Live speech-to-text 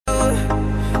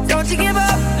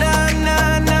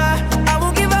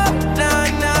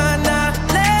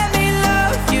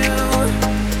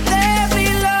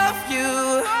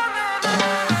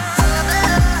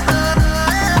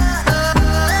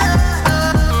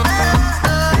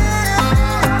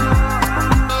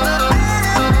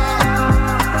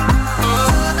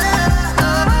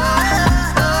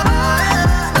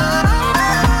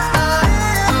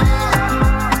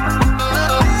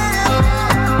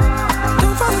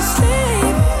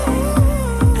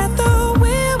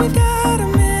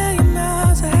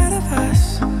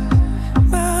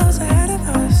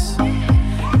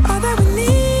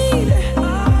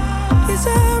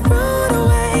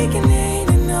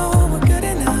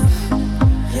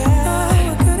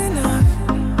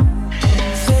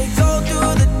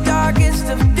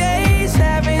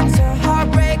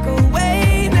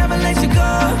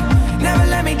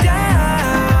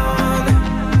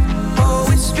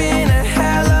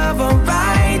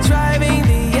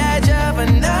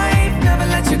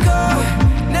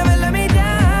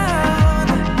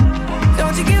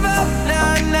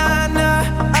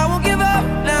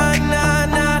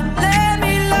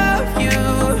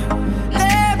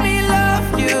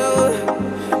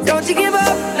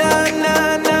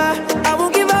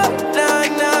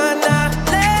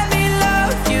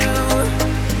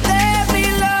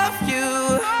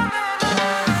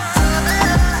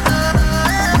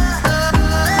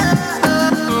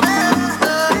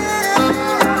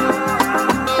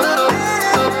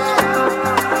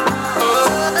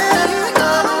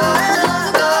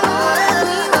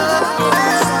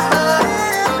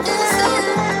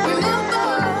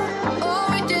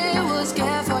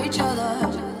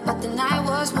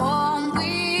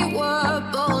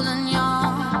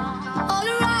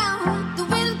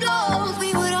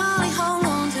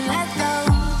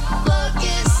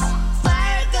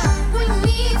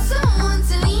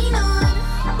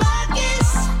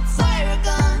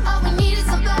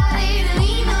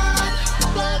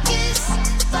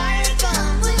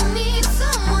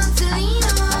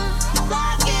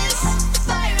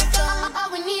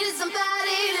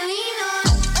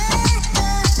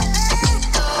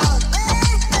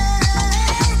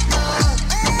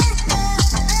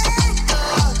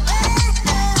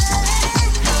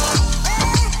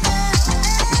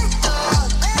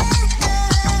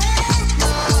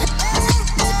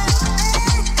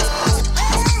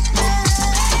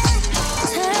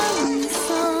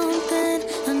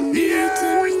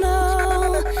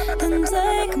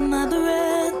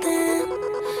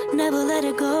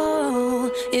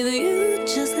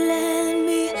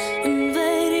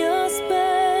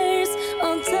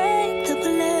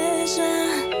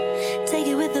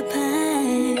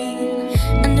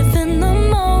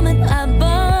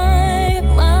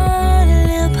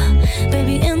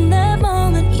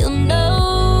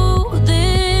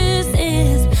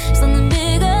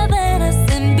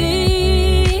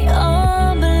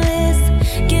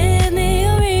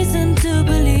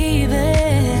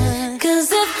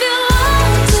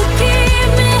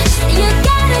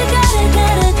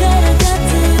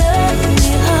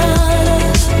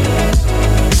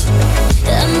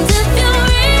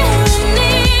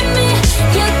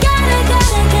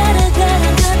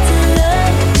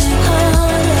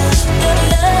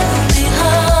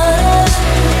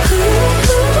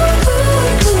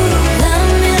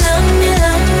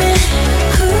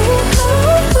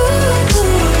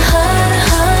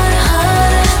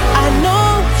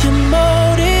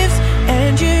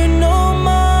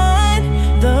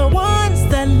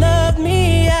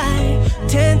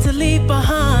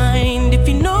behind. If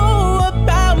you know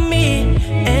about me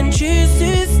and choose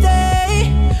to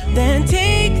stay, then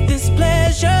take this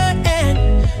pleasure and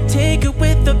take it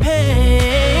with the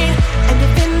pain. And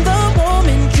if in the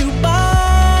moment you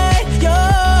bite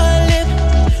your lip,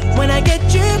 when I get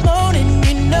you moaning,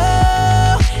 you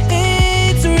know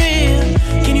it's real.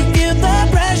 Can you feel the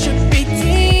pressure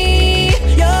between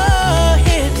your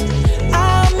hips?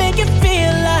 I'll make it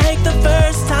feel like the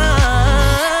first time.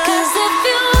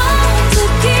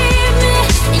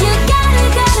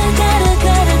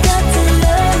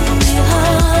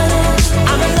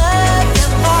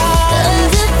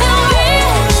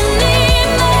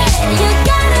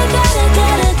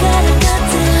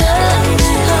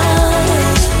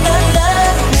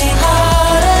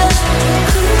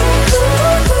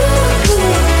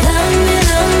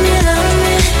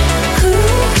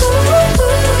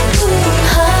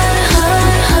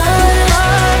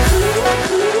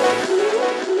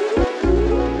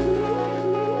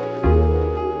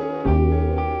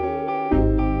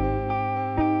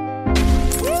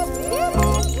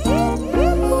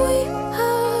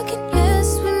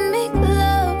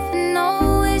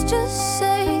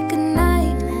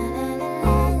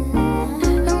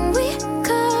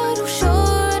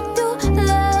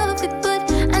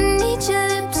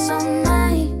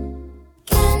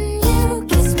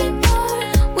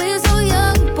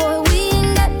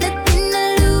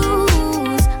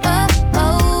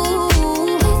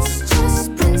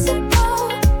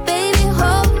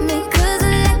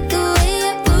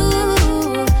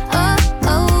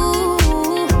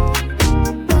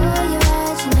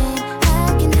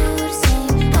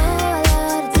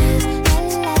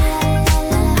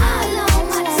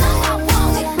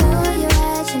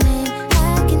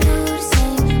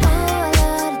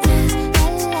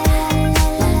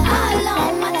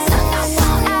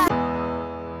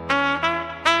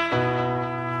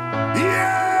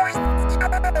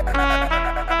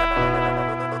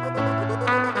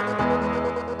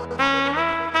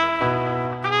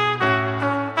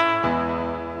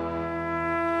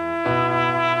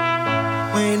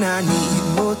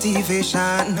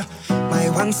 My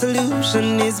one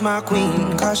solution is my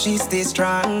queen, cause she stays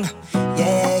strong.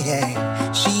 Yeah,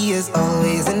 yeah. She is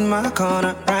always in my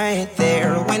corner, right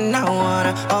there when I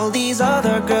wanna. All these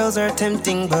other girls are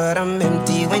tempting, but I'm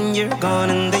empty when you're gone.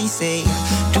 And they say,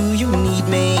 do you need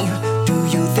me? Do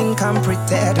you think I'm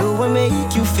pretty? Do I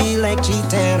make you feel like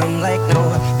cheating? I'm like, no,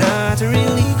 not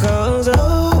really, cause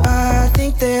oh, I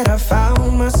think that I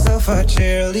found myself a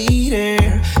cheerleader.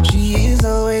 She is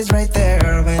always right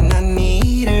there when I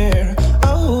need her.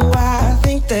 Oh, I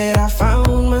think that I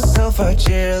found myself a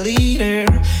cheerleader.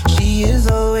 She is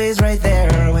always right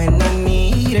there when I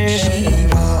need her. She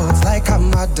walks like a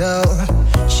model.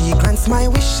 She grants my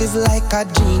wishes like a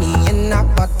genie in a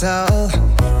bottle.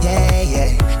 Yeah,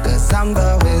 yeah, cause I'm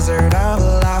the wizard of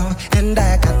love, and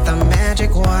I got the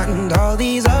magic wand. All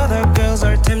these other girls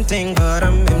are tempting, but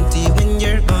I'm empty when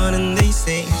you're gone. And they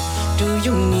say, do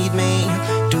you need me?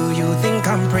 Do you think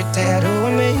I'm pretty? Do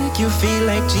I make you feel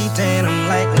like cheating? I'm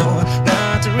like, no,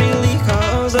 not really,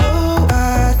 cause oh,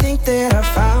 I think that I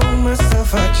found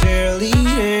myself a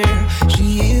cheerleader.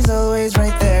 She is always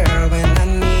right there when I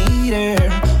need her.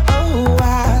 Oh,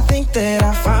 I think that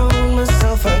I found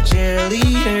myself a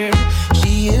cheerleader.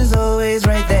 She is always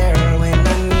right there when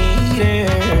I need her.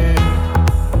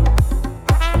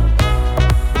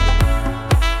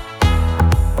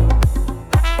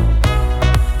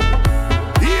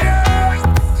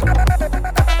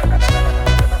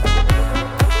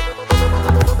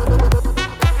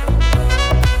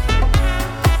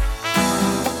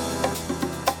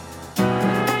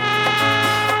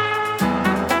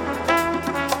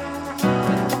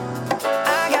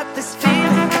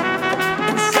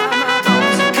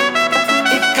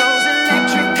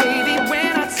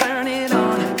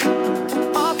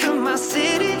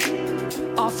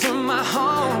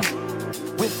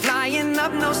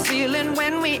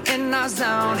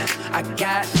 I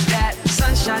got that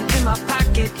sunshine in my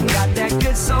pocket, got that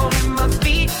good soul in my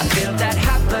feet. I feel that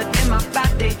hot blood in my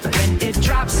body when it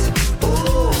drops.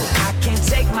 Ooh, I can't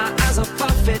take my eyes off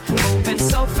of it, moving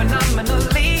so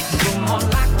phenomenally. You're more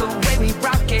like the way we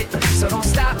rock it, so don't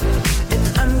stop. And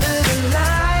under the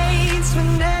lights,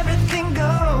 when everything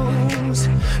goes,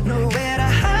 nowhere to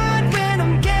hide when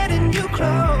I'm getting you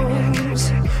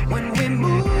close. When we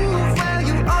move, well,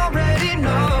 you already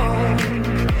know.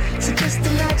 So just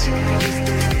imagine.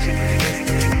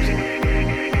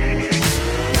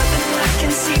 Nothing I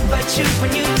can see but you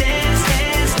when you dance,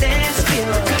 dance, dance.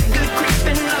 Feel good, good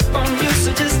creeping up on you.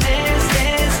 So just dance,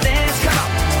 dance, dance. Come on,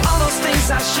 all those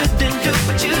things I shouldn't do,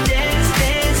 but you dance.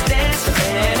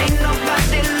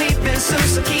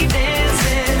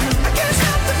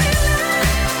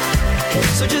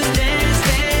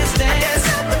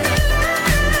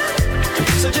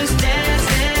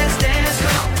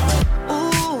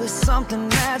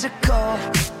 magical.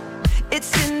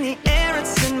 It's in the air,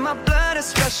 it's in my blood,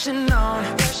 it's rushing on.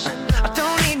 I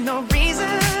don't need no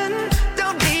reason,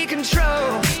 don't need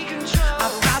control. I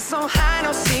fly so high,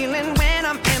 no ceiling when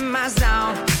I'm in my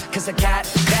zone. Cause I got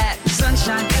that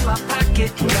sunshine in my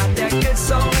pocket, got that good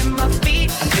soul in my feet.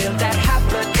 I feel that hot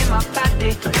blood in my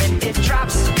body when it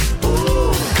drops.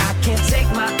 Ooh, I can't take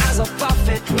my eyes off of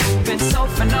it, moving so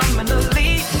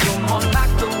phenomenally. You're more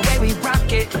like the way we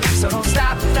rock it, so don't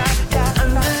stop, stop, stop.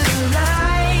 Under the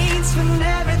lights when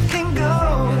everything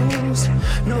goes,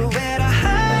 nowhere to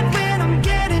hide when I'm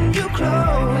getting you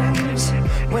close.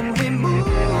 When we move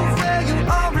where you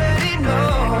already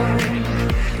know,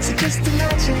 so just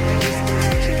imagine.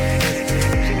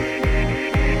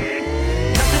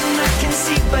 Nothing I can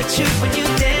see but you when you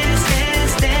dance,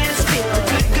 dance, dance. Feel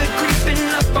good, good creeping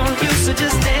up on you, so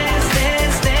just dance,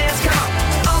 dance, dance. Come on,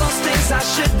 all those things I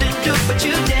shouldn't do, but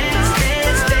you dance,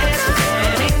 dance, dance.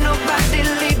 And ain't nobody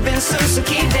leaving soon, so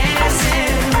keep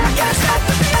dancing. Can't stop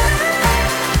the beat,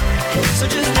 so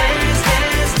just dance,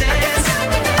 dance, dance.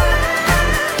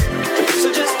 So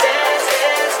just dance,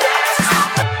 dance, dance.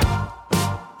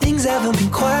 Things haven't been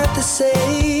quite the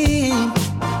same.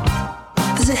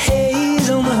 There's a haze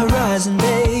on the horizon,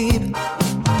 babe.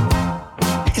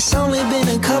 It's only been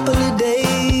a couple of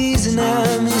days and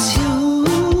I miss you.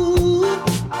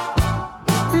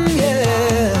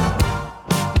 Yeah,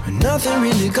 nothing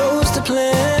really goes to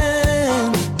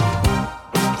plan.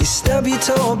 You stub your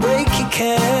toe or break your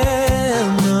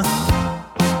camera.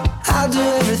 I'll do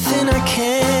everything I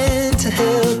can to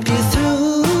help you through.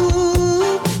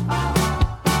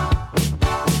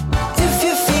 If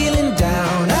you're feeling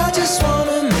down, I just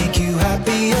wanna make you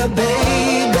happier,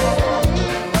 baby.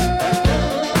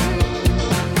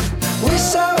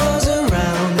 Wish I was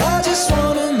around, I just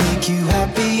wanna make you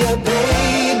happier,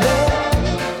 baby.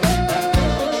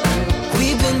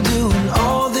 We've been doing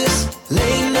all this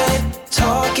late night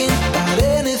talking about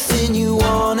anything you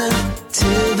wanna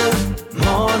till the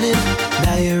morning.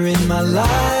 Now you're in my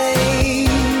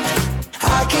life,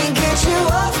 I can't get you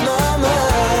off my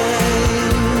mind.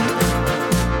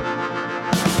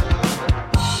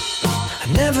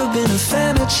 I've never been a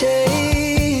fan of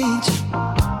change,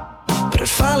 but I'd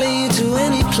follow you to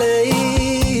any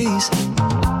place.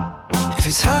 If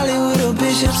it's Hollywood or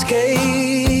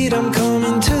Bishopsgate, I'm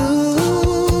coming too.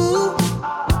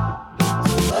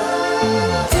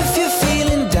 If you're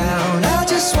feeling down, I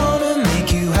just wanna make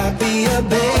you happier,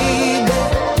 baby.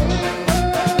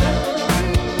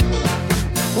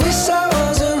 Wish I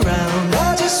was around,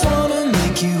 I just wanna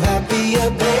make you happier,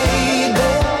 baby.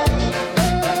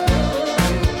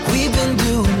 We've been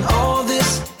doing all this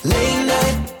late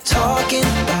night talking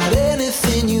about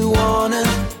anything you wanna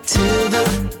till the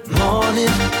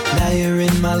morning. Now you're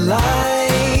in my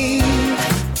life,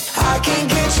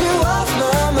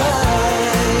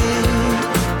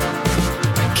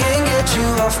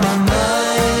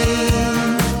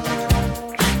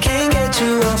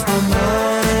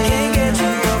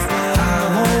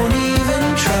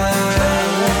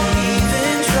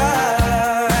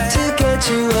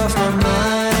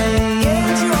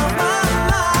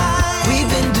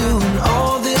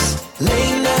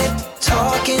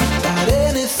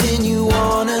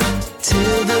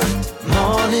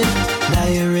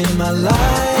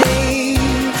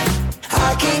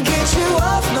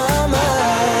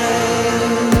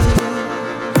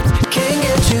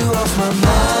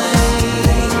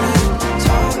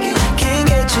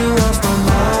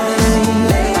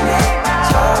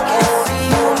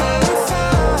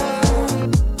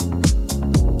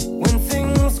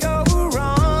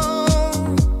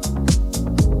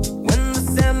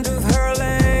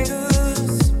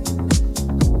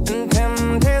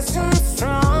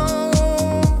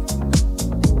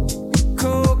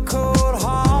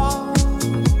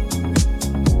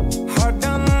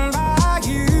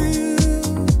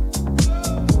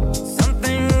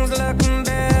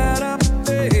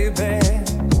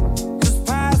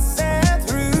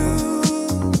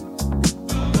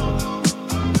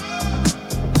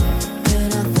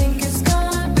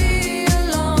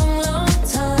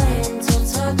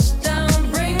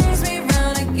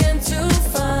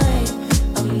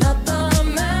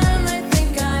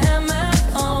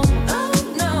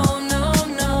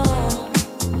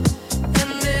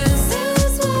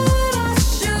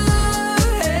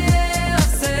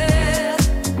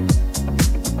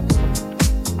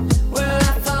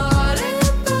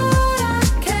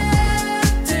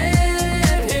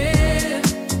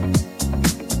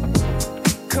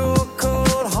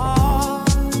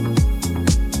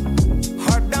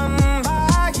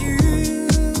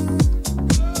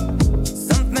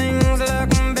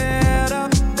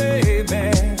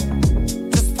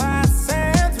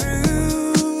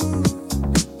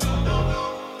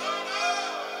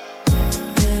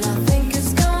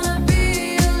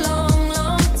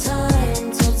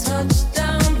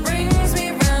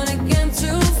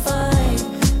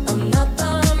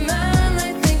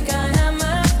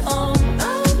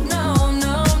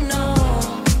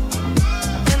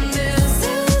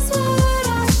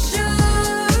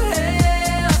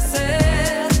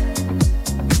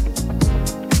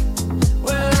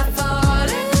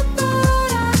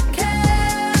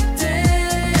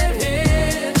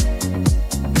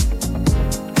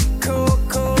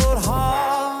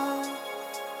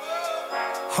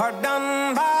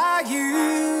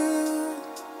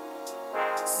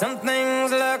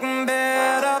 looking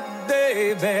better,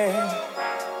 baby.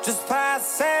 Just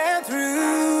passing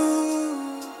through.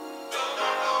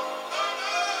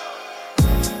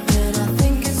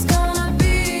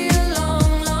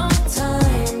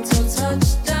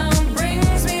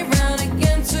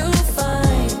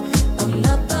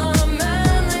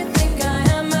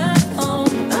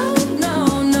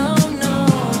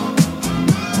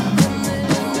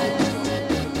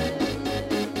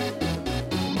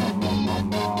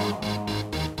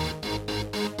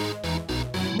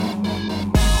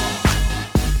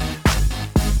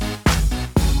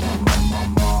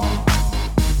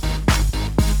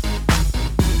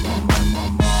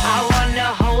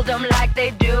 Like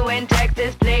they do in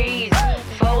Texas, please.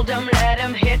 Fold them, let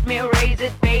them hit me, raise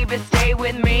it, baby, stay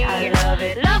with me. I love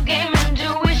it. Love game,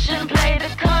 intuition, play the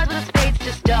cards with spades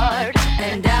to start.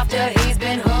 And after he's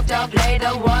been hooked, I'll play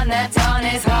the one that's on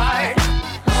his heart.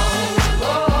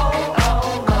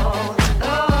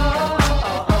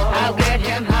 I'll get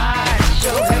him hard,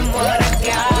 show him what I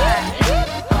got.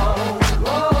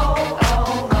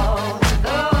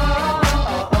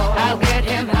 I'll get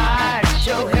him hard,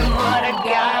 show him what I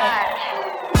got.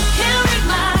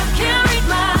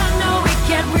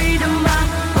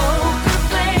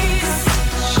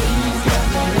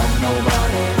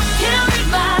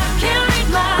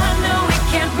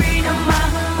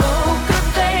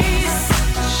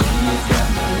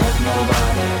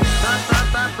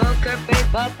 Poker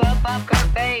face,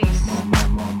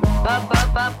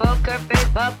 poker face,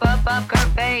 poker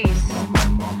face.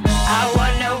 I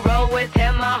wanna roll with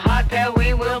him, a hot pair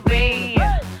we will be.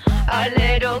 A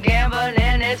little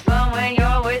gambling is fun when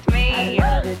you're with me.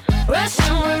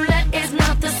 Russian roulette is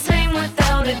not the same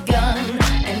without a gun.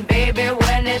 And baby,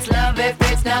 when it's love, if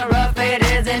it's not rough, it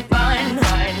isn't fun.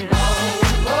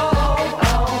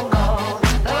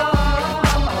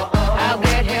 I'll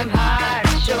get him hard,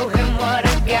 show him what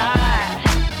I got.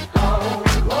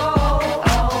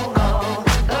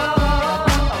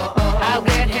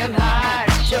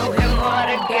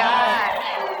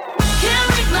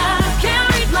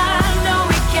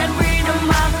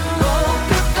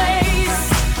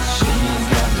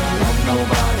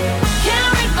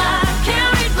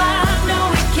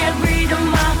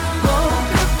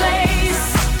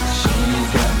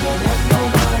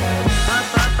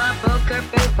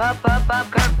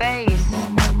 Poker face,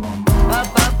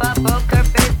 poker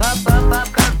face,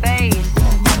 poker face.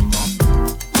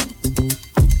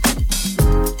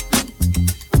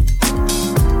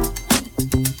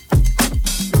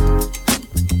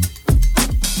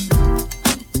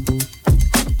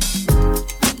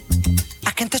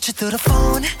 I can touch you through the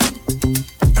phone,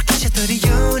 or kiss you through the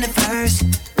universe.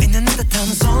 In another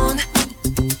time zone,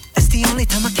 that's the only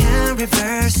time I can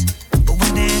reverse. But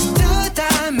when there's two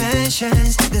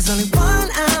dimensions, there's only one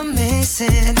I'm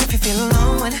missing. And if you feel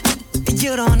alone,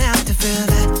 you don't have to feel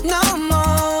that no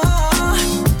more.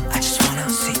 I just wanna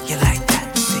see you like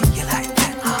that, see you like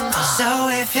that. So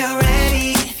if you're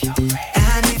ready,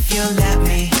 and if you let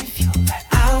me,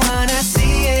 I wanna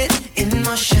see it in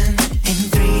motion, in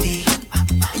 3D.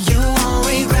 You won't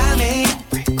regret me.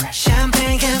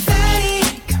 Champagne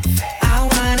confetti. I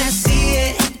wanna see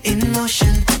it in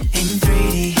motion, in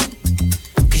 3D.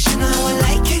 Cause you know I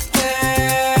like it, girl.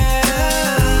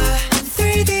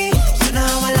 3D. You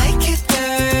know I like it,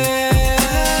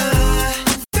 girl.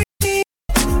 3D.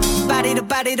 Body to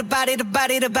body to body to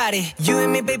body to body. You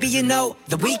and me, baby, you know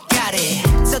that we got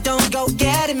it. So don't go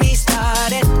getting me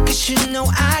started. Cause you know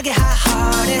I get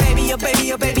hot-hearted. Baby, oh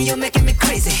baby, oh baby, you're making me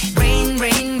crazy. Rain,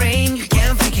 rain, rain, you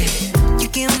can't fake it. You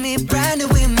give me brand new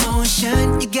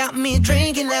emotion. You got me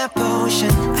drinking that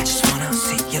potion. I just wanna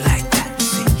see you like that,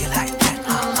 see you like that.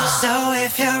 So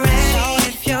if you're ready, and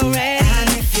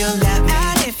if you let me,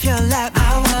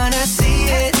 I wanna see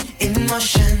it in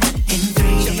motion, in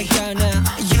 3D. Show me girl now.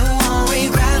 You won't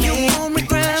regret me.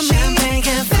 Champagne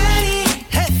confetti.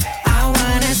 Hey. I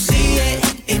wanna see it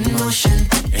in motion,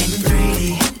 in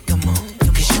 3D. Come on,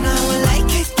 cause you know I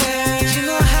like it, girl. You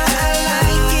know how I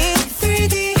like it,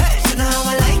 3D. Hey. You know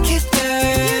I like it,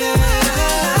 girl. You know how I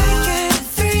like it,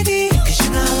 3D. Cause you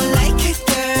know I like it,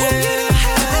 girl. You know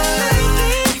how I like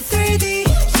it, 3D.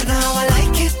 You know I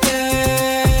like it,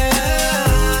 girl.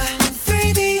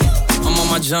 3D. I'm on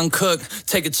my junk cook.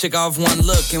 Take a chick off one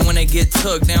look, and when they get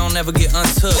took, they don't ever get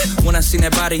untook. When I seen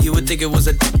that body, you would think it was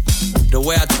a the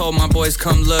way I told my boys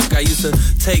come look. I used to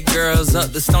take girls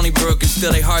up the Stony Brook and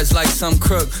steal their hearts like some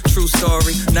crook. True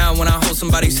story. Now when I hold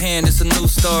somebody's hand, it's a new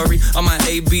story. All my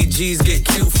ABGs get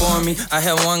cute for me. I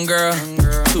had one girl,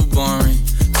 too boring.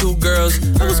 2 girls,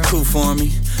 that was cool for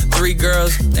me. 3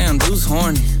 girls, damn, dude's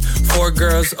horny. 4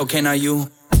 girls, okay, now you.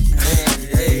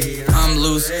 I'm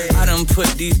loose. I done put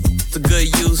these to good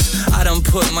use. I done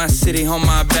put my city on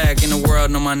my back, and the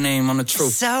world know my name on the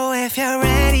truth. So if you're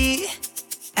ready,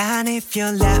 and if you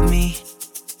let me,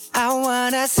 I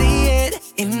wanna see it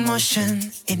in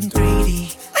motion, in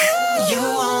 3D. You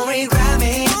won't regret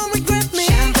me.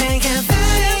 Champagne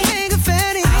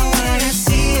confetti. I wanna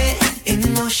see it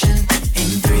in motion, in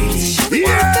 3D.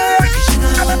 Yeah!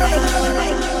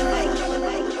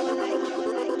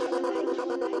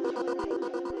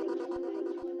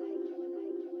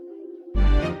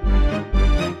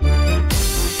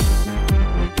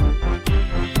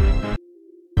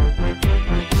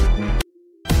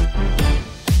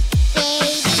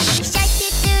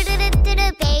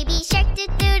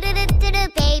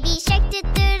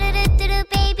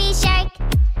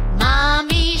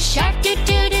 Shark do do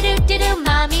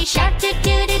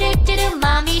do do do do,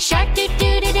 mommy shark do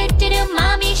do do do do do,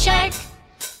 mommy shark.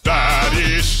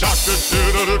 Daddy shark do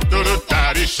do do do do,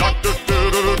 daddy shark do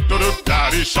do do do do,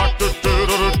 daddy shark do do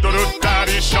do do do,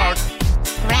 daddy shark.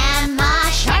 Grandma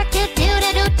shark do do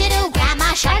do do do do,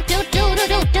 grandma shark do do do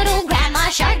do do do, grandma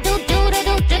shark do do do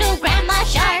do do do, grandma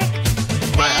shark.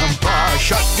 Grandpa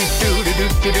shark do do do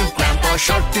do do, grandpa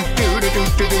shark do do do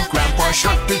do do, grandpa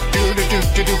shark do do do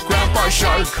do do, grandpa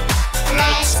shark.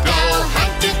 Let's go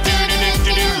hunt do do do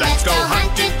do do, let's go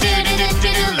hunt do do do do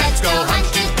do, let's go hunt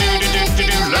do do do do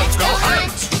do, let's go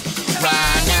hunt.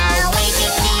 Run away do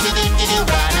do do do do,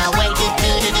 run away do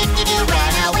do do do do,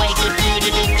 run away do do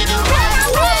do do do, run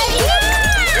away.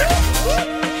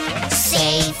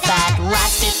 Safe at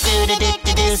last do do do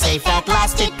do do, safe at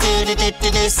last do do do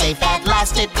do do, safe at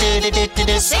last do do do do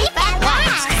do, safe at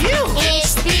last.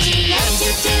 It's the end do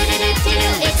do do do do,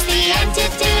 it's the end do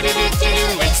do do do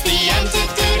do, it's the end do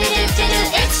do do do do,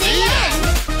 it's the end.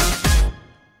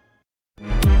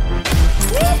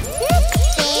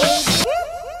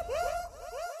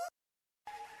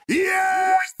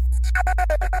 Yeah!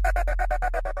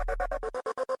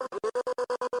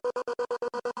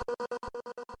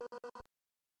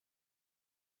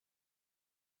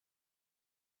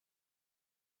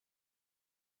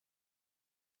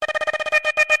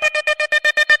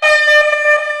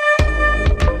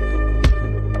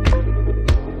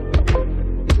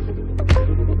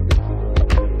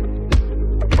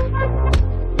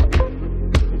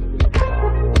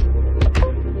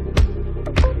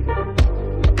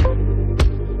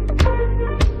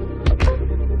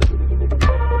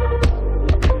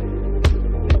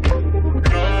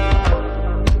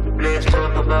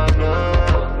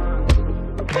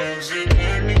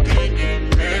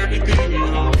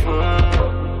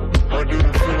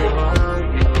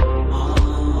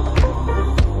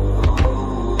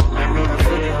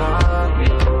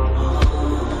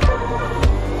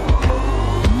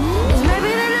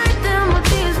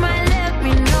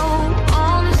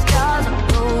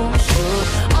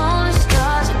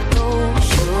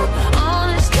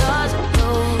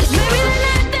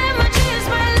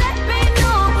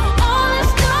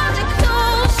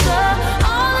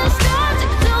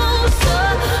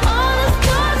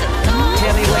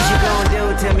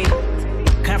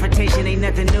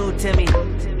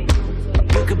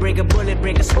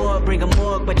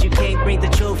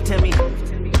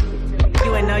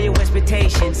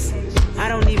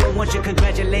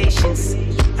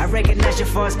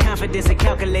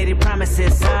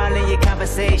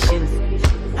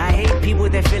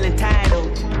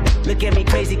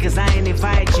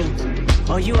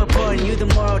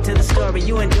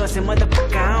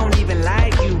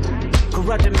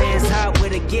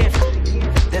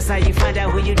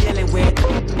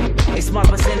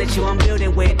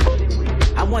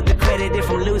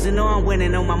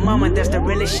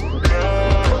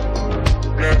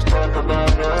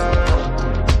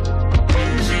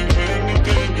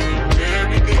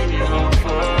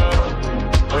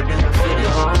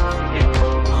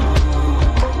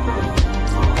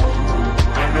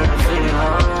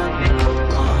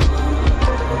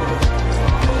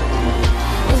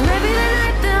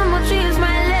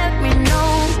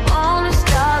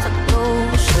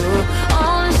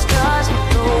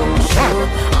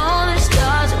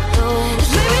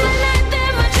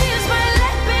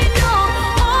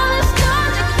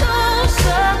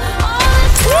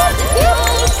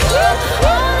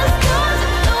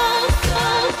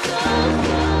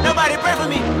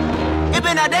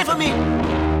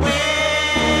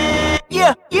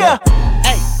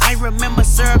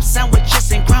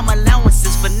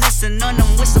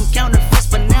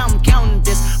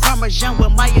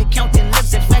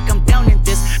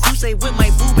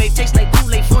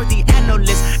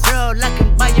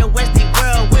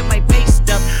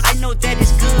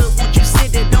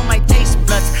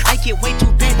 Way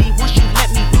too petty once you let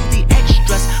me do the extra.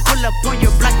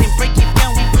 block, then break it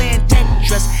down, we playing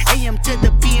Tetris. AM to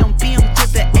the PM, PM to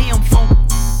the AM phone.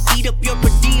 Eat up your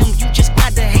per diem, you just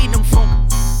gotta hate them phone.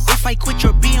 If I quit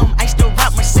your BM, I still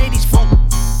rock Mercedes phone.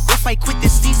 If I quit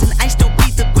this season, I still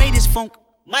be the greatest funk.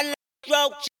 My left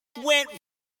stroke went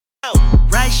out.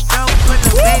 Right stroke put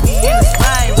the baby in a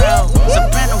spiral.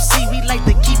 Soprano C, we like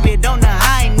to keep it on the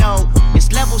high note.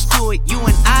 It's levels to it, you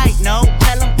and I know.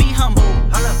 Tell them be humble.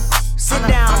 Sit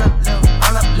down.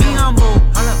 Be humble.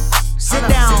 Sit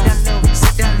down.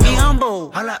 Be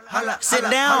humble. Sit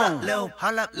down.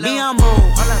 Be humble.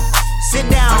 Sit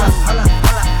down.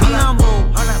 Be humble.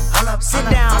 Sit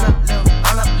down.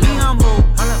 Be humble.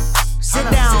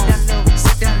 Sit down.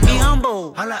 Be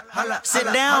humble. Sit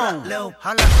down.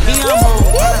 Be humble.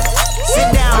 Sit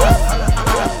down.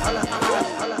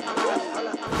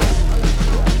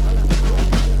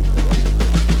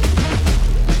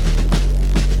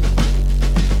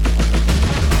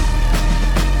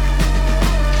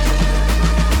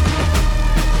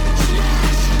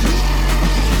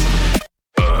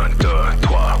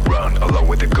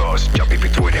 Jumping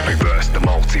between every verse, the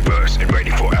multiverse, and ready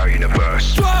for our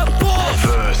universe.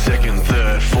 First, second,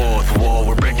 third, fourth wall,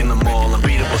 we're breaking them all.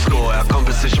 Unbeatable score, our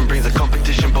composition brings a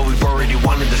competition, but we've already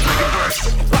won in the second verse.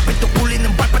 또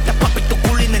굴리는 발바닥, 밥이 또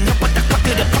굴리는 혓바닥,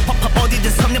 밥들여 팝팝팝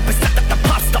어디든 성년배 싹다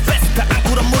팝스타 페스타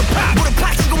안구로 무릎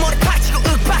파치고 머리 파치고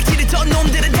윽박지를 저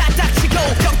놈들은 다 닥치고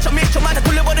 0.1초마다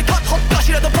굴려버릴 것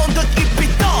헛것이라도 본 듯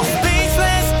입이 떠.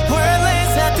 Speechless,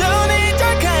 wordless, I don't need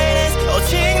your guidance.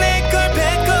 오직 내걸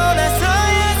뱉고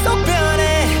나서야 속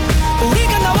변해.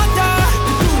 우리가 나왔다,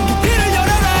 길을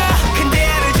열어라. 근데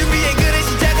알을 준비해 그래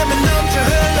시작하면 넘쳐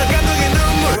흘러 감동의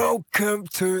눈물. Welcome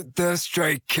to the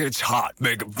Stray Kids Hot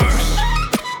Mega Verse.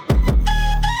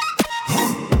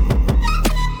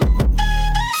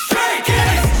 Stray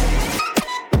Kids.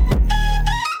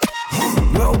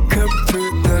 Welcome to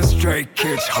the Stray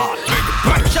Kids Hot Mega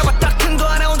Verse. 잡았다 큰 거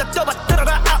하나 온다 또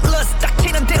받들어라 Atlas 딱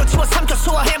튀는 대로 치워 삼켜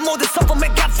소화해 모든 서버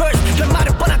메가 verse.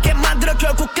 결말을 뻔하게 만들어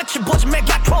결국 끝을 보지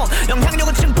메가트론.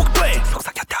 영향력은 증폭돼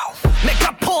속삭였다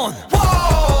메가폰.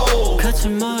 같이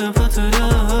모여 퍼뜨려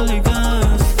Holy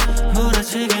Ghost.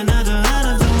 몰아치게 나도 out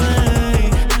of the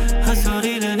way.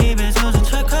 헛소리는 입에 젖은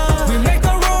철컥. We make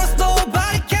the rules,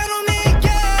 nobody can make it.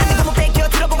 아니고 뭐 뺏겨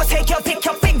들어보고 새겨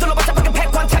비켜 빙 둘러봤자 방금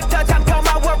패권 챕터 잠깐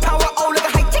my world power 올라가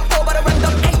하이팅 오버를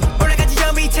랜덤 에이 올라가지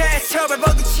저 밑에 서버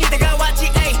보기 시대가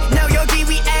왔지 에이. Now 여기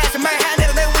위에서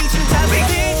말하대로 내 위치 다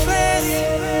Speechless,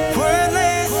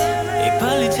 wordless. 이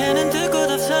빨리 쟤는 듣고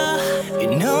덮쳐. You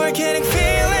know we're getting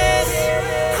fearless,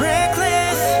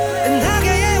 reckless.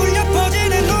 나게 울려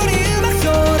퍼지는 우리 음악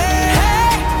소리.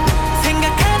 Hey,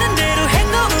 생각하는 대로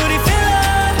행동 우리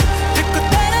feel. 듣고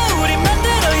따라 우리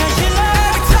만들어 현실로.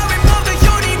 Every time we move the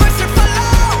universe will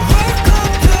follow. Welcome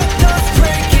to the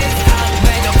Stray Kids Hot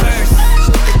Mega Verse.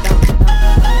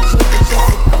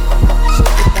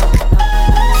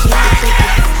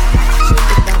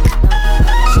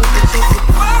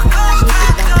 Welcome to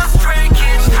the Stray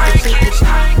Kids, Stray Kids,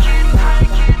 Stray Kids.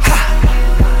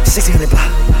 1600 block.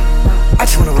 I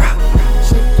just wanna rock.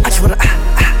 I just wanna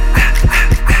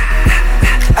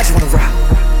I just wanna rock.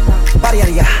 Body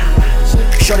yada yada.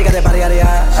 Shorty got that body yada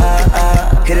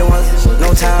yada. Hit it once,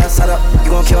 no time. Side up,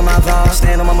 you gon' kill my vibe.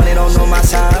 Stand on my money, don't know my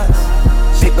size.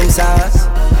 Pick them sides,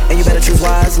 and you better choose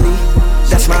wisely.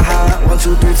 That's my high. 1,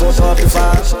 2, 3, 4, throw up your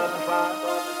 5.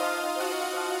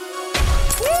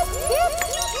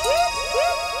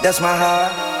 That's my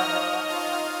high.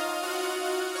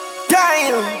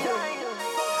 Damn.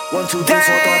 1, 2, 3, 4,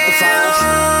 throw up the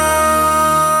 5.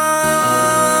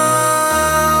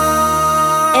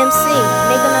 MC,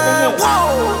 make another hit.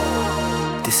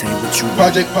 Whoa. This ain't what you want.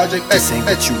 Project, This ain't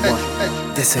what you want.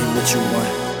 This ain't what you want.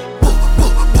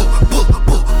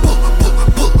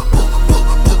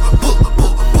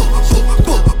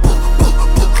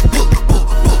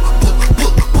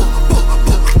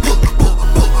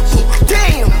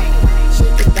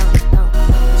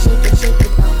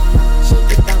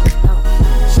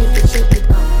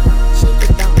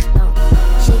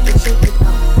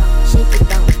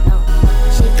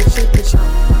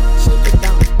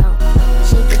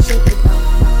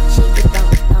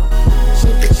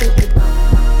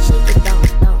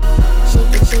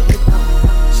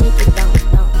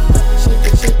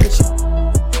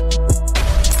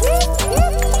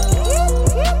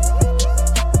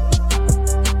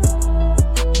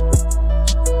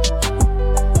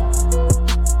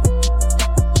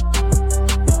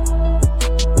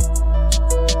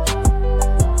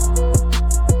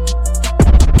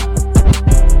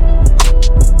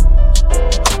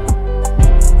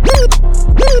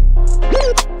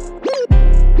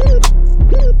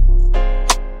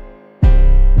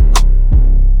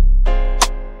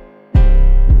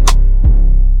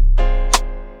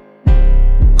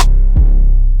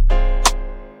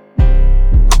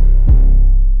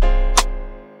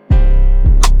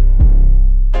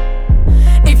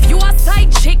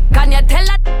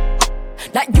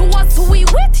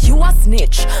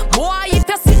 snitch. Boy, if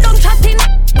you sit down chatting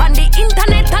on the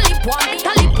internet, talip one be,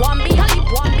 talip one be,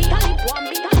 talip one be, talip one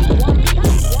be, talip one be,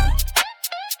 talip one be.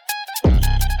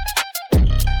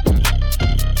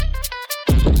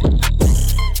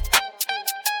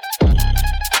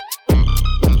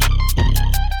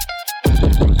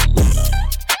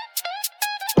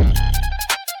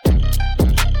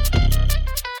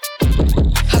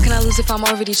 If I'm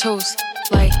already chose,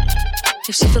 like,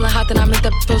 if she feeling hot, then I make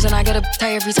that pose and I get a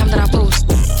tie every time that I post.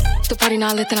 If the party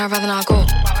not lit, then I'd rather not go.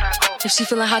 If she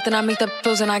feeling hot, then I make that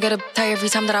pose and I get a tie every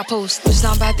time that I post. Bitch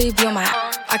down bad, they be on my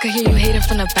I could hear you hating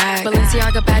from the back.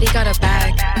 Balenciaga baddie got a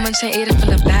bag. Munching ate it from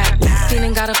the back.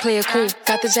 Feeling gotta play it cool.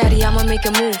 Got the jetty, I'ma make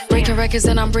a move. Breaking records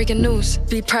and I'm breaking news.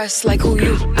 Be pressed like who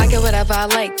you? I get whatever I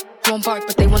like. Won't bark,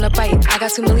 but they wanna bite. I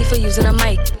got $2 million for using a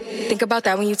mic. Think about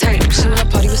that when you type. She wanna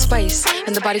party with spice,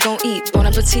 and the body gon' eat. Bon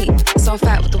appetit. So I'm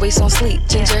fat with the waist on sleep.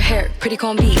 Ginger hair, pretty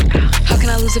corn beat. How can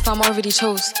I lose if I'm already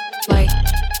chose? Like,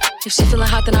 if she feeling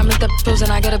hot, then I make that pose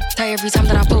and I get a tie every time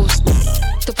that I post.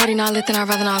 If the party not lit, then I'd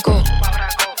rather not go.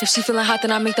 If she feeling hot,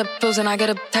 then I make that pose and I get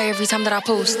a tie every time that I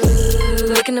post.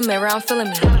 Look in the mirror, I'm feeling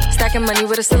me. Stacking money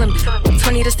with a ceiling beat.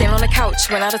 20 to stand on the couch,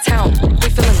 went out of town. They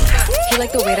feeling me. He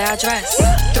like the way that I dress.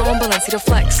 Throwing Balenci to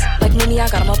flex. Like Mimi, I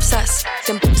got him obsessed.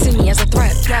 Them see me as a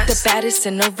threat. The baddest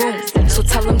in the room. So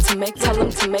tell him to make, tell him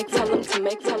to make, tell him to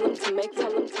make, tell him to make,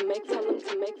 tell him to make, tell him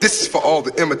to make. This is for all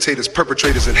the imitators,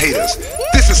 perpetrators, and haters.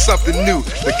 This is something new.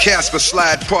 The Casper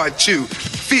Slide Part 2.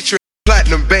 Featuring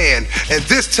Platinum Band. And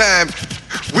this time,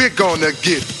 we're gonna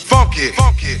get funky.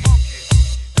 Funky.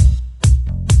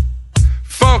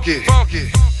 Funky.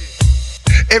 Funky.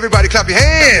 Everybody clap your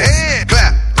hands.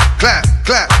 Clap, clap,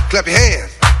 clap, clap your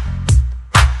hands.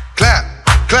 Clap,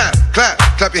 clap, clap,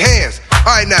 clap your hands.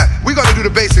 All right, now, we're gonna do the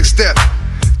basic step.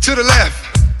 To the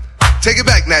left. Take it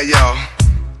back now, y'all.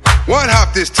 One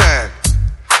hop this time.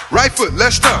 Right foot,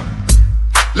 let's stomp.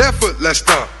 Left foot, let's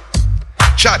stomp.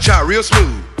 Cha-cha, real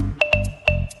smooth.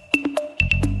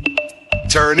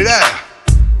 Turn it out.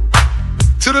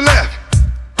 To the left.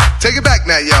 Take it back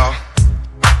now, y'all.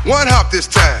 One hop this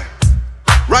time.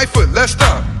 Right foot, let's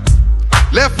stomp.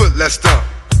 Left foot, let's stomp.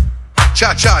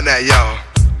 Cha-cha now, y'all.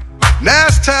 Now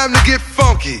it's time to get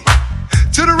funky.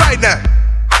 To the right now.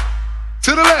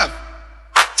 To the left.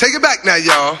 Take it back now,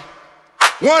 y'all.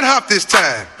 One hop this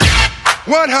time.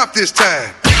 One hop this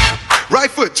time.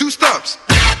 Right foot, 2 stumps.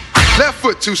 Left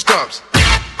foot, 2 stumps.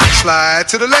 Slide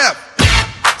to the left.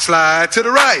 Slide to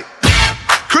the right.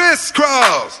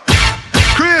 Crisscross.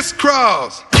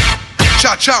 Crisscross.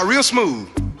 Cha-cha, real smooth.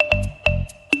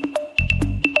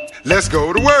 Let's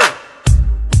go to work.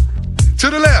 To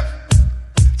the left.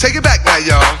 Take it back now,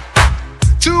 y'all.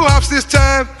 2 hops this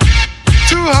time.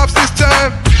 2 hops this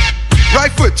time.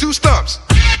 Right foot, 2 stumps.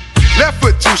 Left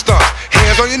foot, 2 stumps.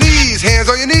 Hands on your knees. Hands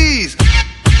on your knees.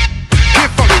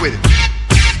 Get funky with it.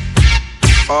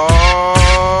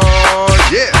 Oh,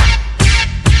 yeah.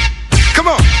 Come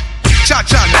on.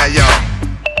 Cha-cha now, y'all.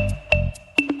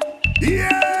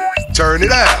 Yeah. Turn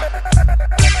it out.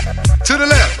 To the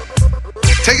left.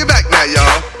 Take it back now,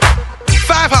 y'all.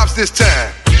 5 hops this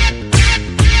time.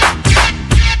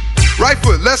 Right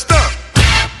foot, let's stomp.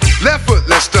 Left foot,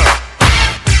 let's stomp.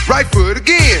 Right foot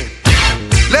again.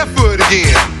 Left foot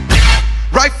again.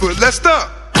 Right foot, let's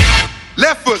stomp.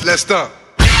 Left foot, let's stomp.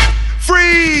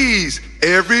 Freeze!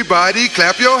 Everybody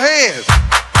clap your hands.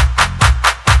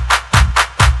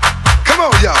 Come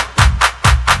on, y'all.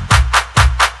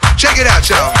 Check it out,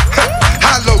 y'all.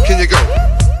 How low can you go?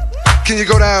 Can you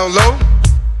go down low?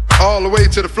 All the way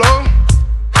to the floor?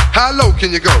 How low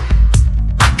can you go?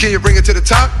 Can you bring it to the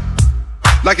top?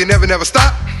 Like you never, never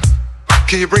stop?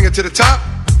 Can you bring it to the top?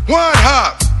 1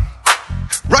 hop.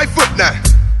 Right foot now.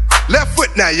 Left foot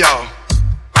now, y'all.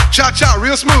 Cha-cha,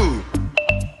 real smooth.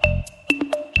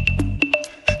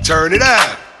 Turn it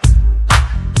out.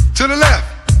 To the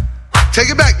left. Take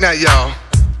it back now, y'all.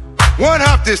 1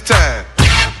 hop this time.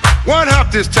 1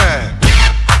 hop this time.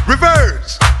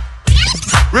 Reverse.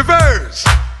 Reverse.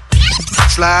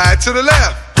 Slide to the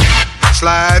left.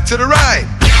 Slide to the right.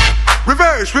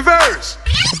 Reverse, reverse.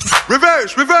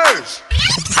 Reverse, reverse.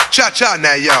 Cha-cha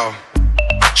now, y'all.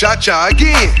 Cha-cha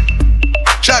again.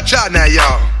 Cha-cha now,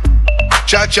 y'all.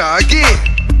 Cha-cha again.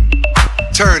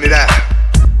 Turn it out.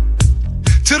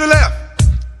 To the left.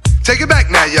 Take it back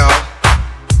now, y'all.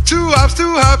 2 hops,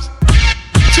 2 hops.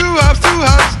 2 hops, 2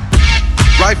 hops.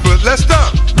 Right foot, let's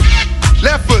stomp.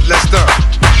 Left foot, let's stomp.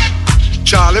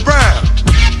 Charlie Brown.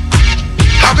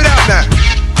 Hop it out now.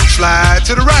 Slide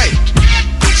to the right.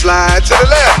 Slide to the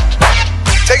left.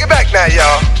 Take it back now,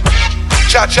 y'all.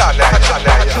 Cha-cha now, cha-cha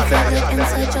now, y'all.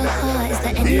 Inside your heart, is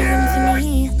there any room for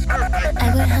me?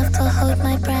 I would have to hold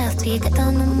my breath have to get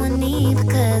down on my knee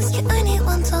because you only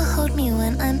want to hold me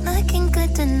when I'm looking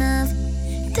good enough.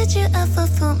 Did you ever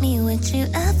fool me? Would you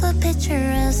ever picture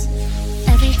us?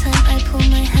 Every time I pull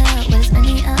my hair out, was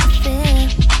only out of fear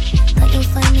that you'll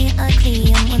find me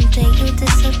ugly and one day you'll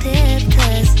disappear.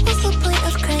 Cause what's the point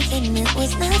of crying? It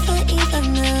was never even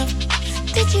enough.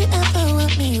 Did you ever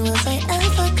want me? Was I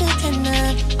ever good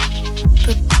enough?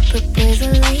 But boy's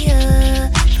a liar.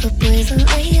 But boy's a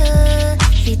liar.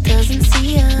 He doesn't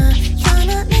see ya. You're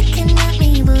not looking at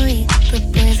me, boy. But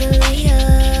boy's a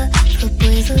liar. But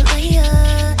boy's a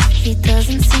liar. He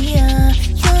doesn't see ya.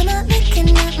 You're not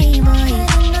looking at me, boy.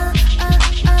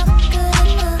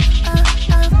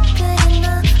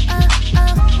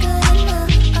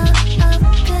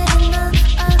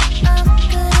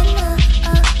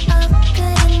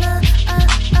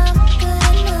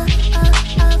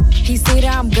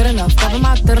 I'm good enough, grabbing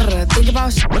my think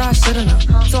about shit but I shouldn't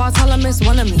have. So I tell him it's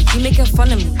one of me, he making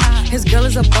fun of me. His girl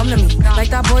is a bum to me, like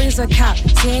that boy is a cop.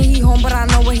 Saying he home but I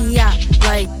know where he at.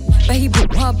 Like, but he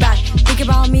put her back. Think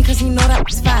about me cause he know that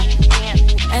it's fat.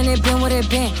 And it been what it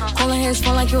been. Calling his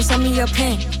phone like he'll send me a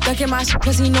pin. Ducking my shit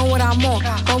cause he know what I'm on.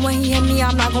 But when he hit me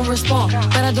I'm not gonna respond.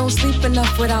 But I don't sleep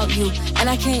enough without you, and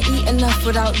I can't eat enough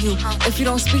without you. If you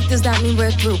don't speak, does that mean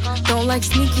we're through? Don't like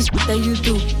sneaky shit that you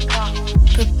do.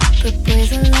 But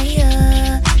boy's a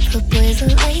liar. But boy's a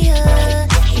liar.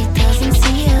 He doesn't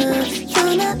see ya.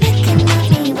 You're not looking at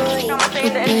me, boy. But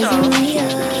boy's a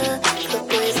liar. But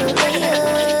boy's a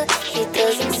liar. He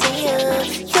doesn't see ya.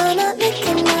 You're not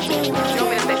looking at me, boy. You want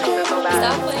me to say something so bad?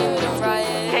 Stop playing with him,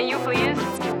 Ryan. Can you please?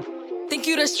 Think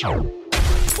you the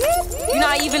you're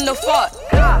not even the fault.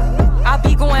 I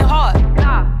be going hard.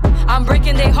 I'm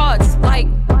breaking their hearts. Like,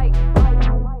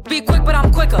 be quick, but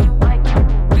I'm quicker.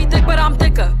 Be thick, but I'm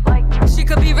thicker. She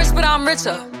could be rich, but I'm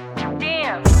richer.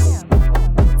 Damn.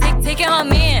 Taking her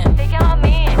man.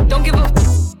 Don't give a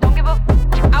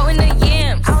out in the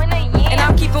yams. And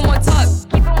I'm keeping one tuck.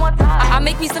 I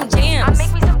make me some jams.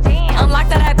 Unlock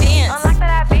that advance.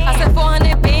 I said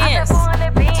 400 bands.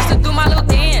 Just to do my little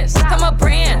dance. I'm a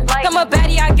brand. I'm a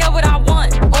baddie, I get what I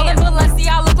want. All in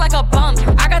Valencia, I look like a bum.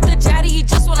 I got the jaddy, he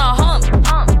just wanna hum.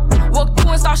 Walk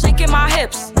through and start shaking my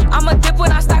hips. I'm a dip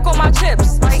when I stack on my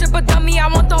chips. Strip a dummy, I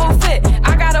want the whole fit.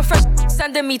 I got a fresh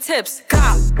sending me tips.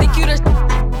 God, think you the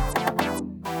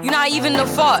you're not even the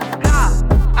fault.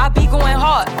 I be going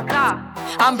hard.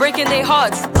 I'm breaking their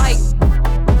hearts. Like,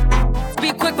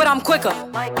 be quick, but I'm quicker.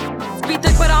 Be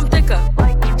thick, but I'm thicker.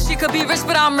 She could be rich,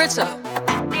 but I'm richer.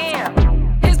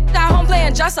 His at home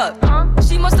playing dress up.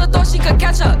 She must've thought she could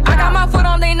catch up. I got my foot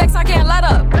on their necks, I can't let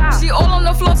up. She all on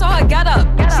the floor, so her get up.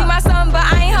 She my son, but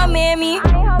I ain't her mammy.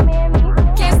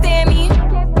 Can't stand me.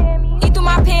 Eat through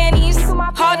my panties.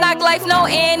 Hard knock life, no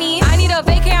Annie. I need a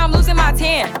vacay, I'm losing my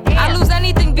tan. I lose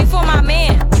anything before my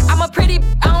man. I'm a pretty,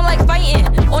 I don't like fighting.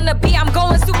 On the beat, I'm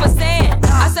going super saiyan.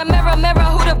 I said, mirror, mirror,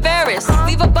 who the fairest?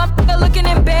 Leave a bump looking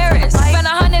embarrassed. Spend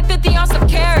 150 on some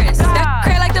carrots. That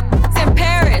cray like the in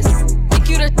Paris. Think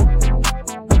you the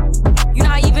you're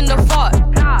not even the fault.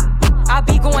 I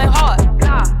be going hard.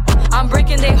 I'm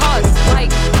breaking their hearts.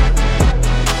 Like,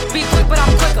 be quick, but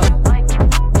I'm quicker.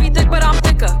 Be thick, but I'm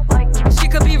thicker. She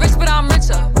could be rich, but I'm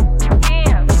richer.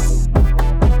 Damn.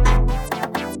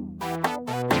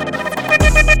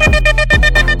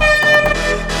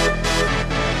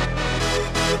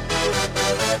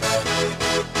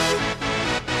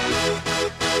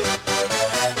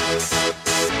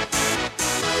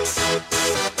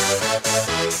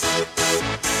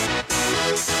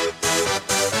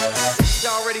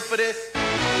 Y'all ready for this?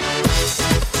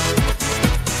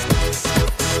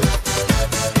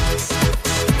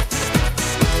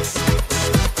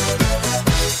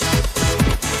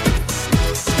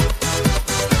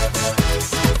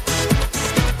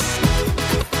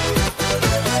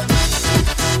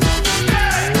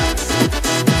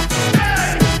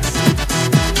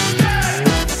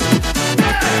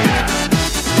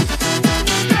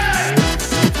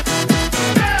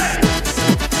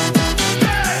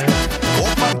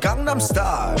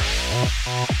 Star.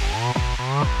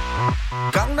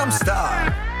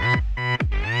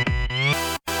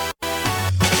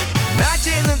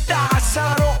 낮에는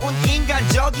따사로운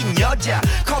인간적인 여자,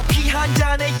 커피 한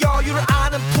잔에 여유를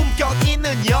아는 품격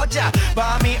있는 여자,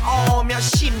 밤이 오면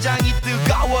심장이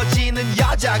뜨거워지는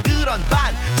여자, 그런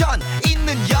반전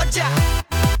있는 여자.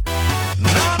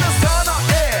 너는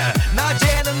선호해,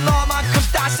 낮에는 너만큼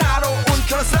따사로운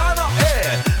그런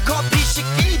선호해, 커피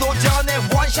식기도 전에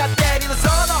원샷 때리는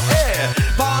선호해,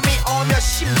 밤이 오면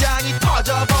심장이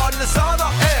터져버리는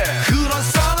선호해, 그런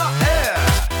선호해.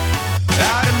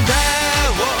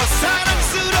 아름다워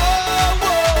사랑스러워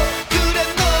그래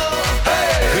너,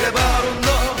 그래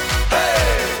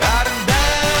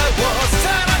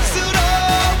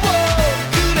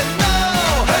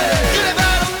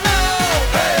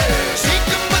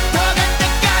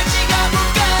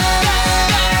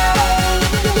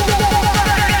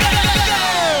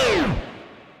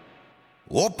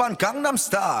오빤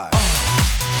강남스타일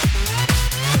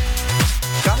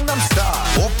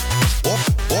강남스타일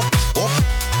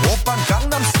오빤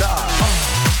강남스타일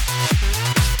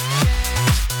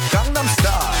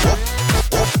강남스타일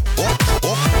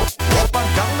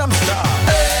오빤 강남스타일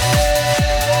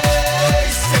Hey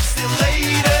sexy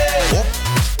lady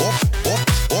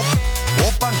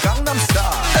오빤 강남스타일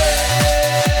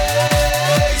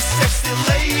Hey sexy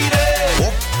lady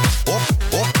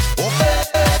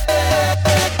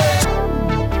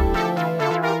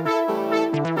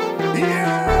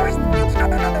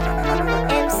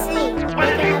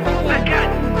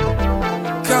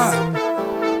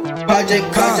Project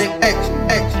X.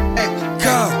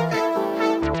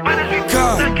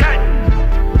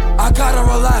 I gotta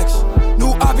relax.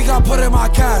 New Abby got put in my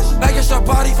cash. Like it's a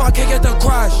body if I can't get the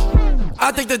crash.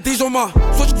 I think the D's on my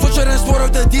switch it and sport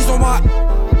up the D's on my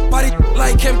body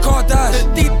like Kim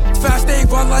Kardashian. The D fast, they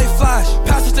run like Flash.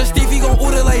 Pass it to Steve, he gon'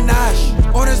 oot it like Nash.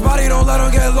 On his body, don't let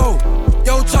him get low.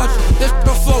 Yo, touch, this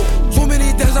the flow. Too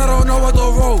many days, I don't know what the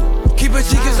road. Keep it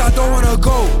G cause I don't wanna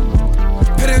go.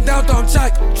 Pin him down, thumb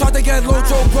check. Tried to get low,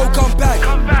 Joe Bro, come back.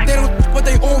 They don't, but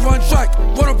they all run track.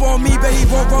 Run up on me, but he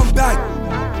won't run back.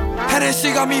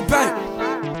 Hennessy got me bent.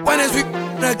 When is we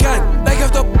again? Like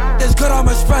if the is good,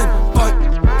 I'ma spend. But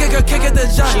kick it the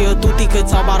jack. She a dooty, could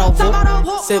talk about a whoop.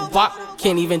 Sit back,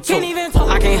 can't even talk.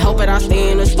 I can't help it, I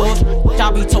stay in the store.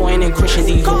 Y'all be toying in Christian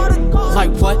Dior.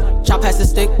 Like what? Chop past the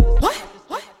stick. What?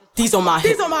 These on my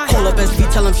hip. Call up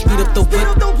SV, tell him speed up the whip.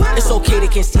 It's okay, they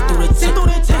can't see through the tip.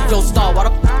 Yo, star, why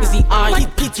the f is he on? He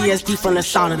PTSD from the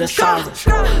sound of the sirens.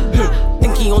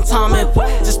 Think he on time and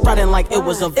just spreading like it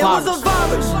was a virus.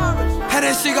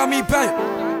 Hennessy got me bent.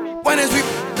 When is we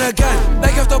again?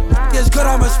 Like if the is good,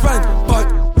 I'ma spend. But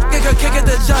kick it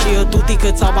the jack. She a dooty,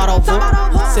 could talk about a whoop.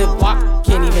 Sit back,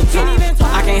 can't even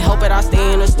talk. I can't help it, I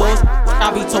stay in the stores.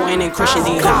 I be toting in Christian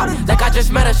Dior. Like I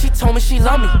just met her, she told me she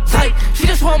love me. Like, she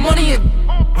just want money and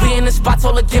we in the spot,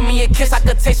 told her give me a kiss. I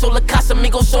could taste all the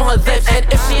Casamigos on her lips. And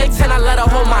if she ain't 10, I let her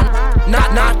hold my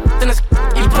not, then it's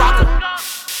Ibaka.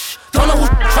 Don't know who's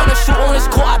tryna shoot on this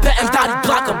court, I bet him Dottie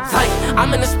block him. Like,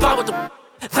 I'm in the spot with the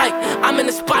like, I'm in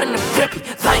the spot in the grippy.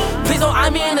 Like, please don't eye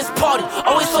me in this party.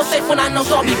 Always so safe when I know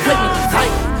she'll be with me.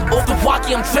 Like, off the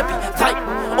walkie, I'm trippy. Like,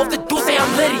 off the Deuce,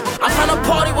 I'm litty. I'm tryna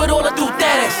party with all the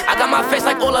do-dadders. I got my face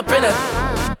like all up in it.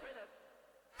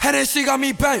 Hennessy got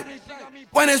me bent.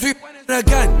 When is we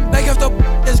again? Like if the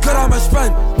is good, I'ma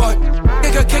spend. But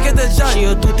kick it the jack. She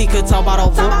a dooty, could talk about a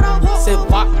whoop. Sit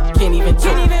back, can't even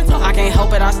talk. I can't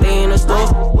help it, I stay in the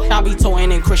stores. I be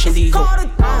toting in Christian Dior.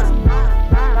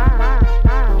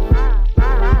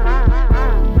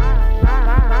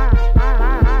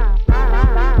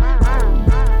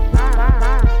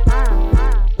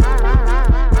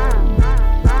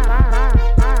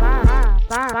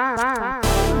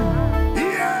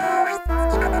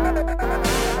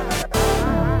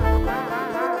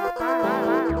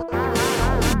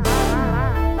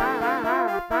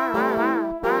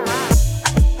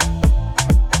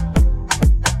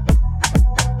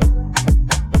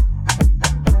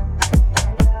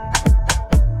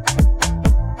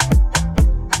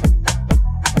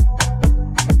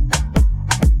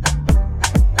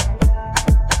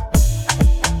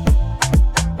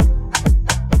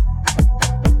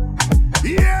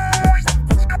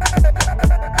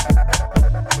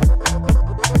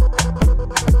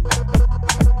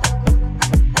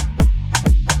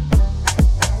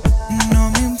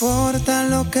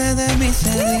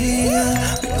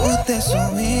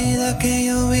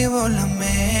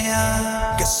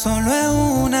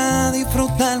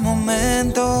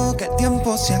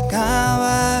 Se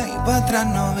acaba y para atrás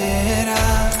no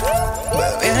verás.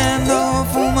 Bebiendo,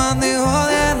 fumando y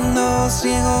jodiendo,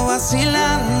 sigo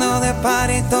vacilando de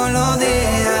party todos los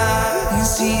días.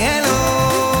 Cielo.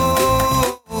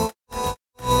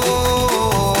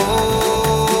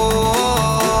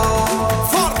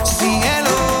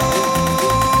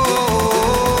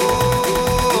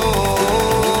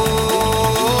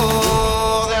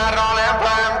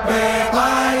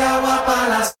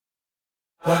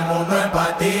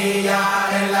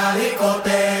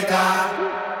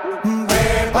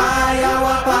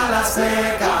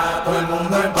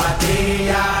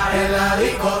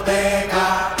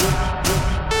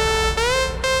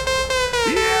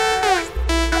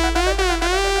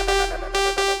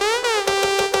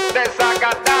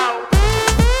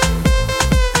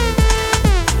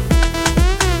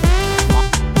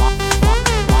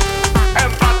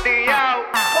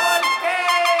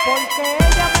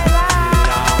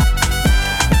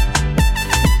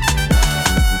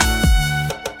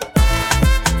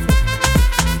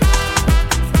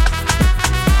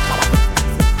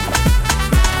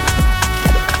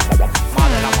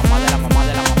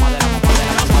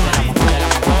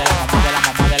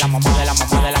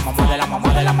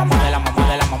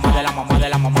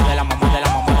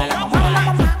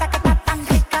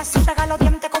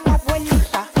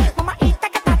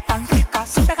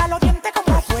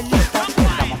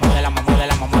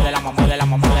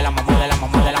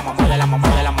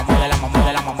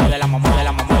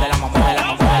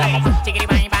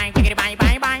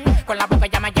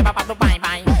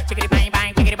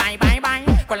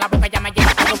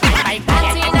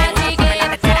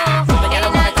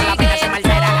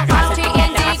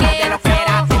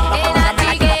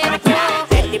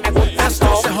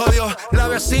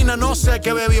 vecina no sé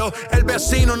qué bebió, el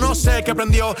vecino no sé qué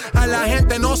prendió, a la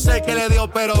gente no sé qué le dio,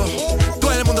 pero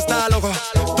todo el mundo está loco,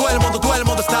 todo el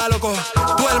mundo está loco,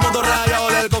 todo el mundo rayado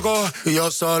del coco, y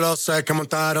yo solo sé que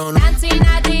montaron. Dancing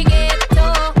at the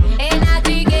ghetto, and at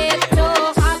the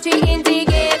ghetto, party in the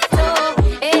ghetto,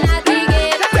 and at the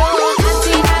ghetto,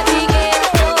 dancing at the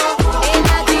ghetto, and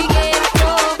at the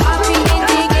ghetto, party in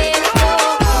the ghetto,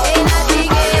 and at the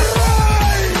ghetto.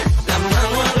 La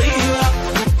mano arriba,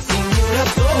 cintura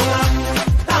sola,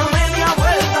 da media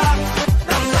vuelta,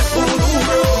 danza tu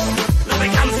duro, no te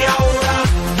canses ahora,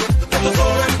 que esto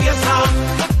solo empieza,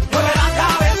 mueve la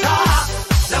cabeza,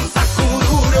 danza tu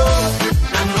duro,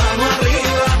 la mano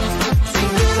arriba,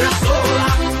 cintura sola,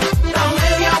 da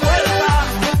media vuelta,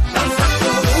 danza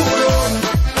tu duro,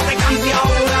 no te canses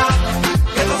ahora,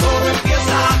 que esto solo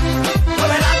empieza,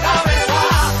 mueve la cabeza,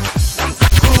 danza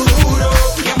tu duro.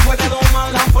 ¿Quién puede domar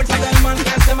la fuerza del mal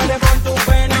que se mete por tu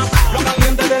pena? Lo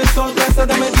caliente del sol que se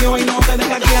te metió y no te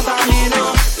deja quieta, nena.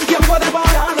 ¿Quién puede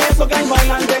parar eso que el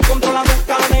bailante controla tus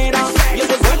caderas? Y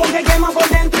ese fuego que quema por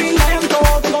dentro y lento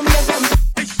te convierte en...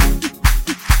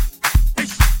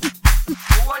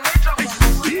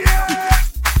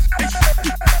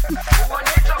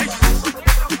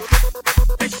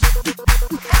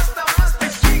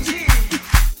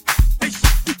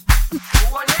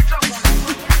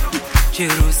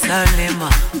 Jerusalema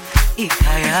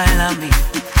ikayalami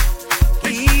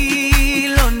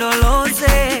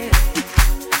ilondoloze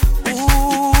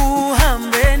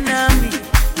uhambe nami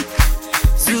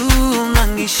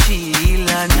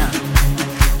zungangishilana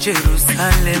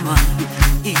Jerusalema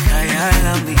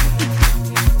ikayalami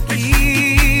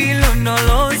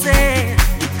ilondoloze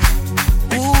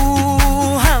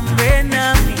uhambe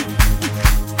nami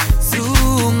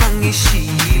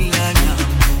zungangishilana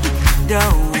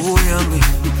dawo yami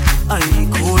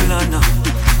ayikholana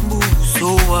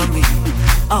buso wami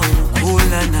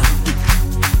awukholana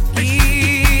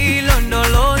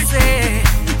ilondoloze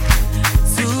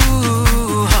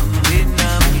zuhambe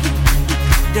nami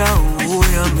dawo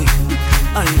yami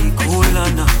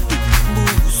ayikholana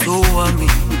buso wami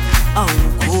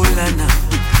awukholana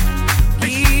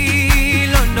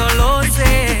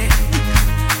ilondoloze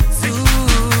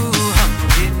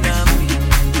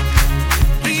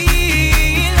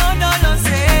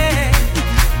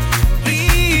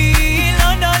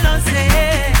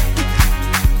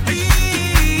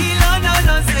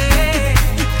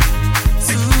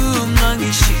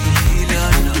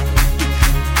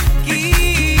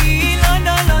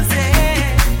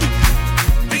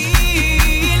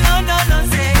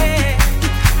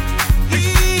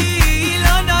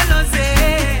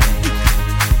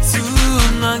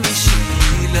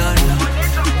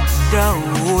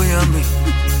dawo yami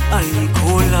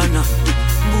ayikholana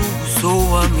buso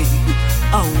wami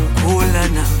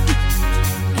awukholana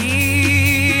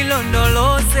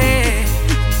ilondoloze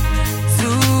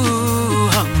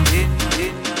zuhambe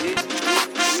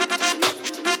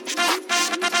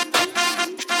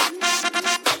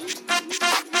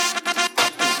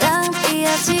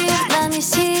낭비하지 난 이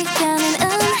시간은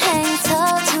은행터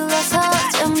둘러서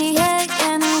정리해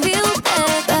얘는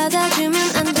위험해 받아주면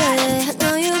안 돼 No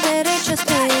you better trust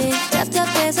me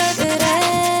답답해서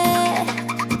그래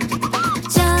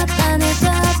저번에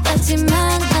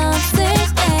바빴지만 없을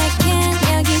때겐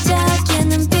여기저기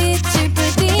눈빛을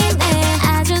뿌리네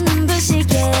아주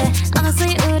눈부시게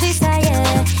Honestly 우리 사이에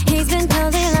He's been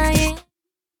totally lying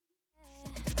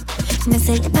내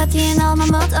생일 파티에 너만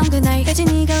못 온 그날까지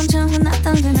네가 엄청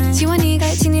혼났던 그날 지원이가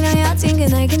일진이랑 여친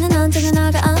그날기는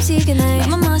언제나 너가 없이 그날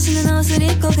너만 멋있는 옷을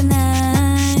입고 그날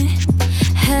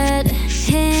Heard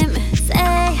him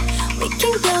say We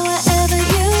can go wherever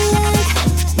you like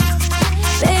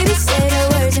Baby say the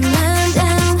words and man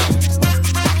down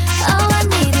All I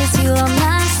need is you on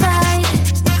my side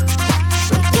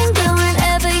We can go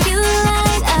wherever you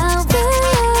like I'll be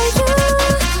you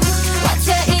What's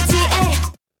your ETA?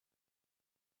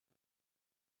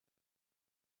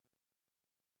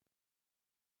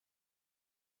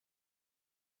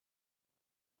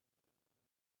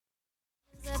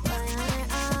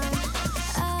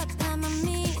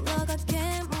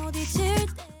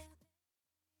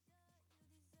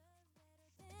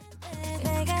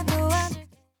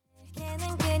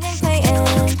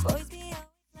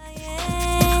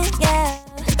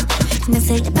 내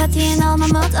생일 파티에 너만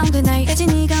못 온 그날까지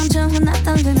네가 엄청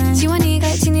혼났던 그날 지원이가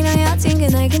일진이랑 여친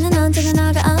그날기는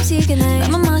언제나 너가 없이 그날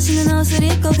너만 멋있는 옷을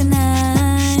입고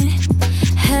그날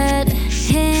Heard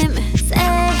him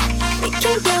say We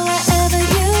can go wherever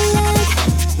you like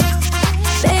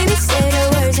Baby say the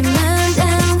words and man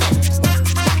down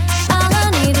All I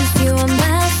need is you on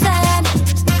my side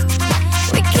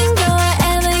We can go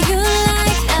wherever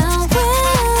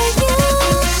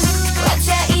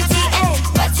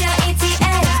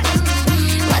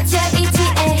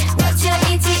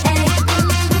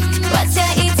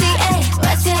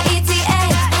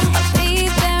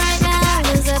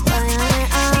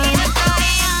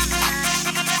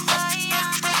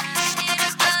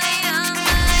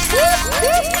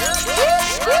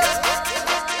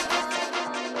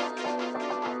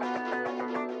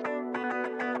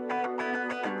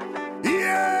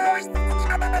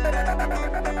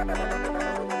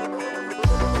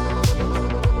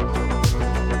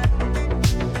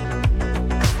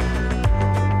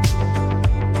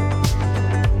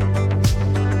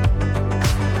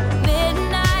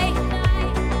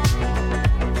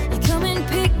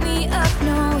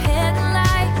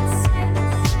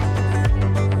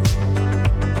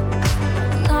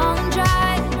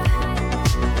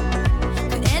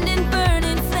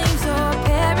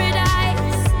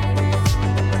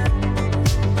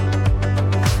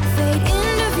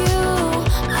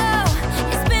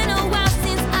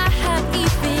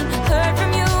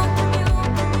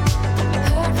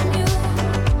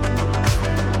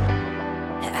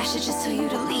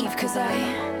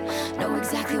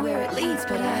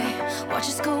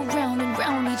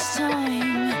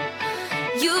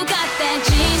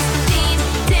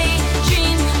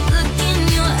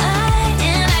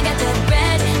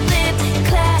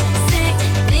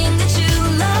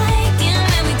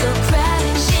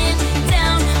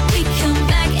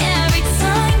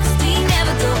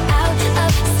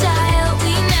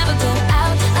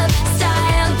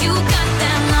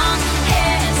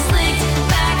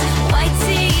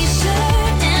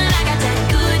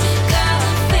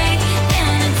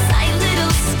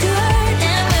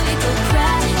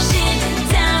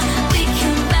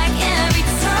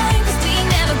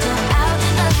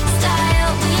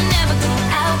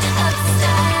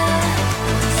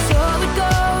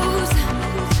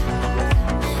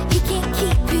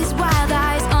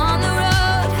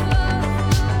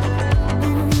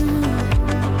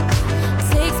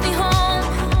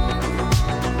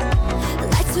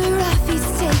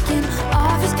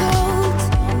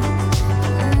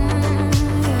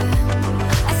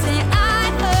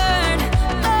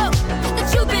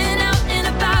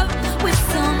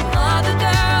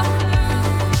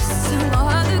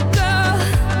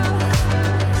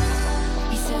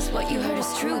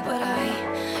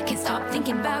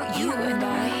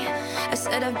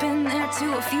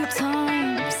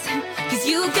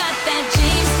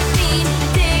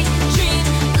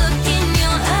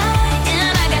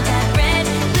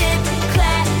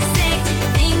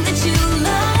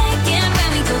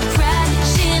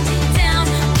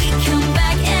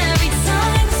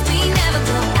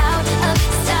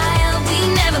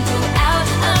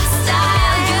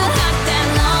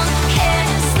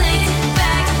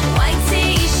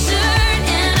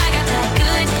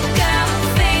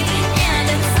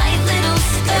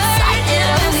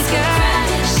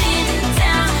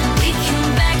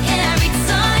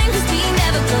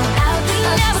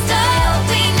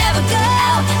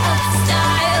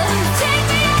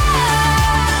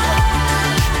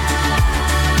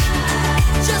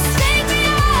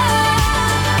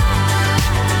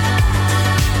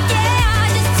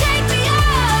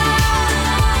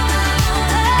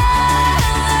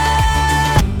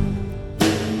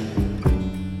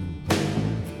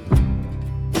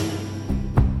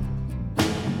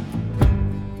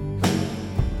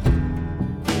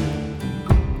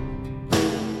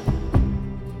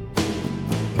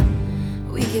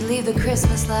leave the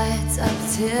Christmas lights up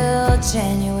till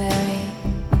January.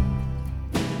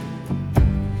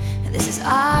 And this is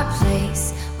our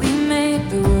place, we make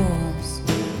the rules.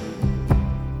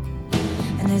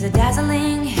 And there's a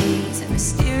dazzling haze, a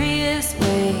mysterious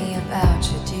way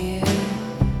about you, dear.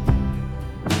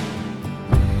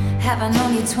 Have I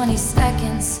known you 20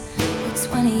 seconds or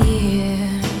 20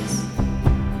 years?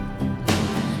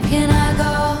 Can I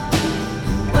go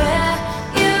where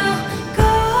you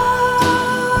go?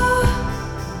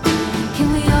 Can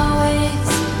we always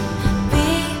be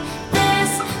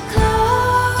this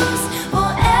close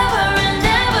forever and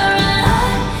ever?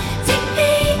 And take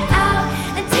me out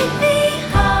and take me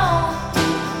home.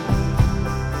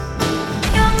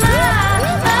 You're my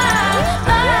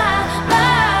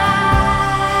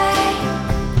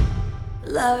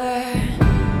lover.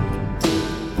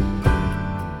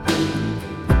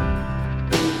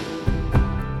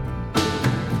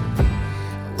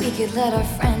 We could let our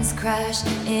friends crash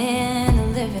in the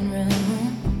living room.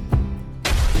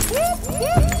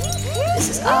 This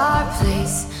is our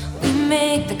place, we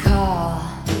make the call.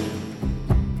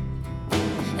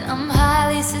 And I'm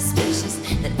highly suspicious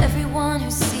that everyone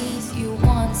who sees you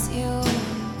wants you.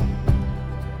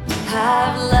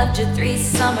 I've loved you 3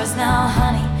 summers now,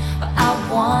 honey, but I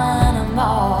want them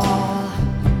all.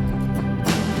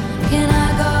 Can I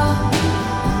go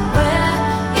where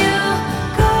you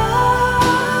go?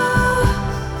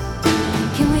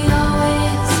 Can we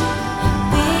always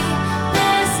be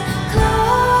this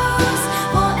close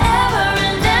forever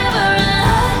and ever?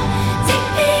 And take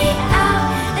me out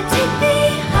and take me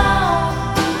home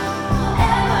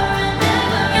forever and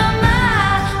ever. You're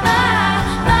my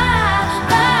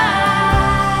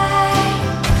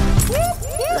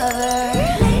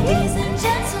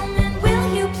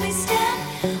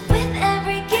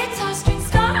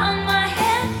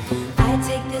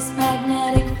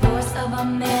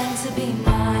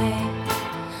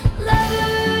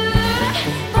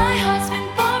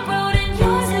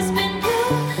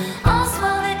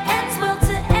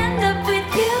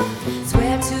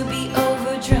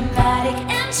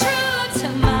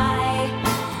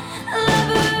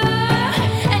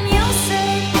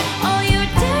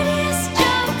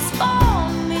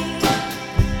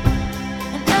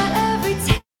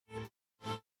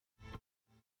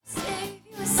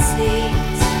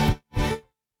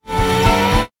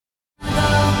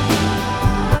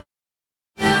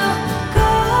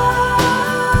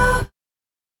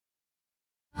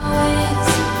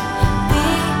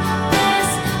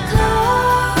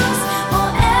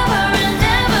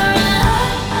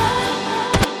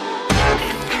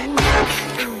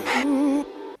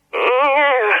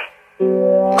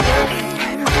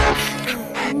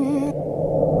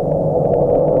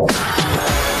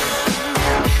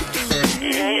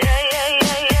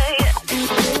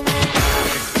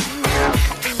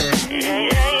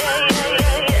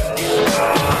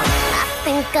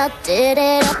I did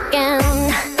it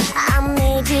again. I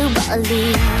made you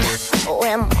believe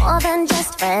we're more than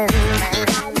just friends.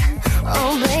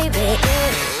 Oh baby,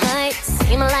 it might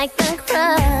seem like a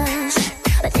crush,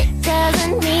 but it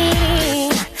doesn't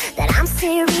mean that I'm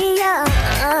serious.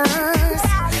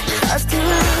 'Cause to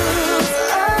lose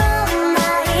all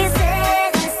my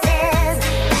senses,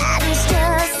 that is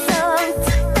just so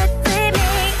typically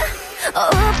me. Oh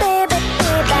baby,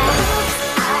 baby,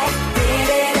 I did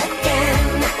it again.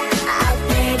 I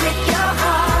played with your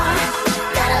heart,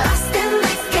 got lost in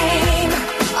this game.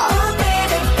 Oh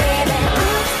baby, baby,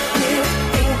 you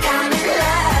think I'm in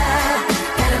love,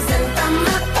 that I'm sent from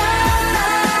above.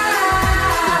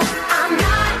 I'm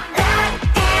not that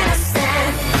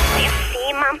innocent. You see,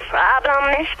 my problem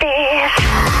is this: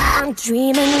 I'm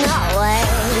dreaming away,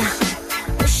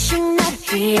 wishing that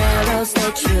heroes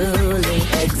they truly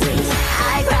exist.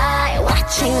 I cry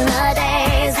watching the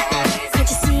days. Can't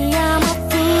you see I'm a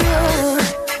fool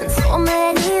in so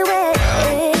many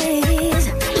ways?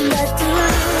 But to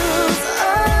lose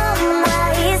all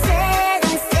my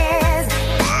senses,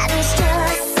 that is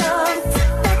just so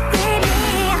typically me,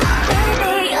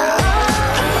 baby. Oh,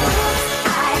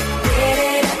 I did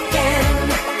it again.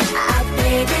 I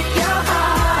played with your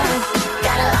heart,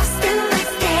 got lost in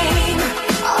this game.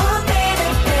 Oh baby,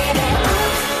 baby,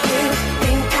 you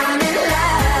think I'm in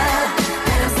love,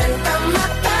 and I'm sent from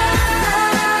above.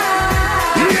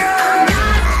 I'm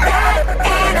not that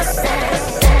innocent.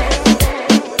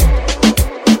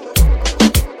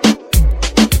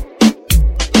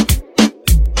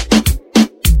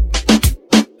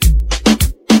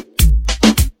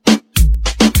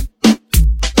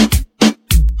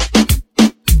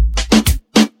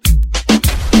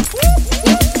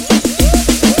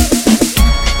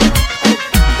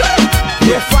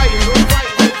 Yeah, fighting.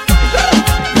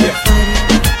 Yeah.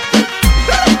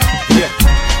 Yeah.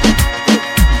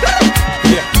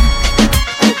 Yeah.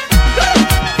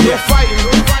 Yeah, fighting.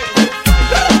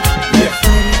 Yeah.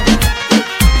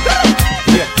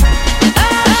 Yeah.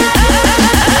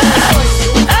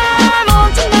 I'm on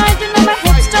tonight, you know my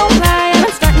hips don't lie, and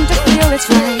I'm starting to feel it's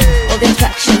right. All the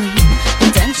attraction, the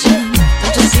tension.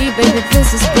 Don't you see, baby, this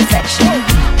is perfection.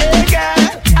 Hey girl,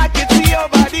 I can see your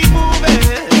body moving,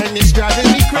 and it's driving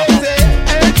me crazy.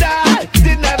 And I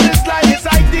didn't have the slightest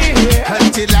idea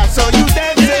until I saw you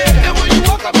dancing. And when you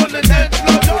walk up on the dance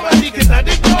floor, nobody can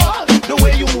ignore the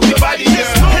way you move your body,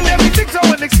 girl. And everything's so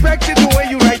unexpected, the way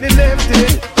you right and left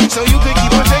it, so you could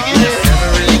keep on taking it. Never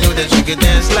really knew that you could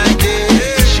dance like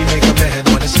this. She make a man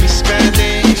wanna speak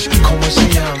Spanish. Como se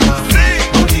llama?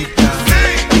 Bonita.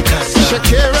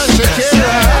 Shakira,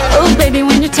 Shakira. Oh, baby,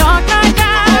 when you talk like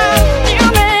that, you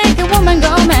make a woman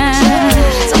go mad.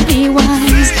 So be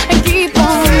wise and keep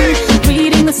on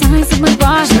reading the signs of my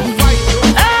body.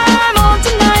 I'm on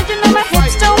tonight, you know my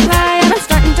hips don't lie, and I'm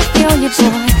starting to feel you,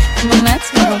 boy. Come on, let's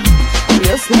go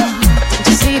real slow. Don't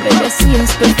you see, baby, I see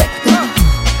it's perfect.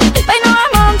 Babe, I know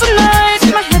I'm on tonight,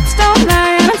 my hips don't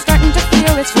lie, and I'm starting to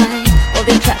feel it's right. All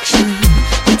the attraction,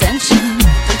 the tension.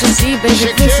 Don't you see,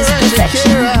 baby, this is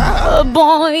perfection. Oh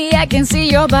boy, I can see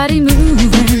your body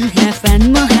moving, half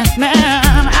animal, half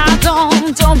man. I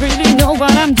don't really know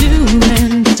what I'm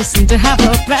doing, but just seem to have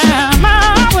a plan.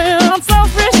 My will, I'm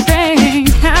self-restrained,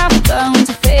 have done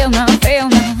to fail now, fail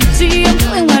now. See, I'm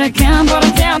doing what I can, but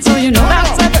I can't, so you know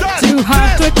that's a bit too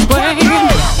hard to explain.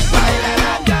 Baila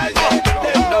la calle,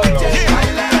 de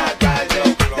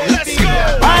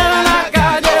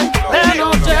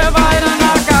noche, baila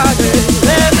la calle.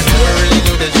 Never really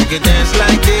knew that you could dance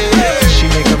like this. She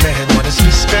make a man wanna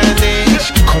speak Spanish.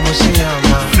 Como se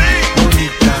llama?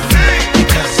 Bonita.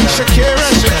 Shakira,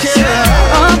 Shakira.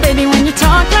 Oh, baby, when you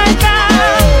talk like that,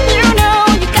 you know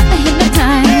you got me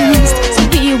hypnotized. So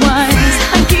be wise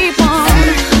and keep on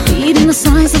reading the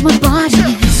signs of my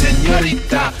body.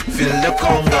 Señorita, feel the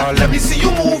conga. Let me see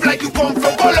you move like you come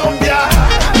from Colombia.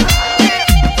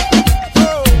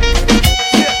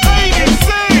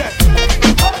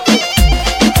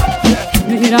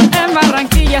 Mira, en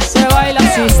Barranquilla se baila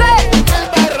así.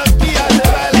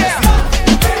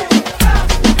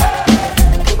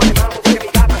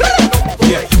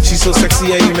 Yeah, she's so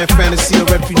sexy, I am in fantasy. A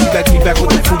refugee like me back with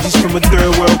the Fugees from a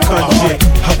third world country.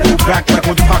 I go back like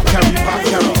when Pac carry.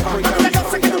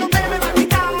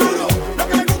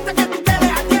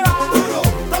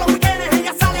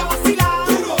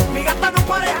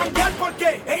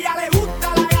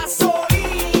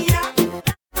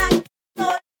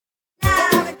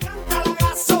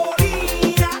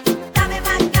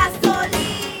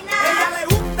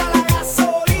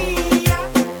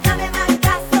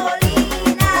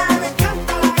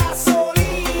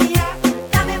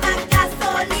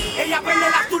 Ella prende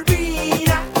la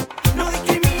turbina.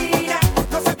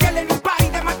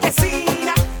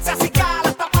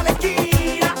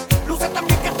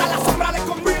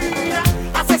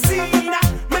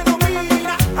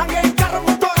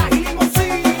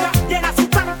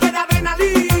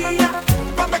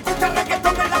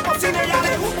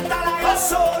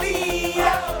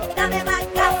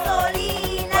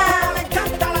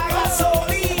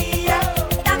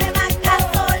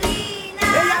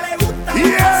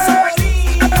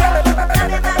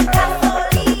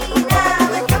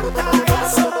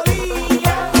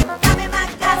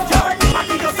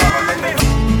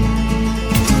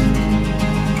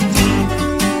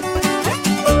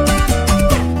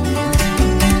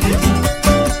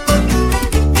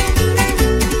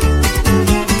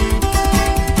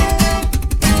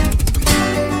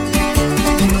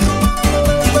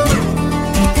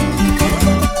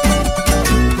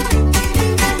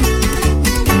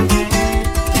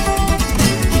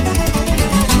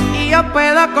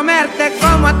 quererte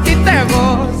como a ti te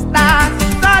gusta.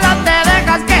 Solo te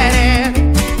dejas querer.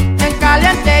 En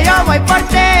caliente yo voy por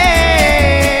ti.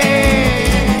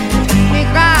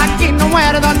 Mija, aquí no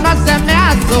muerdo, no se me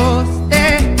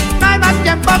asuste. No hay más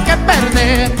tiempo que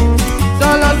perder.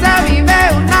 Solo se vive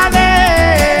una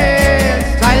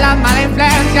vez. Soy la mala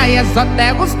influencia y eso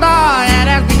te gustó.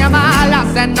 Eres niña mala,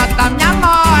 se nota mi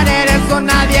amor. Eres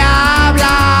una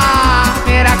diabla.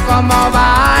 Mira cómo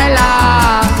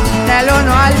baila. Del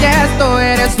 1 al 10 tú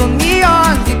eres un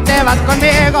millón. Si te vas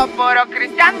conmigo, puro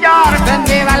Christian Dior. Ven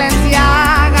mi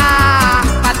Valenciaga,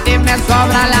 a ti me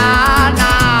sobra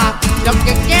lana. Lo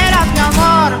que quieras mi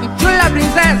amor, mi chula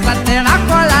princesa, te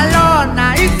bajo la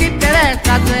lona. Y si te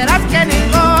dejas, verás que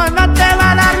ninguno te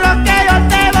va a dar lo que yo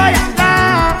te voy a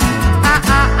dar.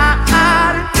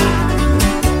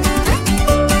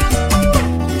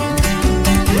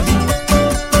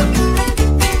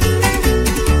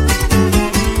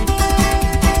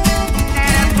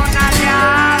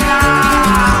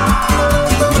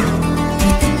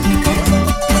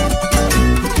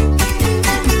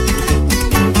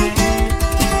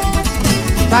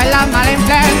 Soy la mala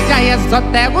influencia y eso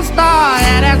te gustó.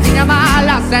 Eres niña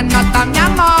mala, se nota mi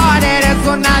amor. Eres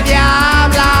una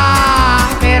diabla.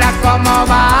 Mira cómo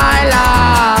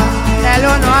baila. Del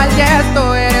 1 al 10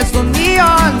 tú eres un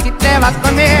millón. Si te vas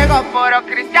conmigo, puro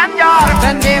Christian Dior.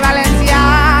 Ven mi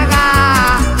Valenciaga,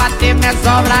 a ti me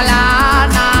sobra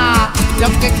lana. Lo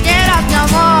que quieras mi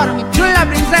amor, mi chula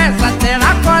princesa, te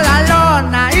bajo la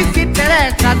lona. Y si te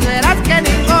dejas, verás que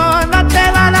ninguno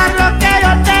te va a dar lo que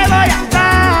yo te voy a dar.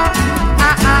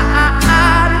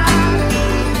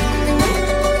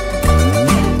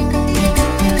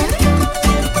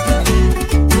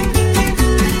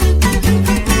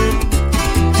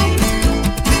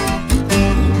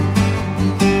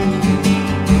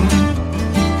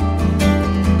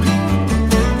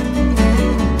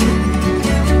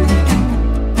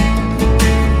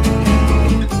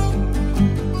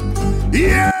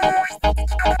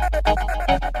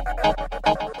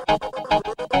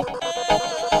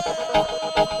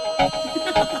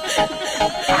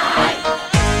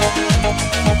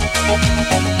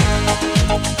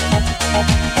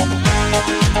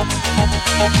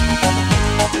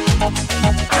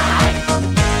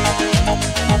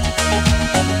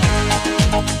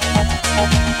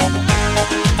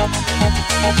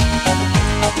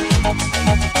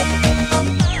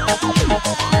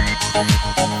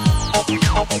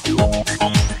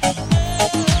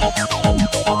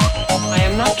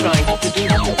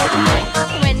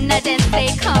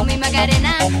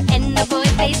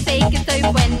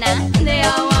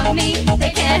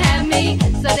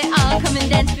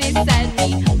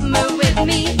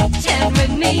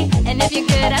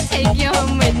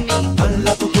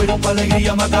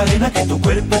 Macarena, que tu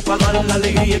cuerpo es para dar la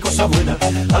alegría y cosas buenas.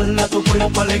 Hala tu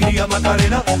cuerpo, alegría,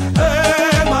 Macarena,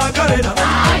 Macarena.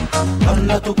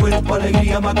 Hala tu cuerpo,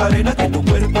 alegría, Macarena, que tu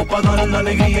cuerpo es para dar la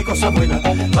alegría y cosas buenas.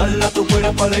 Hala tu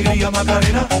cuerpo, alegría,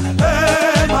 Macarena,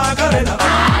 Macarena.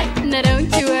 Now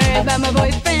don't you worry about my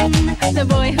boyfriend, the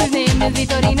boy whose name is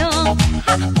Vitorino.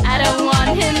 I don't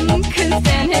want him, couldn't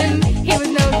stand him, he was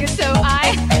no good, so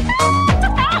I...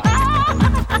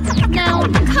 Now,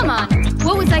 come on,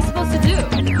 what was I supposed to do?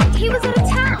 He was out of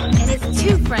town, and his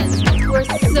two friends were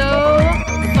so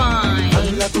fine.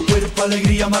 Hala tu cuerpo,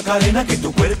 alegría, Macarena, que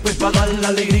tu cuerpo es para dar la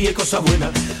alegría y cosas buenas.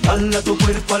 Hala tu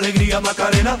cuerpo, alegría,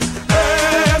 Macarena,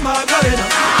 Macarena.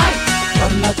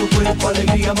 Hala tu cuerpo,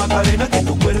 alegría, Macarena, que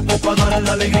tu cuerpo es para dar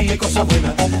la alegría y cosas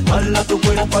buenas. Hala tu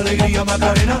cuerpo, alegría,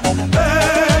 Macarena,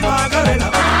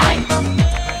 Macarena.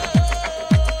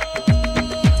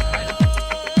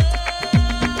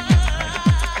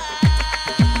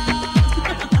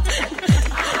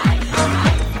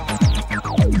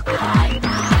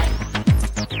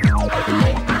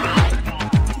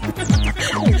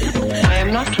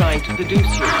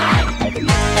 Seduce you.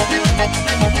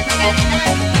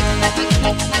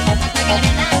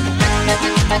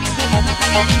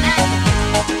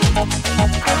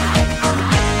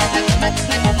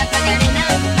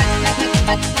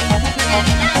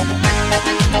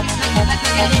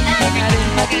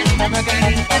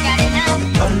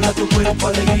 Dala tu cuerpo,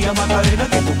 alegría, Macarena,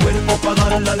 que tu cuerpo para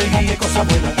dar la alegría y cosas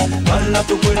buenas. Dala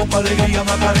tu cuerpo, alegría,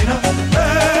 Macarena,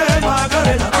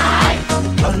 Macarena.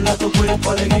 Dala tu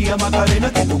cuerpo, alegría,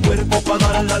 Macarena, que tu cuerpo para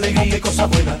dar la alegría y cosas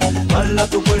buenas. Dala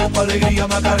tu cuerpo, alegría,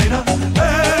 Macarena,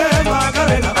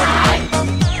 Macarena.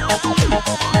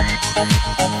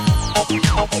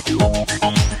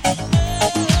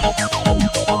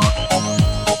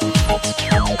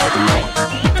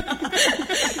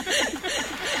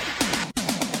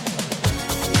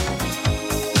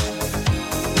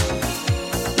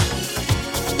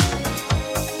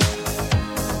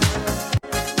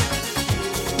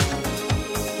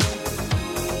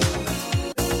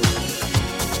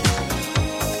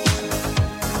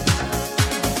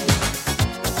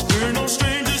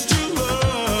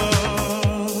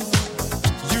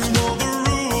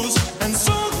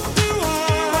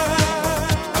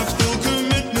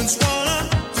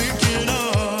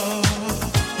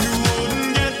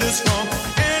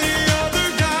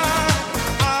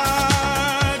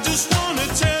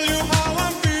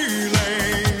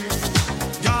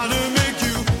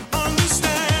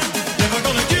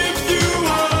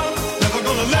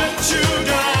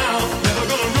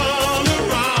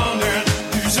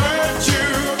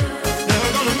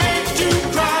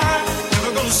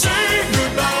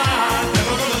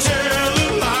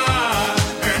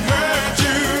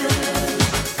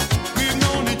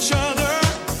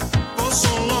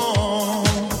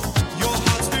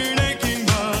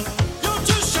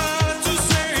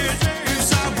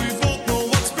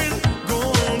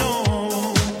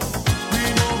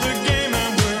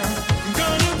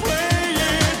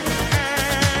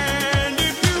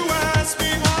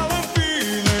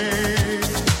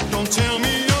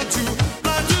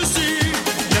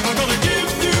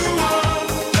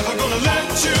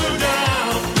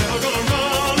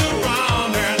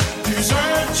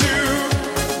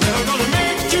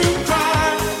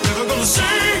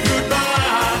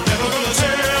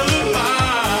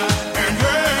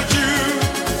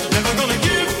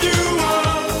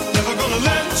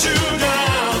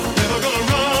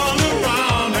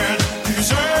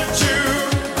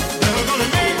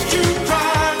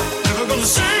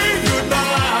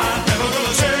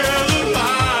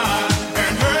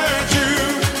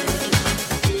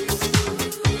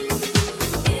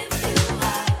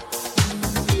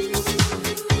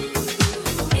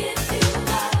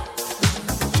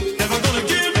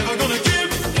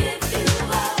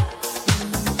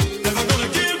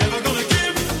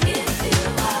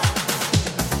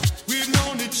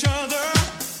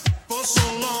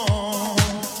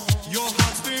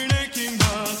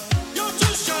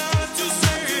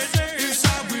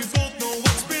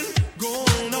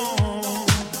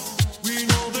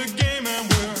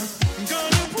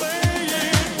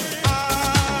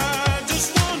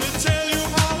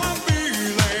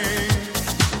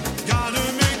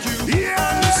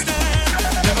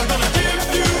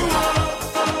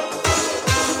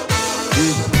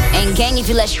 if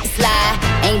you let shit slide.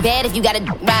 Ain't bad if you gotta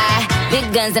ride.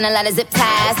 Big guns and a lot of zip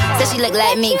ties. Said she look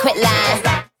like me, quit lying.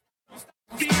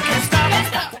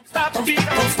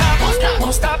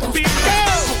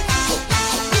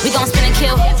 We gon' spin and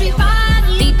kill.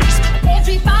 Deep.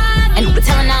 And we're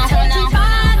telling now.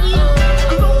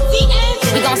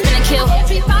 We gon' spin and kill.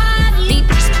 Deep.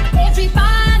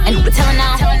 And we're telling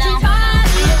now.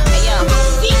 Hey yo.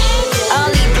 All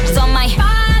these bitches on my.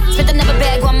 Spent another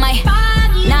bag on my.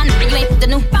 Nah, you ain't the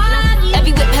new.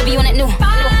 Every whip heavy on it new.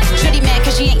 Shorty mad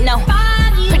cause she ain't know.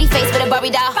 Pretty face with a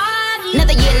Barbie doll.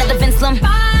 Another year, another Vince Slim.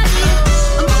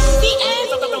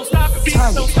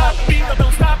 Target.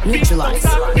 Neutralize.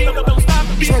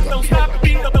 Trigger.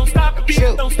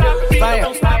 Shoot.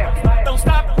 Fire. Fire.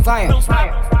 Fire.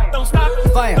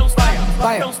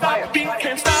 Fire.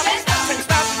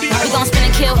 We gon' spin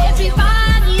and kill.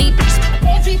 Deep.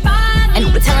 And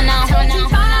we're telling now.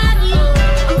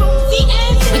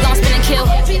 We gon' spin and kill.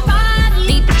 Deep.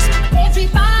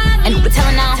 And we're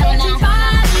telling now.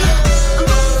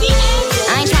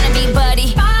 I ain't tryna be buddy.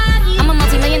 I'm a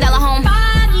multi-million-dollar home.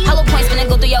 Hollow points finna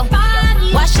go through yo.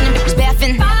 Washing the bitches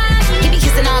bathing. Get me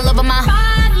kissing all over my.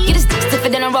 Get his dick stiffer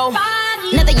than a roll.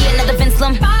 Another year, another Vince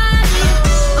Slim.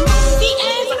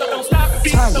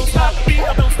 Target.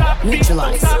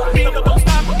 Neutralize.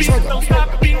 Trigger.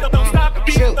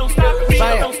 Shoot.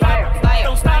 Fire.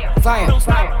 Fire.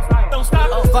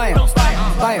 Fire.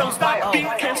 Fire.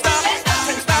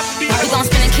 We gon'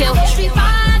 spin and kill.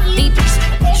 Deep.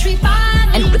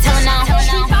 And we're telling now.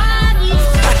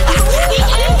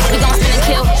 We gon' spin and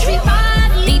kill.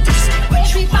 Deep.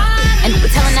 And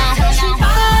we're telling now.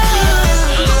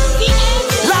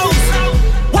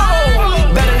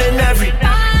 Whoa, better than every.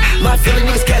 My feeling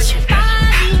niggas catch it.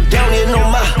 Down here, no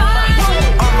my.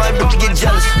 All my bitches get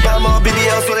jealous. Buy them all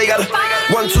BBL, so they gotta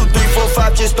 1, 2, 3, 4,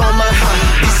 5 just on my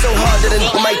high. Be so hard that a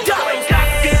nigga might die.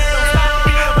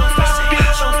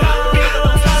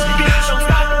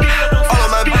 All of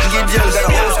my bitches get jealous. Got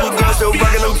an old school girl still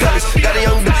rockin' them pellets. Got a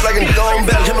young bitch like a nigga on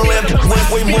bell. Himalayan worth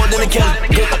way more than a Kelly.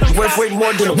 Worth way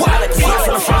more than a wallet. I like to see it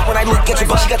from the front when I look at you,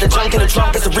 but she got the junk in the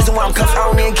trunk. That's the reason why I'm cuffed. I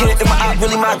don't even care if my eye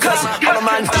really my cousin. All of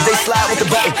mine, they slide with the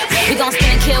button. We gon' spin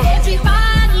and kill.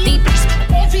 Deep.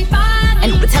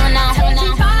 And we're telling now.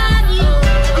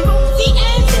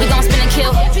 We gon' spin and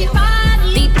kill.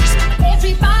 Deep.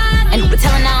 And we're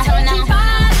telling now.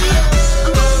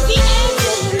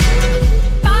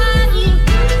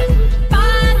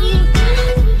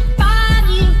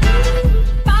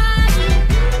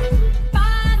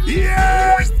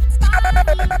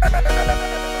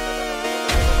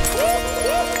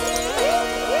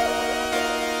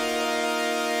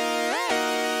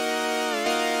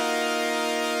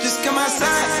 Just come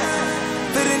outside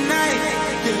for the night.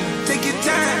 Take your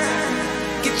time,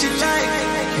 get your life.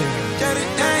 Got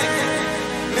it down.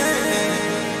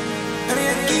 I mean,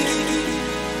 I geek.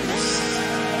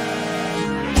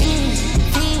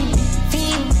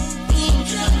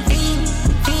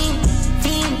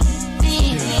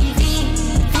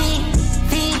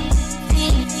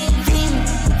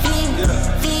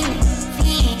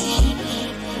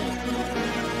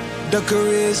 The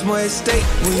career's more at stake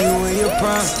when you in your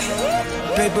prime.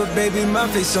 Paper baby, my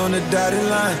face on the dotted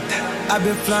line. I've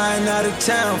been flying out of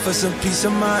town for some peace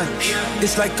of mind.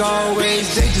 It's like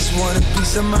always, they just want a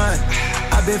peace of mind.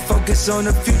 I've been focused on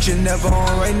the future, never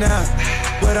on right now.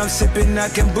 What I'm sipping, I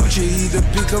kombucha, either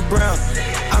pink or brown.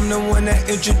 I'm the one that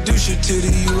introduced you to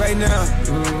the you right now.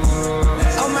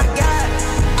 Oh my God,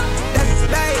 that's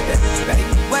right.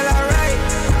 Well, alright,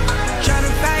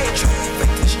 tryna fight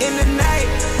in the night.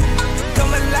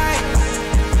 Come alive,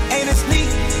 ain't it sneak?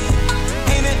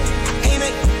 Ain't it?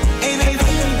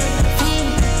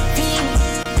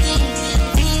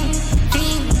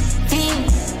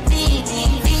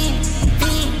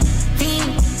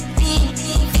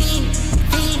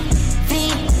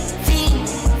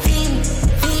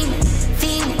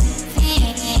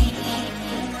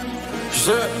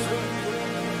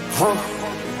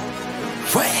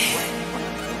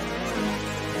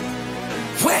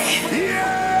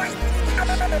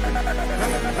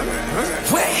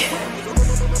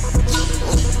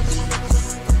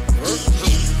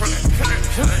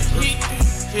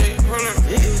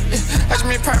 Watch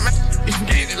me pop my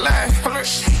get in line. Hold up,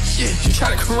 yeah. You try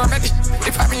to come around at this,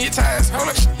 they pop in your tires. Hold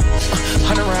up,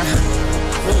 100 round.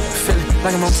 Feeling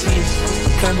like I'm on TV.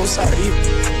 Playing both sides of you.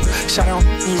 Shot on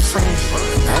your friends.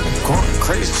 I've been going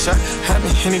crazy. Shot, I've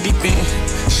been in the deep end.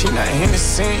 She not in the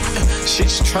scene. She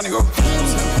just trying to go.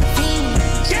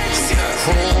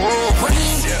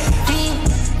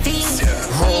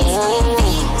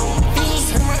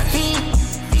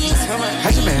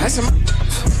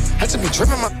 I just been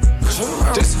tripping my.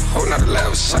 Just a whole nother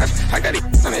level shot. I got it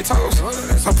on their toes.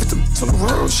 I put the on the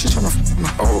road. She tryna my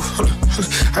hold up.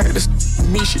 I got this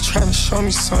me. She tryna show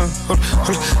me something. Hold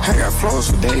up. I got flows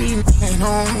for days. Ain't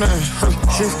on nothing.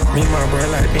 Me and my bro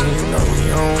like me, you know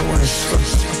we on one.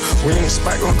 We in the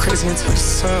spot going crazy until the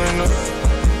sun up.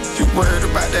 You worried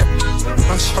about that?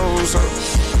 My shows up.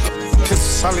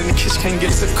 Pistols all in the kitchen, can't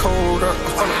get it cold up.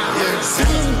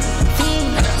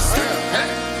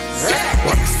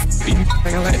 Be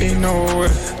nigga like they know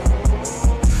it.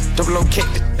 Double O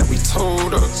kicked it that we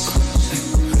told us.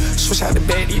 Switch out the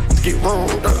bed, these get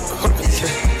rolled up.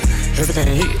 Everything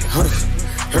hit, everything.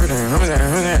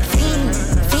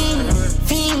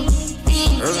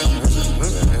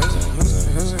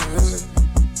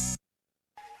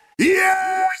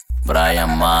 Yeah.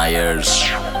 Brian Myers.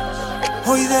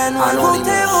 Hoy de nuevo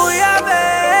te voy a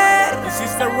ver.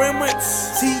 Hiciste remix.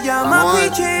 Si llama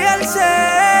Piche al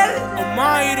cel.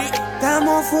 Almighty.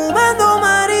 Estamos fumando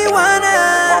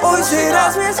marihuana. Hoy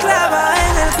serás mi esclava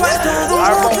en el cuarto de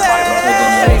un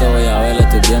hotel. Te voy a ver,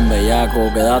 estoy bien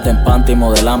bellaco. Quédate en panty y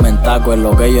modelame en taco. En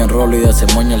lo que yo enrolo y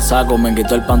desemoño el saco. Me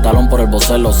quitó el pantalón por el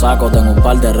bocel lo saco. Tengo un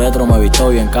par de retro, me visto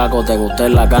bien caco. Te gusté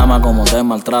en la cama como te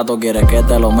maltrato. Quieres que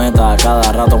te lo meta a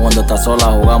cada rato. Cuando estás sola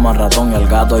jugamos al ratón y el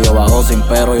gato. Yo bajo sin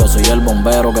pero, yo soy el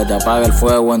bombero que te apaga el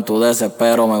fuego en tu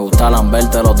desespero. Me gusta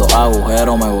lamberte los dos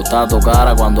agujeros. Me gusta tu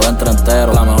cara cuando entra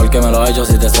entero. La mejor que me lo he hecho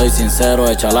si te soy sincero.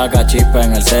 Echa la cachispa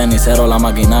en el cenicero. La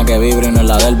máquina que vibra y no es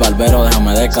la del barbero.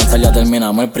 Déjame descansar, ya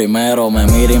terminamos el primero. Me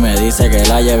mira y me dice que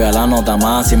la lleve a la nota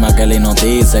máxima. Que le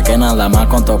hipnotice, que nada más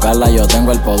con tocarla yo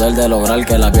tengo el poder de lograr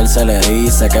que la piel se le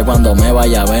erice. Que cuando me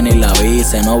vaya a venir la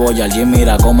avise. No voy al gym,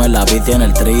 mira cómo el lápiz tiene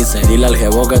el trice. Dile al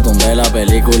jevo que tumbe la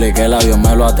película y que el avión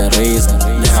me lo aterrice.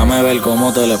 Déjame ver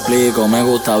cómo te lo explico. Me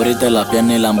gusta abrirte las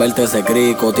piernas y lamberte ese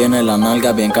crico. Tiene la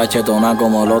nalga bien cachetona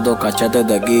como los dos cachetes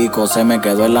de Kiko. Se me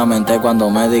quedó en la mente cuando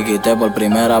me dijiste por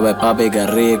primera vez, papi, qué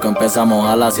rico. Empezamos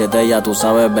a las 7, ya tú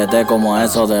sabes, vete como a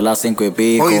eso de las 5 y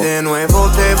pico. Hoy de nuevo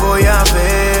te voy a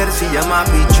ver. Si llama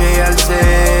Piche al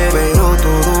ser. Pero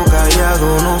todo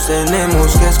callado nos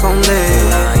tenemos que esconder.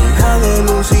 La hija de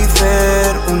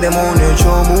Lucifer, un demonio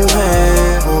hecho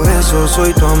mujer. Por eso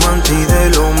soy tu amante y de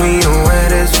lo mío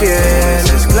eres fiel.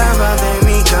 Eres esclava de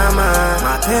mi cama,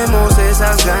 matemos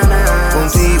esas ganas.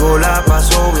 Contigo la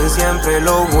paso bien, siempre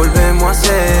lo volvemos a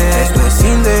hacer. Esto es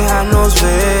sin dejarnos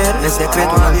ver. En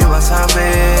secreto nadie va a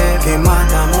saber que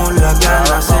matamos las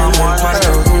ganas en el cuarto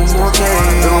de un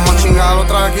motel. Tengo más chingado,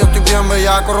 traje que yo estoy bien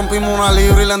bellaco. Rompimos una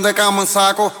libra y le endecamos en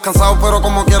saco. Cansado pero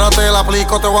como quiera te la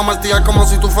aplico. Te voy a martillar como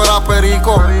si tú fueras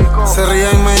perico. Se ríe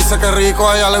y me dice que rico.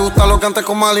 A ella le gusta lo que antes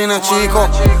con Malina es chico.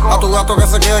 A tu gato que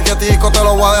se quede quietico. Te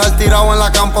lo voy a dejar tirado en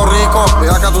la Campo Rico.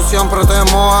 Mira que tú siempre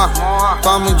te mojas.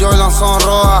 Todas mis Jordan son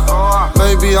rojas.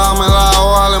 Baby, dame la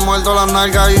hoja. Le muerdo las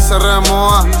nalgas y se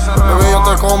remoja. Bebé, yo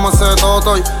te como ese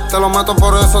toto y te lo meto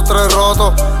por esos 3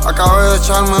 rotos. Acabé de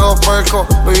echarme 2 percos.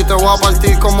 Baby, te voy a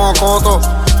partir como coto.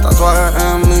 Tatuajes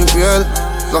en mi piel,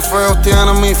 los feos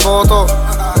tienen mi foto.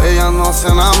 Ella no se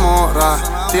enamora,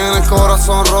 tiene el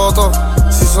corazón roto.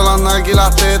 Si son las nalgas y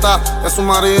las tetas, que su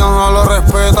marido no lo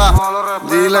respeta.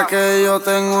 Dile que yo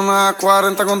tengo una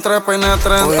 40 con 3 peines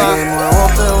 30. Hoy de nuevo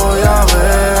te voy a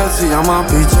ver. Si llama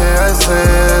Piche al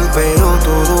cel. Pero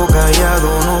todo callado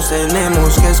nos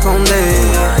tenemos que esconder.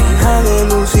 La hija de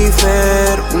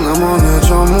Lucifer, un demonio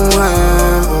hecho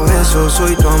mujer. Por eso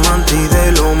soy tu amante y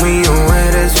de lo mío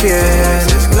eres fiel.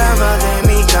 Eres esclava de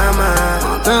mi cama,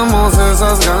 matemos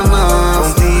esas ganas.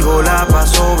 Contigo la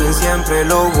paso bien, siempre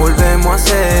lo volvemos a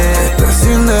hacer. Esto es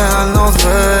sin dejarnos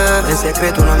ver. En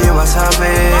secreto nadie va a saber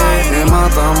que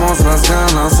matamos las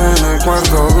ganas en el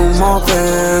cuarto de un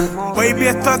motel. Baby,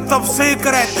 esto es top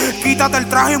secret. Quítate el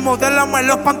traje y modélame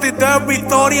los panties de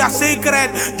Victoria's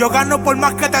Secret. Yo gano por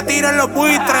más que te tiren los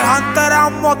buitres. Antes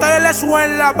eran moteles o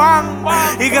en la van.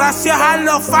 Y gracias a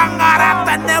los fans ahora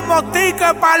tenemos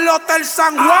tickets para el Hotel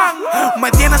San Juan. Me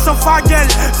tienes on fire.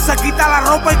 Se quita la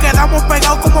ropa y quedamos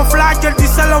pegados como flasher.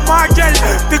 Dice los Marger.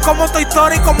 Estoy como Toy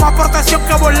Story con más protección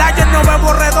que Voyager. No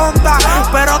bebo redonda,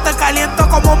 pero te caliento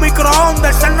como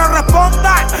microondas. El cel no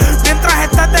responda. Mientras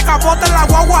estés de capote en la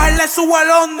guagua, él le sube el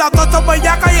onda. Todos estos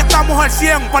bellacas y estamos al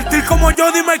 100. Partir como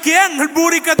yo, dime quién. El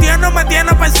booty que tiene me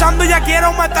tiene pensando. Ya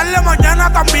quiero meterle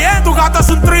mañana también. Tu gato es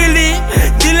un trilly.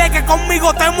 Dile que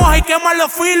conmigo te mojas y quema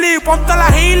los Philly. Ponte la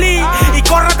Healy y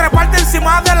corre a treparte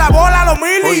encima de la bola los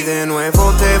Mili. Hoy de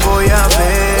nuevo te voy a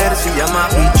ver. Si llama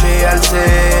Piche al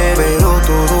ser. Pero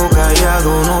todo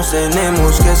callado nos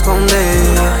tenemos que esconder.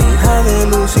 La hija de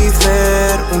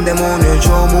Lucifer, un demonio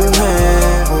hecho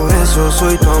mujer. Por eso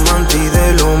soy tu amante y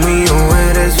de lo mío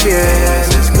eres fiel.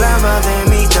 Eres esclava de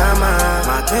mi cama,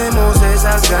 matemos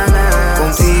esas ganas.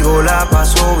 Contigo la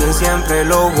paso bien, siempre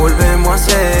lo volvemos a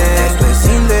hacer. Esto es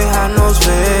sin dejarnos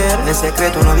ver, en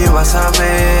secreto nadie va a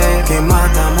saber que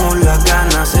matamos las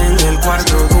ganas en el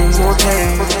cuarto de un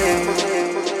motel.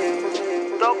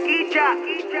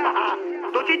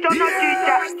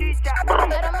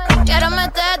 Quiero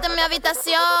meterte en mi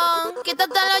habitación.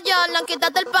 Quítate los Jordan,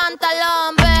 quítate el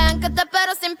pantalón. Ven, que te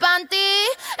espero sin panty.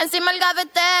 Encima el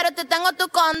gavetero, te tengo tu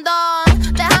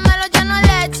condón. Déjamelo lleno de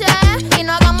leche. Y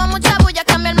no hagamos mucha bulla,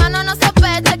 que mi hermano no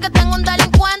sospeche que tengo un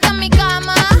delincuente en mi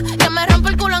cama. Que me rompe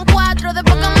el culo en cuatro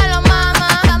después que me lo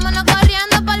mama. Vámonos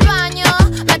corriendo pa'l baño.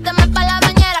 Méteme pa' la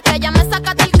bañera, que ya me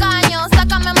sacaste el caño.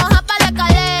 Sácame moja pa' la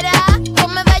escalera.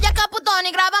 Ponme bella caputón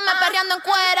y grábame perreando en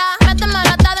cuera. Métemelo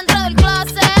hasta dentro del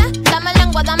closet. Dame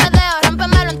lengua, dame dedo,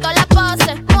 rómpemelo en todas las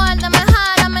poses. Muérdeme,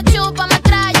 jálame, chúpame,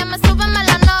 tráyame, súbeme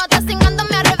la nota,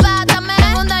 cingándome, arrebátame.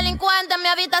 Tengo un delincuente en mi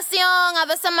habitación, a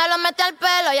veces me lo mete al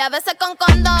pelo y a veces con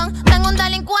condón. Tengo un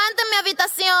delincuente en mi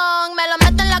habitación, me lo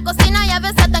mete en la cocina y a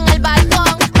veces está en el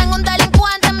balcón. Tengo un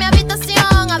delincuente en mi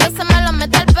habitación, a veces me lo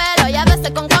mete al pelo y a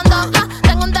veces con condón.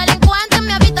 Tengo un delincuente en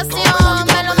mi habitación,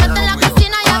 me lo mete en la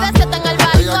cocina y a veces está en el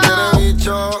balcón. Ella quiere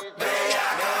bicho,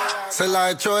 se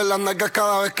la echo en las nalgas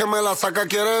cada vez que me la saca,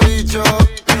 quiere bicho.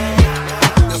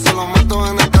 Yo se lo meto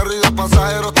en el carro y de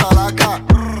pasajero está la acá.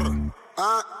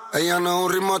 Ella no es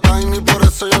un ritmo tiny, por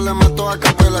eso yo le meto a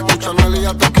capela. Escucha a Nelly y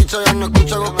a Toquicha, ya no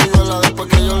escucha Gospilluela. Después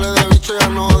que yo le dé bicho, ya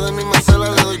no jode ni me cela.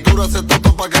 Le doy duro a ese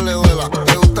toto pa' que le duela.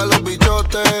 Le gustan los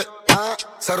bichotes,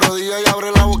 se arrodilla y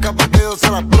abre la boca pa' que yo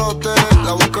se la explote.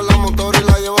 La busco en la motor y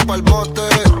la llevo pa'l bote.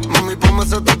 Mami, ponme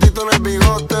ese totito en el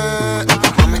bigote.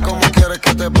 Mami, ¿cómo quieres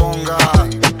que te ponga?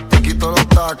 Te quito los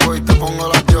tacos y te pongo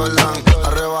las Jordan.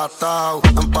 Arrebatado,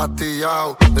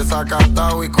 empastillado,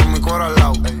 desacatado y con mi cuero al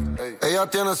lado. Ella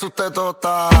tiene sus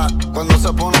tetotas, cuando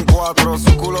se ponen cuatro,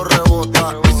 su culo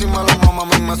rebota. Y si me lo mama, a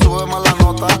mí me sube más la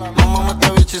nota. Mamá,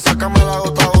 este bicho y sácame la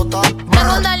gota a gota.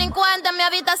 Tengo un delincuente en mi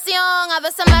habitación, a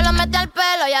veces me lo mete al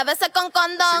pelo y a veces con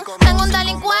condón. Tengo un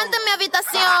delincuente en mi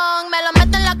habitación, me lo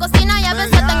mete en la cocina y a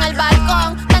veces está en el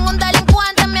balcón. Tengo un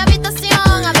delincuente en mi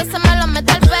habitación, a veces me lo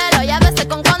mete al pelo y a veces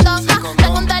con condón.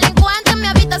 Tengo un delincuente en mi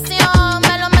habitación,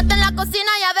 me lo mete en la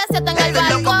cocina y a veces está en el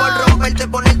balcón. Estoy loco por romperte,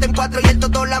 ponerte en cuatro y el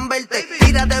todo lamberte.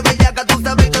 Tírate bellaca, tú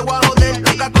sabes que voy a joder.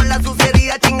 Loca con la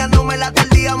suciería, chingándomela todo el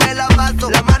día me la paso.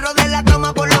 La amarro de la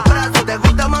cama por los brazos. Te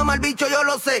gusta mamá el bicho, yo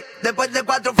lo sé. Después de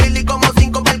 4 filis como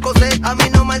 5 percocé. A mí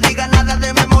no me digas nada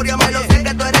de memoria, me lo sé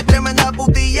que tú eres tremenda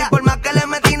putilla. Por más que le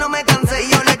metí no me cansé.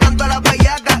 Y yo le canto a la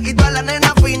bellaca y todas las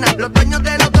nenas finas. Los dueños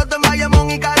de los totos en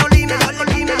Bayamón y Carolina.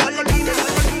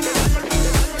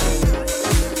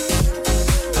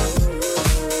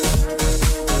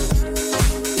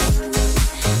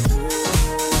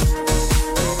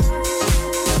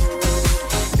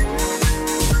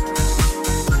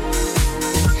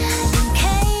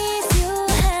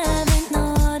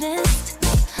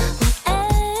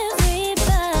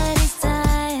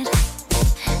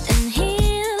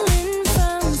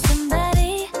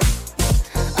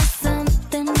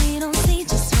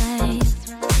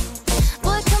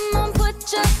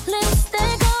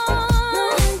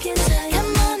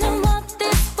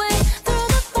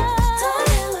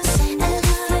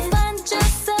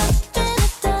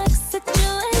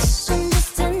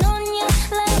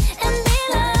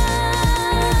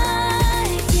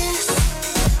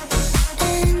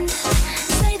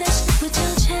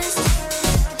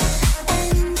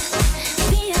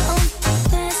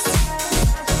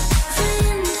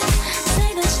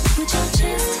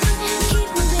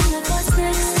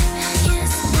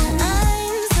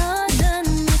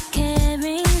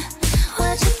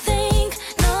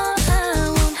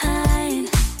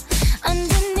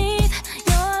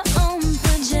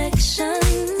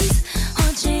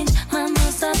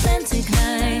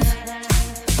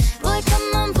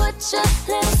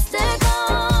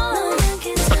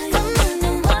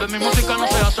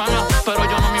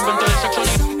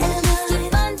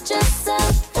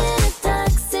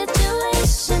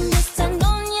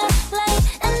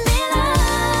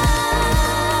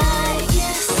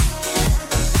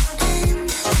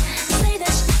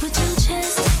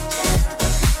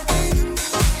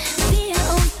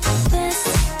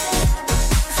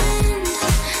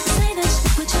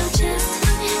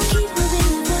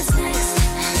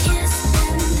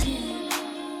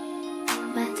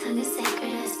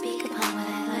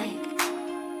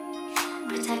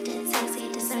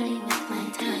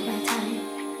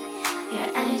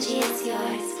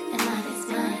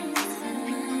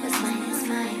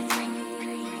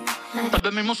 Tal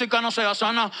vez mi música no sea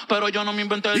sana, pero yo no me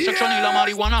inventé el sexo ni la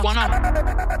marihuana.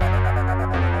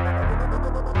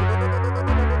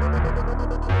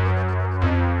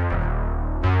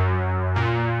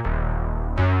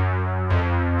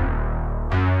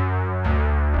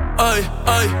 Ay,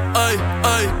 ay, ay,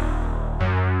 ay.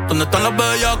 ¿Dónde están las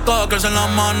bellacas que alcen las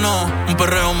manos? Un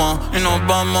perreo más y nos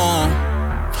vamos.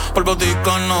 Por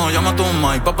Vaticano, llama a tu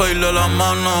mai pa' pedirle la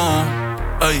mano.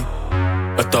 Ay,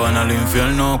 estaba en el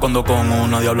infierno cuando con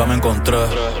una diabla me encontré.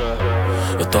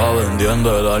 Estaba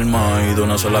vendiendo el alma y de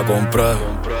una se la compré.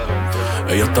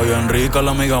 Ella está bien rica,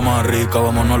 la amiga más rica,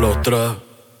 vámonos los tres.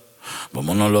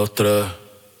 Vámonos los tres,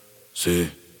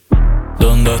 sí.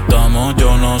 ¿Dónde estamos?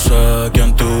 Yo no sé.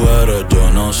 ¿Quién tú eres?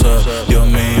 Yo no sé. Dios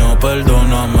mío,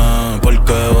 perdóname,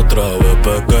 porque otra vez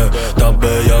pequé. Estás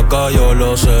bellaca, yo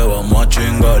lo sé. Vamos a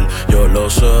chingar, yo lo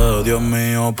sé. Dios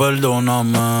mío,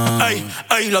 perdóname. Ey,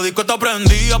 ey, la disco está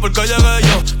prendida porque llegué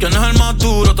yo. ¿Quién es el más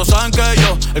duro? Todos saben que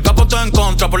yo. El capo está en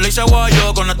contra, por ley se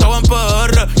guayó. Conectado en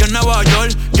PR y en Nueva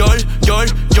York.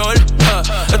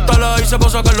 Esta la hice pa'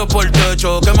 sacarlo por el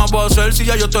techo. ¿Qué más puedo hacer si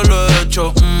ya yo te lo he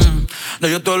hecho? Ya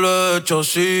yo te lo he hecho,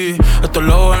 sí. Esto es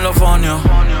lobo en la Fania,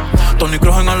 Tony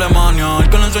Kroos en Alemania. El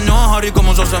que le enseñó a Harry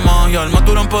cómo se hace magia. El más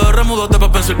duro en PR, múdate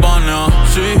pa' Pensilvania.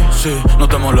 Sí, sí, no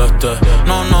te molestes.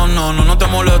 No te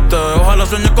molestes. Ojalá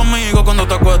sueñes conmigo cuando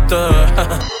te acuestes.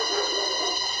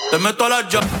 Te meto a la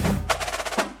llave.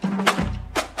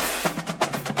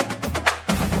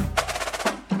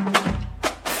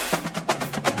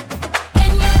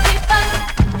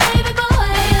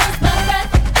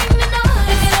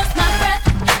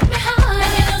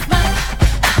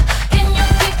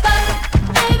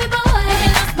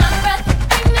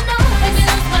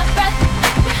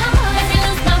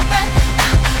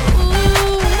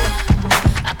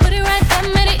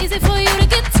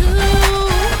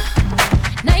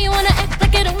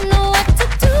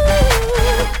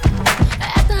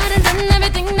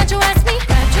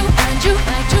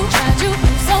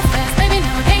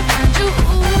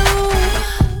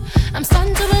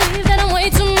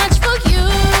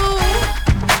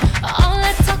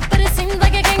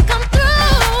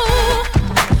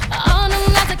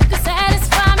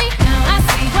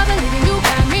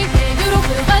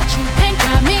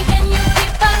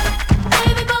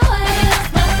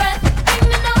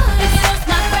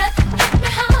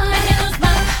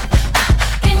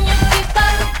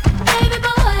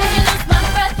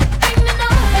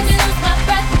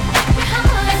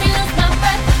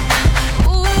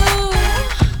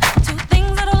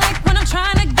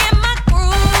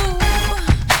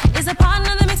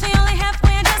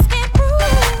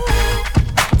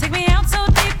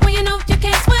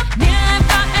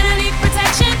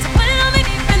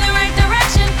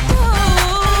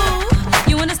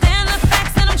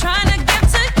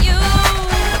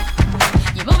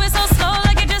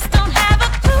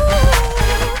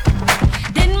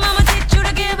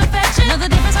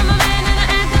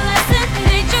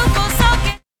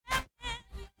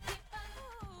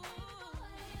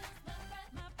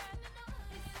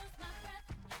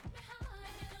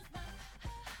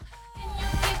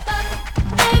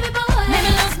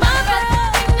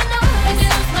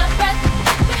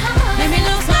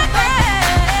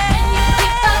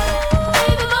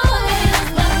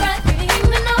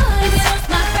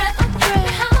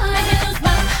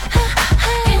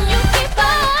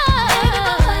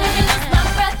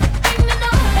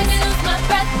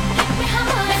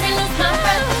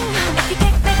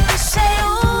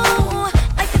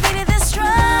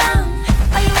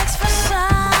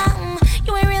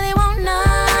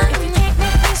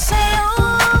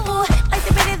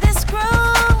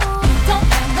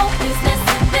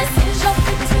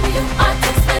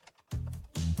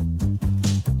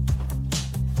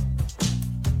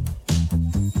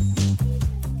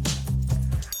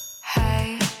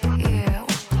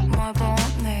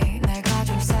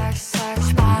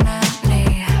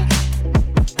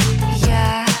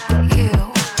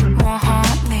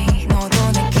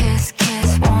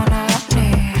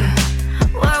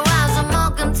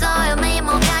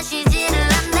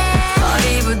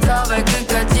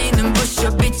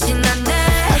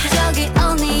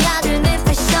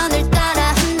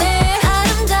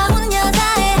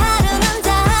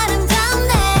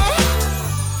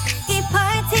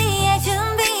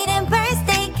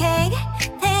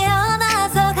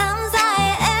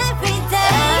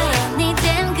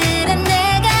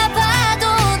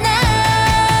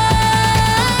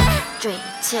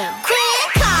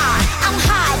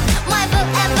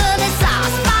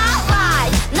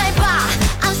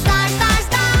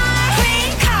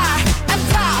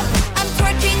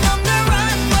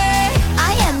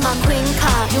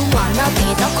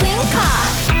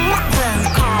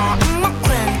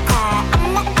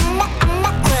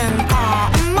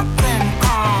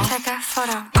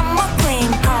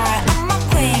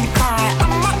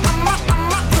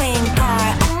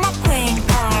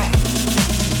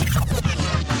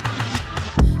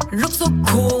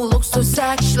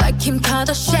 Kim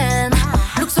Kardashian.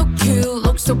 Look so cute,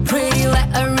 look so pretty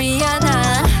like Ariana.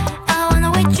 I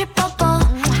wanna with you, 뽀뽀.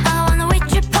 I wanna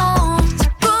with you, 뽀.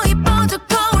 자꾸 이뻐져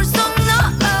거울 속 너.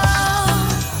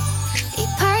 이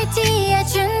파티에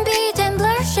준비된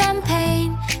blur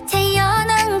champagne.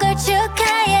 태어난 걸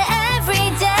축하해 every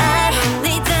day.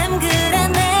 리듬 그래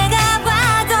내가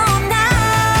봐도 난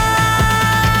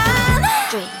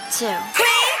 3, 2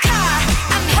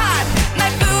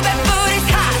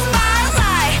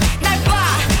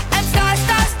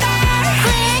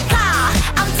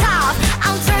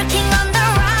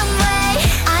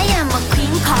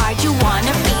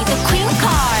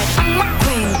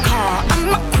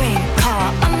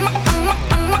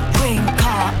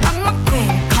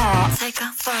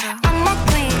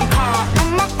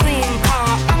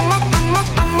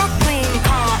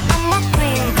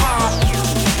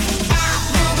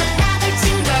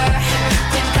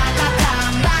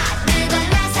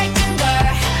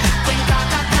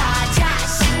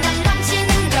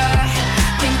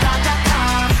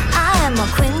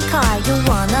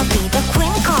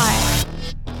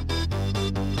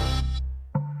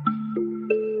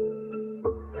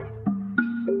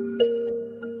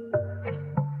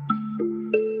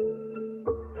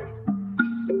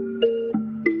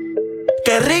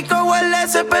 Qué rico huele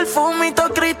ese perfumito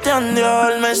Christian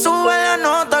Dior. Me sube la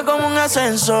nota como un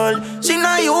ascensor. Si no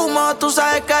hay humo, tú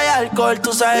sabes que hay alcohol.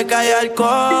 Tú sabes que hay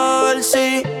alcohol,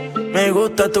 sí. Me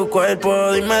gusta tu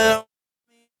cuerpo, dímelo.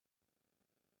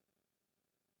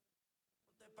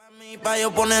 Pa' mí, pa'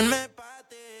 yo ponerme pa'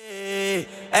 ti.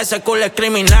 Ese culo es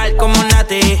criminal como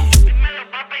Nati.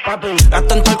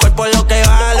 Gasto en todo el cuerpo lo que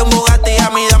vale un Bugatti. A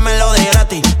mí dámelo de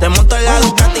gratis. Te monto en la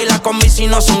Ducati. Las combi si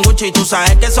no son Gucci. Tú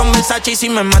sabes que son Versace y si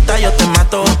me mata yo te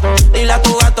mato. Dile a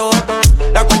tu gato.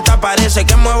 La cuenta parece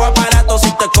que muevo aparato.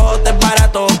 Si te cojo te es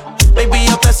barato. Baby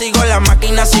yo te sigo en la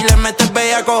máquina si le metes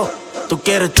bellaco. Tú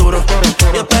quieres duro,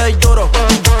 yo te doy duro.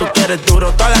 Tú quieres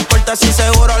duro, todas las puertas y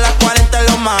seguro. Las 40 en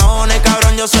los maones,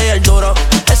 cabrón, yo soy el duro.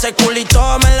 Ese culito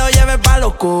me lo lleve pa' lo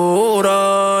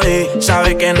oscuro. Y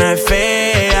sabe que no es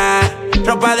fea.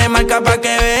 Ropa de marca pa'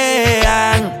 que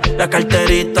vean. La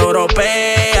carterita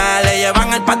europea. Le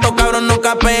llevan el pato, cabrón, no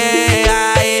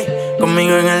capea. Y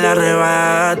conmigo en el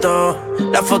arrebato.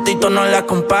 Las fotitos no las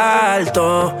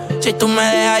comparto. Si tú me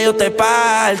dejas yo te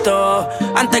parto.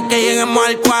 Antes que lleguemos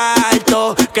al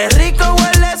cuarto. Qué rico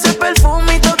huele ese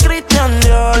perfumito Christian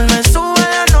Dior. Me sube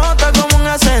la nota como un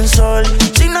ascensor.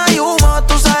 Si no hay humo,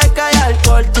 tú sabes que hay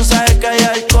alcohol. Tú sabes que hay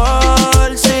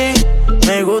alcohol, sí.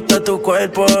 Me gusta tu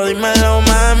cuerpo, dímelo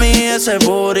mami. Ese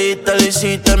burrito lo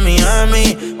hiciste en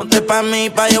Miami. Ponte pa' mí,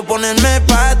 pa' yo ponerme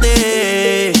pa'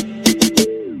 ti.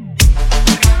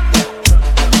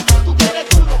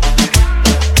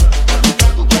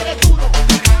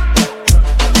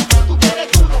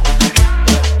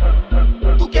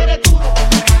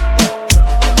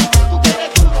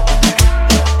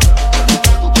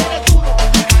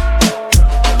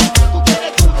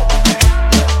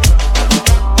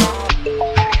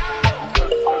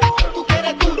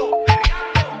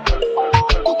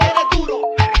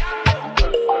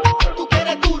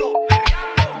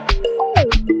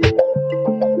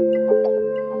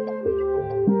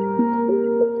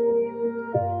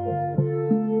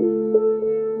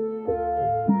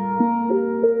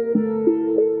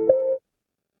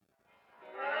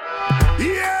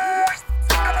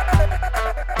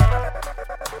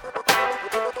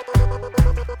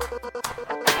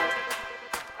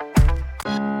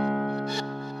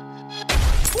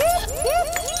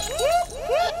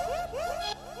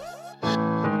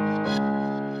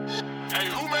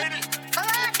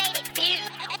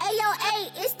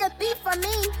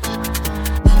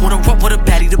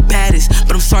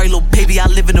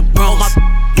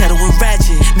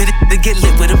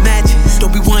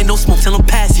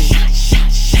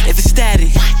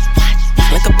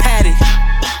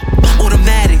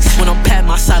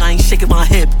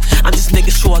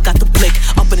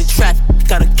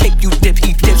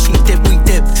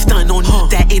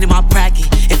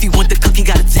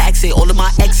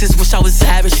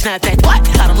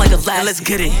 Let's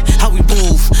get it, how we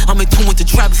move. I'm in tune with the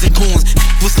trappers and goons.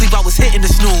 Was sleep, I was hitting the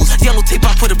snooze. Yellow tape,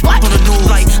 I put it back on the news.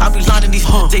 Like, I be lining these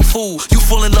they fool. You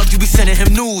fall in love, you be sending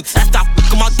him nudes. After I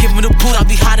fuck him, I give him the boot. I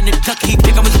be hiding the duck, he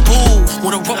think I'm his boo.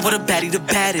 Wanna run with a baddie, the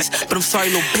baddest. But I'm sorry,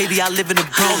 little baby, I live in the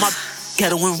Bronx. My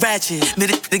ghetto and ratchet.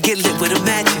 Minute to get lit with the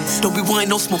matches. Don't be wanting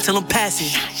no smoke till I'm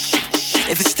passing.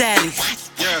 If it's static,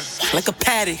 like a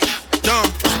paddock.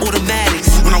 Automatics.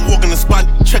 When I walk in the spot,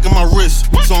 checking my wrist.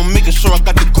 So I'm making sure I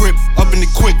got the grip. Up in the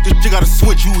quick, this jig got a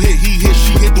switch. You hit, he hit,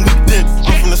 she hit, then we dip.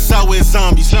 I'm from the south where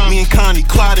zombies. Me and Connie,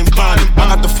 Clyde and Bonnie.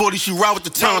 I got the 40, she ride with the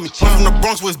Tommy. I'm from the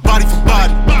Bronx where it's body for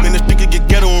body. Man, this nigga get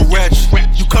ghetto and ratchet.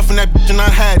 You cuffin' that bitch and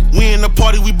I had it. We in the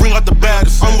party, we bring out the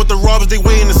baddest. I'm with the robbers, they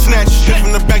waiting to snatch. Hit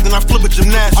from the back, then I flip a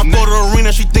gymnast. I bought her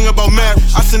arena, she think about marriage.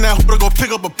 I send that hoe to go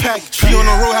pick up a pack. She on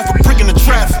the road, half a brick in the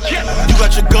traffic. You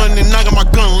got your gun, and I got my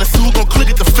gun. Let's see who gon' click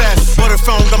it the fastest. Butter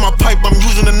fountain, got my pipe, I'm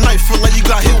using a knife. Feel like you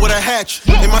got hit with a hatch.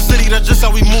 In my city, that's just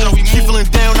how we move. She feeling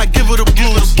down, I give her the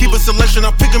blues. Keep a selection,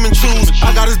 I pick them and choose.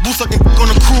 I got his boots, I can on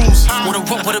the cruise. Wanna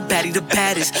run with a baddie, the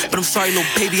baddest. But I'm sorry, little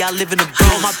baby, I live in the bro.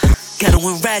 My ghetto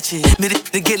and ratchet. Minute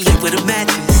to get lit with a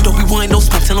matches. Don't be wanting no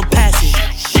smoke till I'm passing.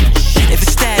 If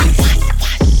it's static,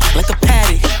 like a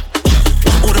paddock,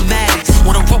 automatics.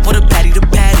 Wanna run with a baddie, the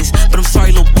baddest. But I'm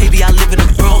sorry, little baby, I live in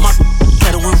the bro. My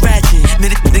ghetto and ratchet.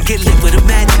 Minute to get lit with a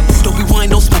matches. Don't be wanting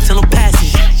no smoke till I'm passing.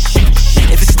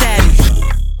 If it's static.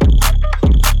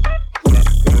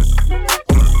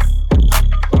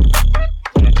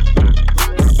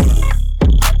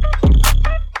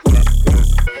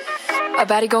 A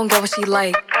baddie gon' get what she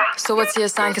like. So what's your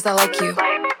sign, cause I like you.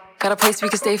 Got a place we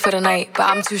can stay for the night, but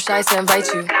I'm too shy to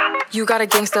invite you. You got a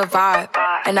gangster vibe,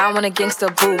 and I want a gangster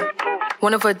boo.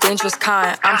 One of a dangerous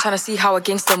kind, I'm tryna see how a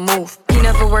gangster move. He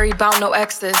never worry about no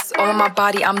exes. All on my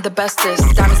body, I'm the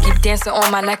bestest. Diamonds keep dancing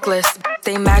on my necklace.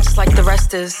 They mad just like the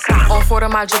rest is. On 4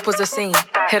 my drip was a scene.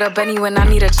 Hit a Benny when I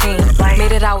need a chain.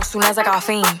 Made it out soon as I got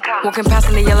fame. Walking past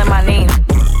and they yelling my name.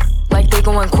 Like they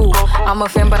going cool. I'm a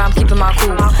fan, but I'm keeping my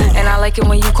cool. And I like it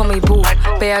when you call me boo.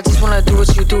 Babe, I just wanna do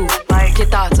what you do. Get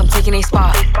thoughts, I'm taking a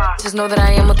spot. Just know that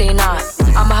I am what they not.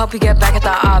 I'ma help you get back at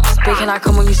the ops. Babe, can I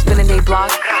come when you spinning they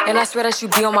block? And I swear that you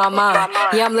be on my mind.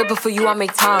 Yeah, I'm living for you, I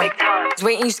make time. Just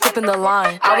waiting, you skipping the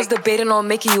line. I was debating on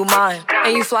making you mine.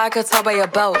 And you fly, I could tell by your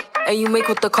belt. And you make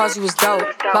with the cause you was dope.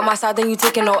 By my side, then you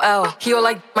taking no L. He all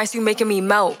like mice, you making me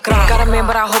melt. Got a man,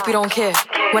 but I hope you don't care.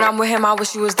 When I'm with him, I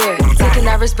wish you was there. Taking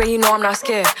that risk, but you know I'm not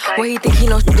scared. What he think he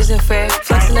knows isn't fair.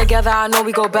 Flexing together, I know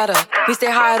we go better. We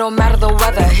stay high, it don't matter the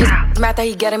weather. His mad that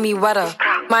he getting me wetter.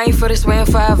 Mine ain't for this way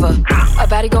and forever. A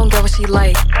baddie gon' get what she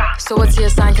like. So what's your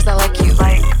sign, cause I like you.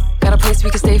 Got a place we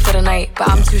can stay for the night, but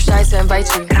I'm too shy to invite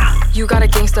you. You got a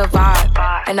gangster vibe,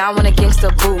 and I want a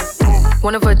gangster boo.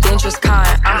 One of a dangerous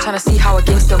kind, I'm tryna see how a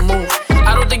gangster move.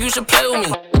 I don't think you should play with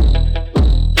me.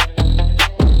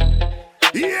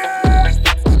 Yeah!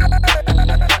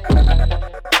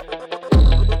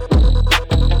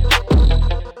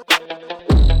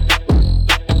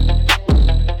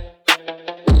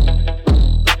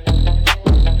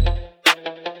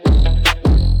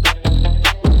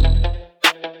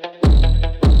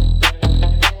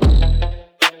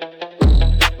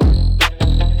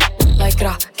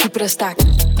 Keep it a stack.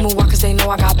 Move walk cause they know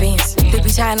I got bands. They be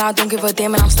chatting, I don't give a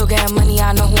damn, and I'm still getting money,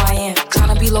 I know who I am.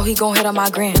 Tryna be low, he gon' hit on my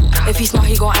gram. If he smart,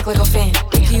 he gon' act like a fan.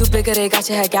 Think you bigger, they got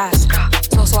your head gas.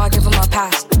 So I give him a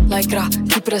pass. Like,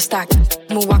 keep it a stack.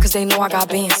 Move walk cause they know I got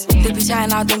bands. They be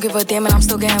chatting, I don't give a damn, and I'm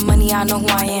still getting money, I know who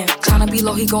I am. Tryna be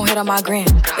low, he gon' hit on my gram.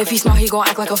 If he smart, he gon'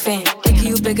 act like a fan. Think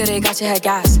you bigger, they got your head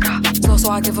gas. So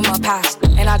I give him a pass.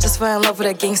 And I just fell in love with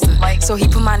a gangster. So he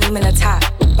put my name in the tap.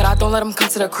 But I don't let him come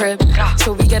to the crib,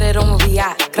 so we get it on where we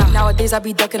at. Nowadays I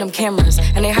be ducking them cameras,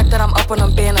 and they hype that I'm up on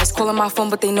them banners. Calling my phone,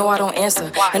 but they know I don't answer.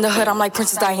 In the hood, I'm like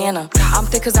Princess Diana. I'm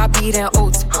thick cause I be eating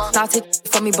oats. Not take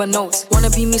from me, but notes. Wanna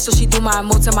be me, so she do my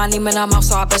emotes and my name in her mouth,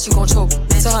 so I bet she gon' choke.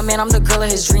 Tell her, man, I'm the girl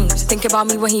of his dreams. Think about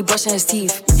me when he brushing his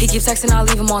teeth. He keep texting, I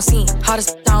leave him on scene.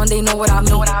 Hottest down, they know what I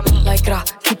mean. Like,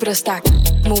 keep it a stack.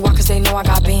 Move walk cause they know I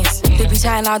got bands. They be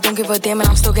chatting, I don't give a damn, and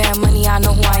I'm still getting money, I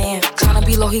know who I am. Tryna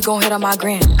be low, he gon' hit on my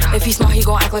gram. If he smart, he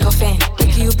gon' act like a fan.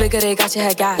 Think you bigger, they got your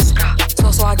head gas.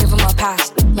 So I give him a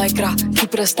pass. Like,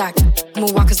 keep it a stack.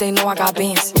 Move walk cause they know I got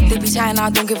bands. They be chatting, I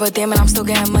don't give a damn, and I'm still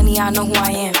getting money, I know who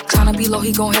I am. Tryna be low,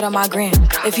 he gon' hit on my gram.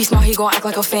 If he smart, he gon' act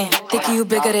like a fan. Think you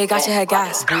bigger, they got your head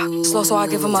gas. So I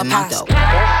give him a pass. This is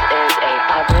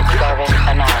a public service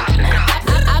announcement.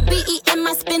 I be eating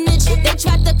my spinach. They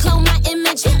tried to clone my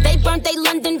image. They burnt they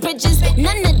London bridges.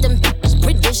 None of them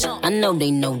British. I know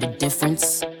they know the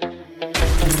difference.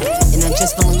 And I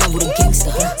just fell in love with a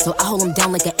gangster, so I hold him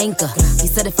down like an anchor. He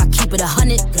said if I keep it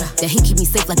 100, that he keep me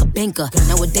safe like a banker.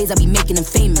 Nowadays I be making him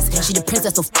famous. She the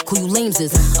princess, so who you lames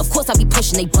is. Of course I be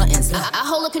pushing they buttons. I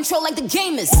hold her control like the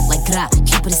gamers. Like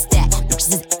keep it a stack.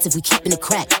 Bitches is if we keepin' it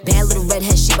crack. Bad little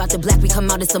redhead, she bout the black. We come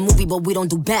out, it's a movie, but we don't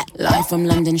do back. Live from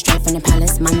London, straight from the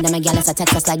palace. Manda Magalis, I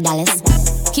text us like Dallas.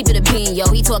 Keep it a bean, yo.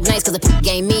 He talk nice cause the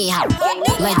game me hot.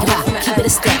 Like keep it a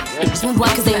stack. Bitches move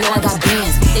walk cause they know I got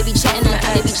bands. They be chatting,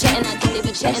 they be chatting, they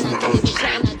be chatting, they be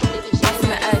chatting. From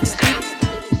the X.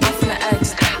 From the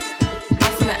X.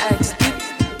 From the X.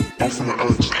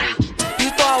 You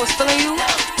thought I was feeling you?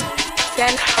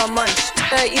 Then a munch.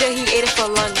 Eat it, he ate it for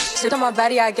lunch. Sit on my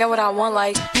body, I get what I want.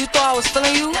 Like you thought I was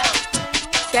feeling you.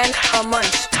 That a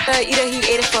munch. Eat it, he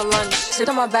ate it for lunch. Sit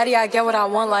on my body, I get what I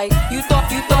want. Like you thought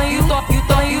I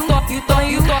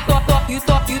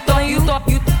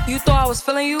was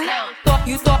feeling you.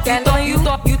 You thought that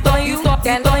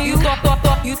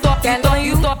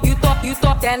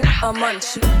a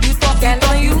munch.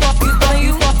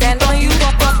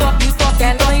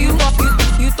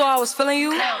 You thought I was feeling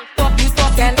you.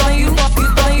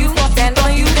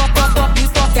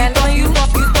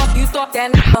 You thought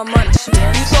that a munch.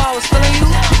 You thought I was feeling you.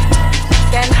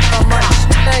 That a munch.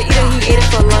 Eat it, he ate it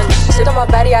for lunch. Sit on my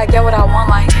body, I get what I want.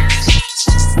 Like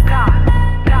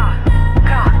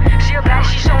she a baddie,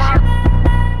 she showing her.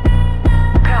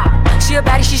 She a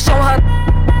baddie, she showing her.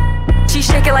 She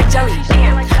shake it like jelly.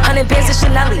 100 bands of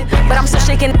Chanel, but I'm still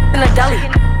shaking in a deli.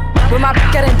 With my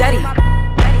getting dirty.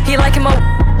 He like him up.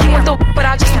 He want the but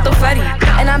I just want the fatty.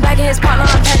 And I'm back in his partner,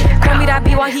 I'm petty. Call me that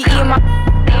B while he eating my.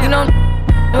 You know,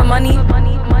 with money,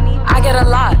 I get a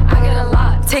lot.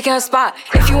 Taking her spot.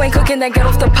 If you ain't cooking, then get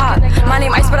off the pot. My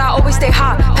name Ice, but I always stay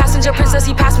hot. Passenger princess,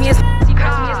 he passed me his.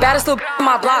 Baddest little in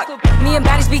my block. Me and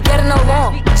baddies be getting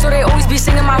along, so they always be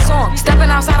singing my song.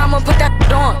 Stepping outside, I'ma put that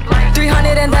on.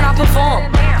 300 and then I perform.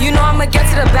 You know I'ma get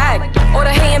to the bag, or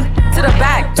the hating to the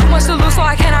back. Too much to lose, so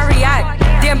I cannot react.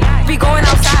 Damn, be going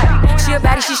outside. She a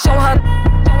baddie, she showing her.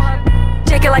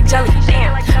 Shake it like jelly.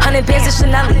 100 bands of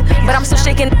Chanel, but I'm still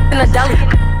shaking in a deli.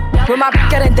 With my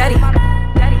getting dirty.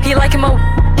 He like him up.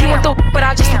 He want the but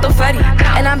I just want the fatty.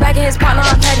 And I'm back in his partner,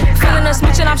 I'm petty. Feeling a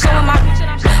smooch and I'm showing my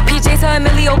PJ to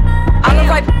Emilio. I look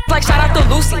like shout out to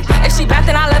Lucy. If she bad,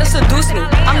 then I let her seduce me.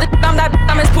 I'm that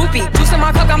I'm his poopy. Juice in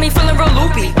my cup got me feeling real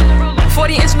loopy.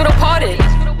 40-inch middle parted.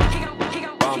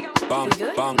 Bang,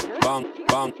 bang,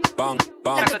 bang,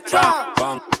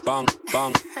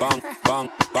 bang, bang,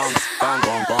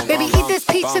 bang, bang. Baby, eat this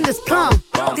peach and this plum.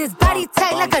 This body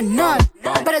tight like a nun.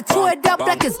 Better chew it up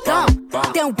like it's gum.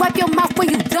 Then wipe your mouth when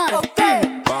you done.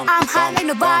 I'm hot like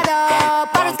Nevada.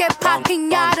 Bottles get popped,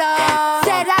 pinata.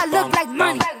 Said I look like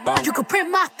money. You could print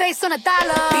my face on $1.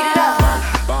 Beat it up.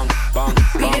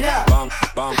 Beat it up.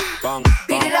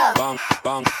 Beat it up.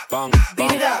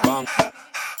 Beat it up.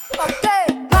 Okay.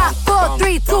 5, 4,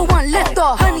 3, 2, 1, lift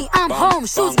off. Honey, I'm home,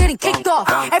 shoes getting kicked off.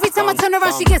 Every time I turn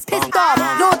around, she gets pissed off.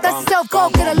 Lord, that's yourself, go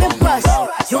get a lip brush.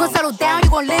 You gon' settle down, you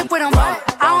gon' live with him. I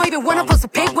don't even wanna post a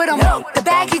pic with him. The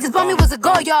bag he just bought me was a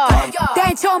go yard. That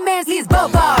ain't your man's, he's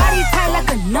Bobo. Body tight like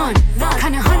a nun.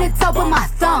 Kinda 100 top with my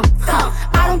thumb.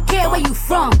 I don't care where you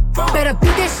from. Better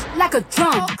beat this shit like a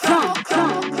drum.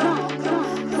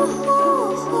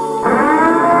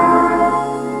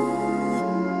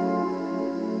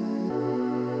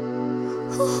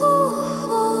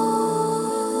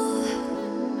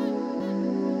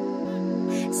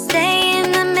 Stay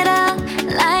in the middle,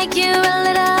 like you a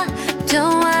little.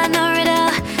 Don't want no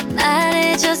riddle.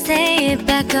 말해줘, say it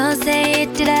back, oh say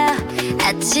it out.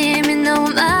 아침이 너무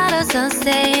멀어서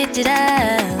say it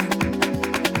out.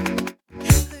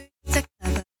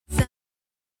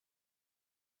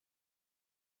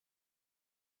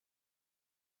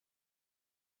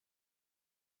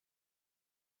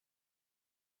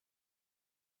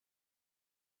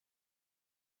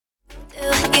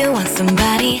 Do you want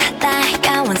somebody like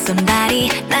I want somebody?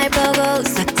 날 보고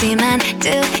웃었지만 do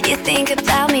you think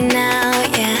about me now?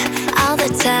 Yeah, all the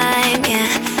time, yeah,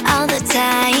 all the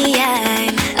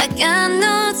time. I got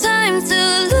no time to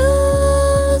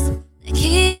lose.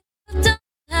 기억도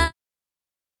안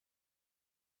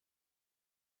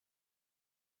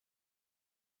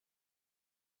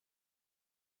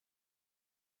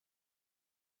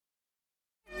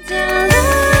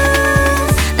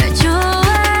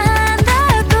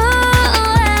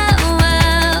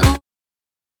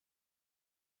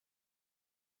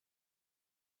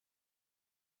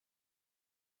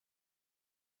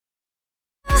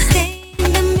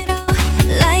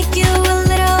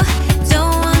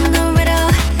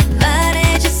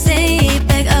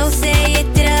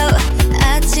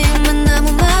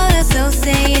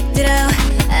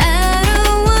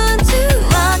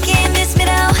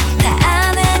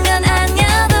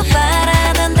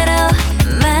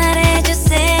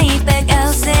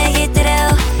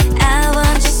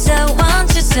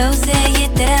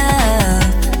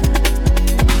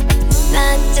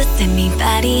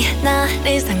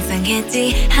너를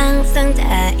상상했지 항상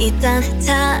다 있던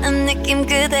처음 느낌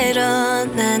그대로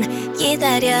난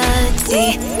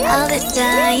기다렸지 all the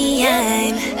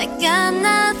time. I got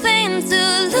nothing to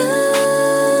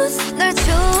lose. 널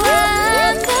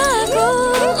좋아한다고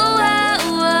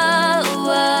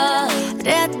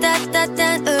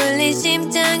라따따따 울린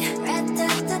심장.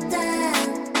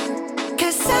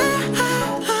 Cause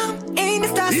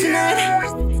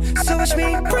watch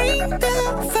me bring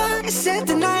the fire, set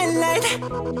the night light.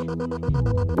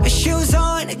 Shoes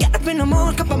on, get up in the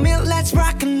morning, cup of milk, let's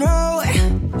rock and roll.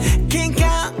 Kink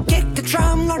out, kick the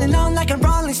drum, rolling on like a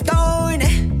rolling stone.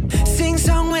 Sing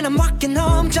song when I'm walking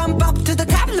home, jump up to the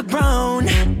top of the brown.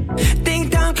 Ding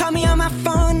dong, call me on my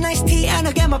phone, nice tea and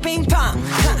I'll get my ping pong.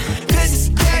 This is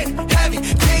getting heavy,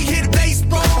 can't hear the bass,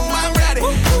 boom, I'm ready.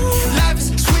 Life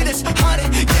is sweet as honey,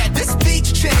 yeah, this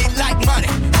beach chain like money.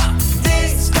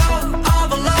 This go all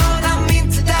alone, I'm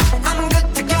into that, I'm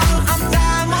good to go, I'm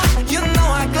diamond, you know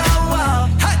I glow up.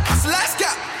 Hey, so let's go.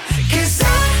 'Cause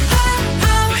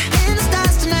I'm in the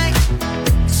stars tonight,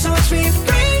 so watch me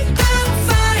bring the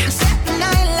fire, set the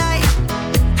night light.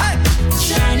 Hey,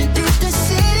 shining through the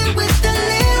city with a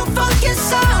little funky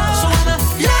soul. So I'ma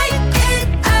light it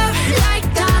up like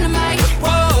dynamite.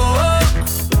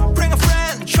 Whoa, bring a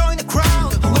friend, join the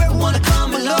crowd, whoever wanna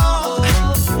come along.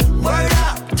 Word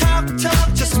up, talk,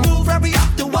 just move right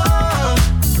off the wall.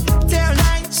 Their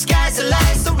line, sky's the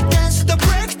light, so we dance to the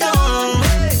breakdown.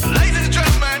 Ladies and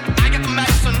gentlemen, I got the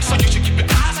medicine, so you should keep your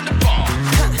eyes on the ball.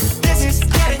 This is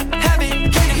getting heavy,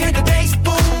 can you hear the bass?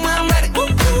 Boom, I'm ready.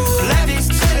 Levi's,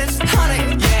 cities, honey,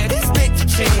 yeah, this bitch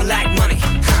chain like money.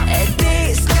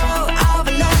 This go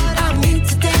overload, I'm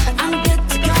into that, I'm good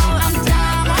to go, I'm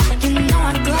down, you know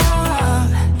I glow.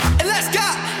 And let's go.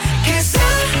 'Cause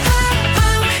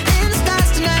I'm in the stars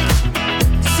tonight,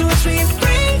 so watch me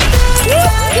bring the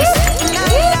fire, set the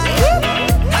night light.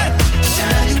 Hey,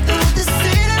 shining through the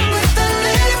city with a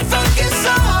little funky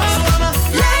soul. So I'ma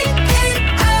light it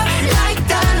up like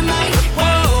dynamite.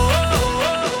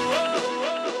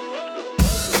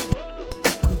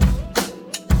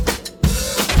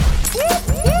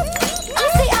 I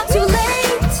say I'm too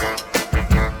late.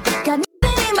 Got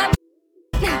nothing in my.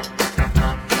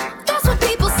 That's what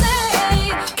people say.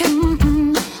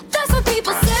 That's what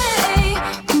people say.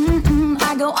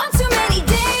 I go on too many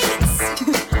dates,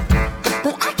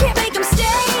 but I can't make them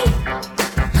stay.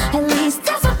 At least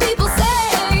that's what people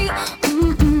say.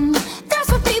 That's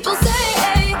what people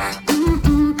say.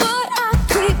 But I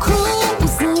keep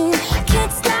cruising,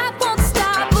 can't stop, won't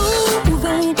stop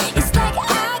moving. It's like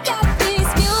I got this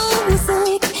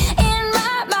music in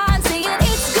my mind saying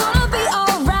it's gonna be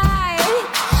alright.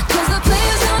 'Cause the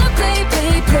player's gonna play,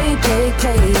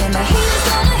 and the haters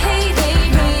gonna hate,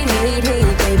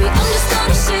 baby. I'm just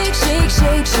gonna shake, shake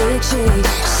it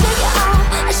off,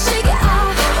 shake it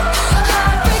off.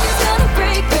 Heartbreaker's gonna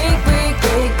break,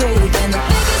 and the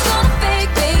faker's gonna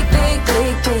fake,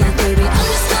 baby. I'm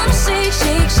just gonna shake,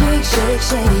 shake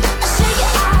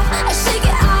it off, shake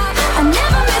it off. I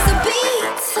never miss a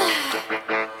beat.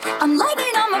 I'm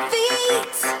lighting on my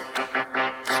feet,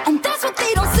 and that's what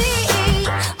they don't see.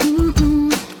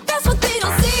 That's what they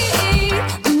don't see.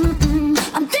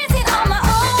 I'm dancing on my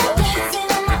own.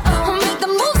 I'll make the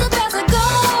moves up as I go.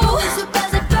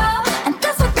 And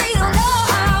that's what they don't know.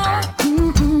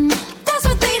 That's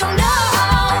what they don't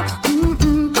know.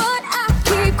 But I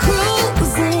keep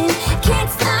cruising, can't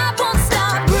stop, won't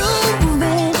stop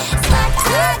grooving. It's like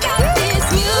I got this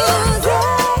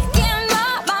music in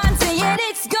my mind saying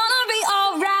it's gonna be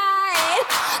alright.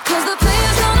 'Cause the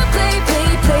player's gonna play,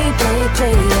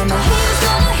 and the haters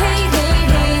gonna hate,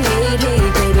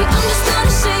 baby. I'm just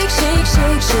gonna shake, shake it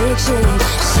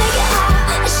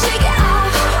off, shake it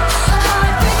off.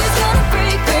 Heartbreaker's gonna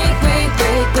break,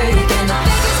 and the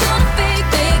faker's gonna fake,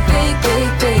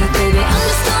 baby. I'm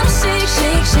just gonna shake,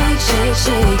 shake it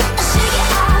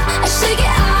off, shake it off, shake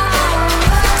it off.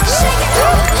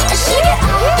 I shake it off,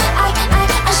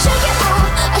 I shake it off,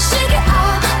 I shake it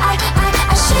off, I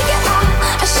shake it off,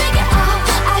 I shake it off,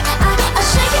 I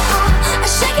shake it off, I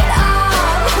shake it off.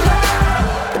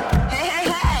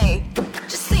 Hey,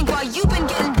 just think while you've been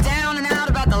getting down and out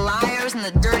about the liars and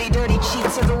the dirty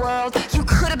cheats of the world, you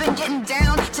could have been getting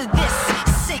down to this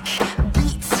sick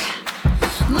beat.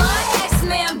 My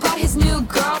ex-man brought his new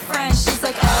girlfriend. She's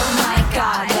like, oh my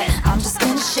god, but I'm just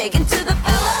gonna shake into the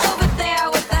fella over there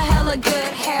with the hella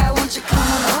good hair. Won't you come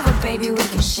on over, baby? We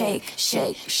can shake.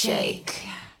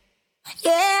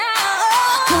 Yeah.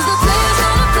 'Cause the player's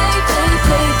gonna play, and the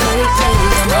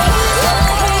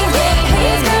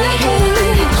haters gonna hate,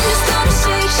 I'm just gonna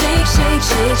shake, shake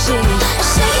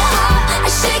it off, I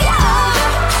shake it off.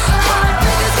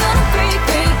 Heartbreaker's gonna break,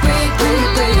 and the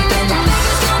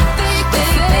faker's gonna fake,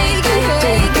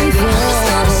 baby. I'm just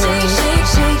gonna shake,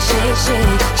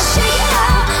 shake it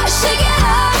off, I shake it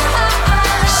off,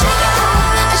 shake it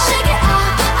off, I shake it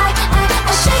off,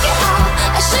 I shake it off,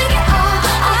 I shake it off,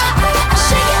 I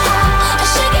shake it off.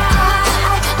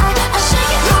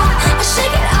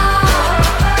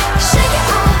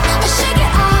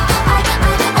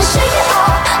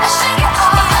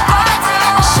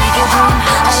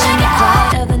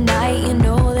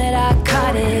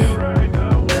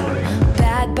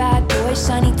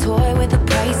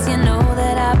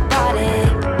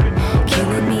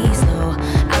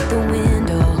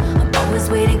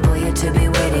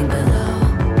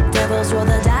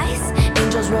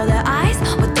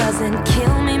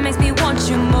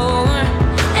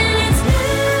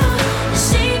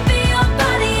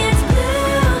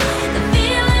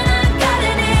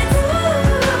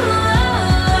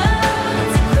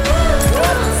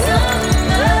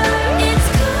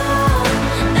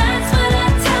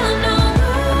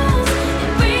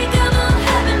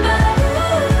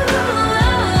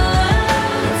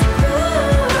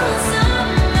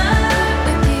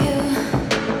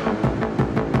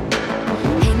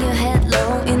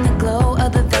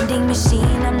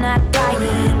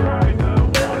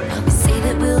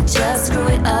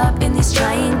 these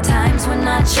trying times, we're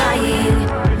not trying.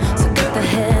 So cut the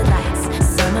headlights,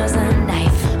 summer's a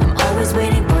knife. I'm always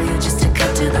waiting for you just to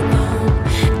cut to the bone.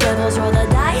 Devils roll the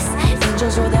dice,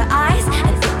 angels roll their eyes,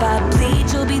 and if I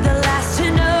bleed, you'll be the last to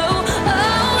know.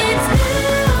 Oh, it's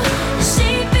blue, the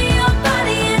shape of your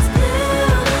body is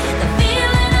blue. The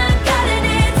feeling I got it,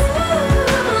 it's blue.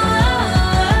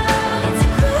 It's a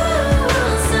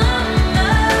cruel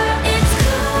summer. It's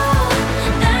cool,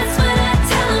 that's what I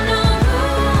tell 'em, no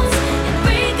rules.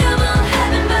 Unbreakable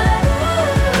heaven, but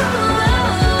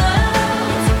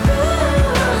it's a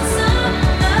cruel summer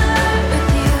with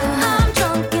you. I'm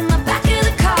drunk in the back of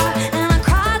the car, and I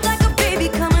cried like a baby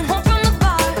coming home from the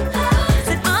bar.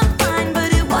 Said I'm fine, but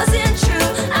it wasn't true.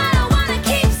 I don't wanna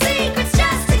keep secrets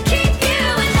just to keep you.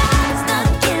 And I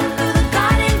snuck in through the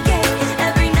garden gate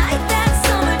every night that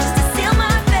summer just to seal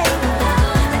my fate.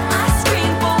 Then I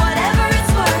scream for whatever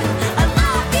it's worth. I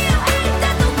love you, ain't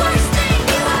that the worst thing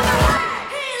you ever heard?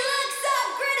 He looks so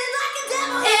gritty like a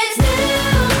devil. It's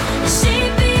blue, the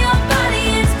shape of your body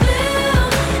is blue.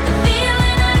 The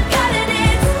feeling I got it,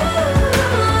 it's blue.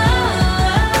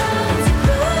 It's a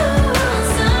cruel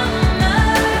summer.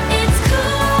 It's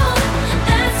cool,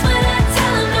 that's what I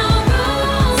tell 'em, no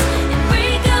rules.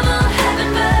 Unbreakable heaven,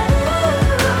 but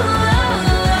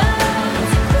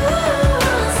it's a cruel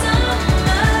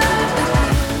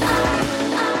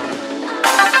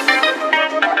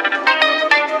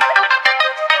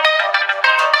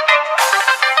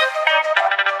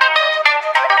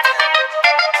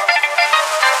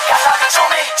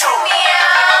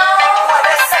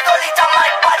Mueve esa colita, my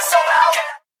body so loud.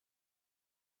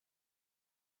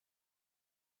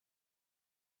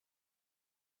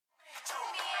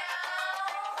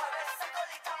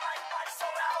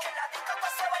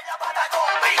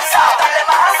 Dale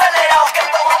más acelerado que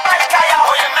esto va mal callado.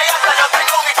 Óyeme, gata, yo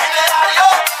tengo un itinerario.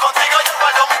 Contigo yo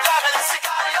guardo mi traje de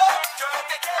sicario. Yo lo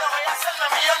que quiero es hacerme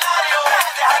millonario.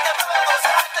 Dejarte beber,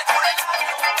 gozarte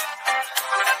culinario.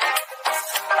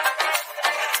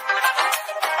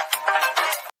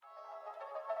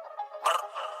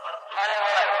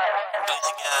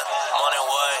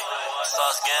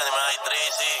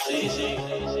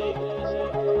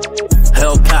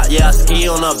 Hellcat, yeah, ski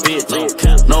on a bitch.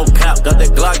 No cap, got the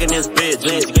Glock in this bitch.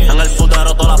 En el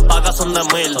putero todas las pacas son de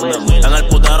 1000. En el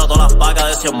putero todas las pacas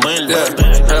de 100,000. Yeah,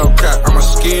 Hellcat, I'ma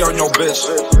ski on your bitch.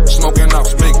 Smoking up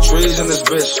big trees in this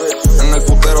bitch. En el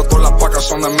putero todas las pacas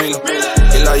son de 1000.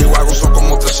 Y la Yuago son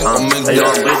como 300,000.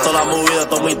 Ellos han visto la movie de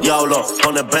todos mis diablos.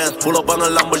 Con el Benz, pull up en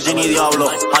el Lamborghini Diablo.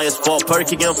 High as fuck,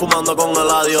 perky, quien fumando con el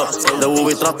adiós. De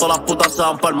Bubi tras todas las putas se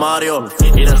van pa'l Mario.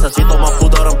 Y necesito más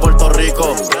putero en Puerto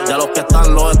Rico. Ya los que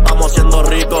están los estamos haciendo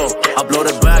ricos.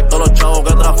 Uploaded back, todos los chavos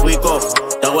que trafico.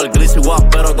 Te hago el gris igual,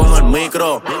 pero con el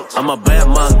micro. I'm a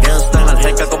Batman, gangsta en el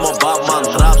jeque como Batman.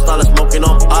 Trapstar, smoking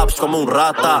on apps como un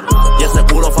rata. Y ese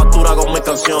culo factura con mis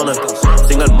canciones.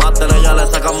 Sin el máster ella le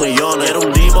sacan millones. Era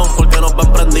un demon porque nos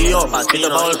ven prendidos. Aquí te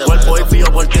pago el cuerpo y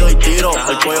fío por tiro y tiro.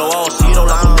 El cuello bajo ciro,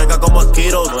 la muñeca como el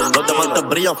Kiro. Los diamantes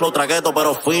brillan, flow traqueto,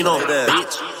 pero fino.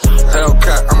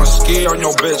 Hellcat, I'ma ski on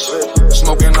your bitch.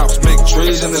 Smoking up big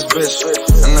trees in this bitch.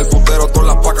 En el putero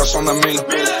todas las pacas son de 1000.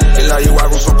 Y la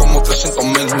Yuago son como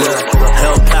 300,000. Yeah.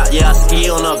 Hellcat, yeah, ski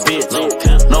on a bitch.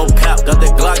 No cap, got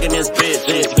the Glock in this bitch.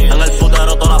 En el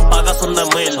putero todas las pacas son de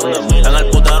 1000. En el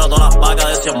putero todas las pacas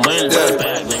de 100,000.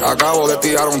 Yeah. Acabo de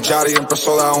tirar un chari y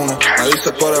empezó de a uno. Me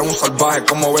dice tú eres un salvaje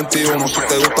como 21. Si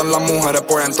te gustan las mujeres,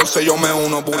 pues entonces yo me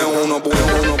uno.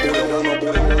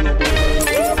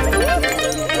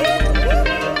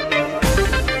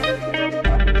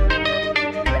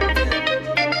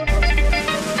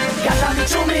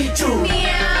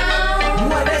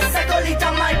 Mueve esa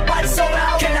colita, my body so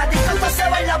loud. Que la disco se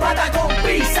baila bata con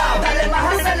pizza. Dale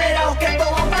más acelerado que esto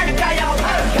va mal callado.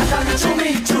 Gata mi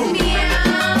chumichu.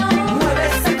 Mueve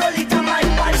esa colita, my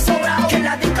body so loud. Que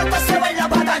la disco se baila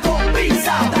bata con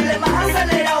pizza. Dale más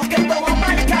acelerado que esto va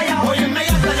mal callado. Óyeme,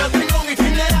 gata, yo tengo un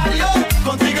itinerario.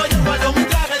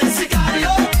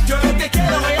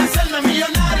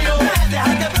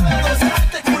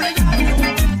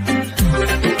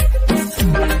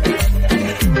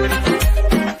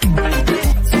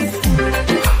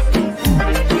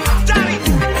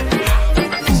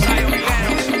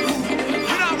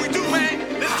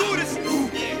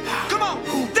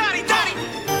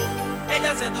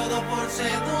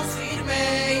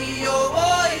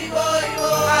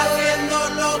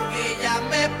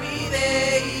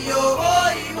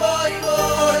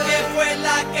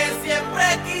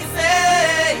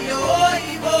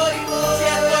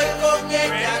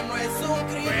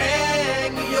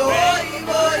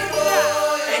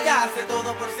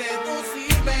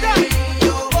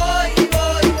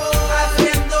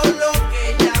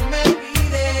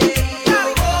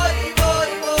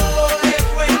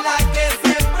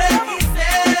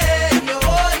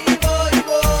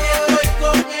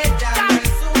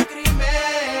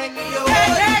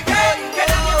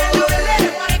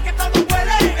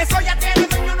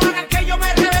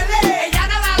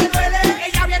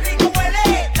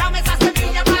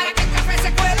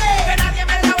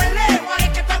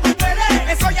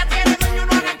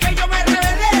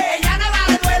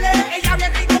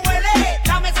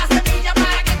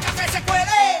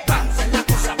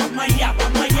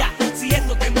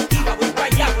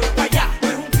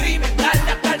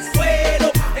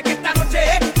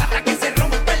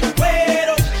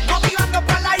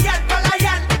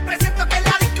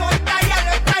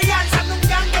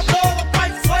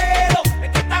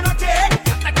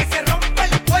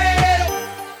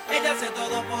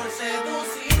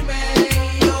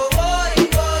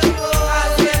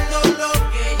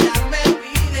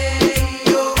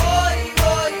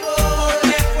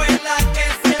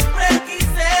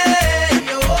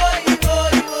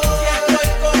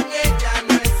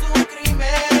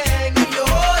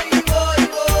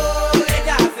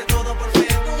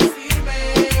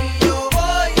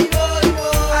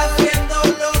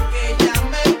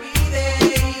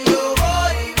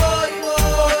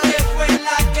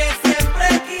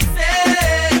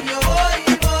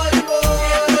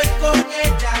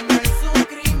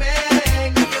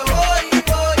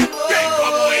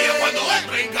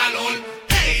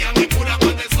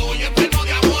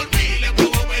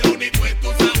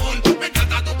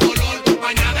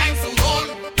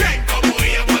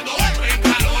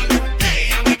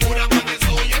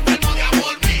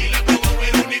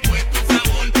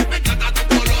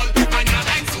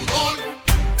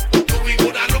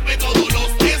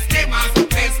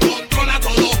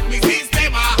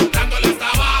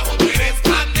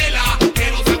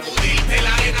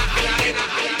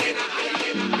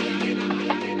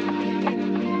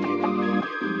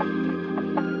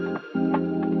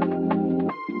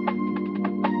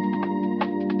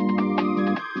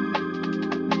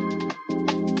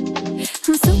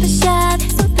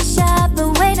 super shy,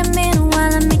 but wait a minute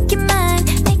while I make you mine,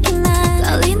 make you mine.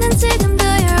 떨리는 지금도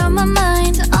you're on my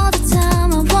mind all the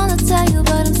time. I wanna tell you,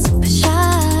 but I'm super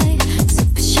shy,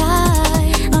 super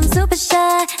shy. I'm super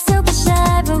shy,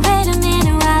 but wait a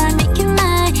minute while I make you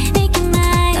mine, make you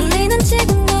mine. 떨리는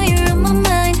지금도 you're on my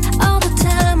mind all the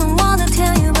time. I wanna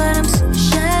tell you, but I'm super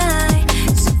shy,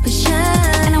 super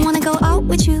shy. And I wanna go out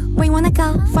with you. Where you wanna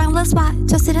go? Find a little spot,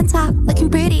 just sit and talk, looking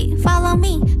pretty. Follow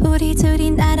me. 우리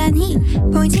둘이 나란히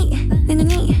보이지? 내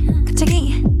눈이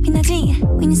갑자기 빛나지?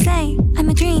 When you say I'm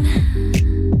a dream.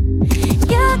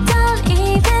 You don't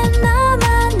even know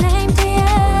my name, do you?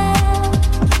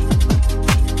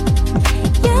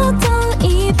 You don't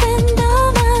even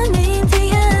know my name, do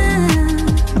you?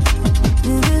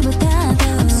 누구보다도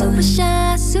I'm super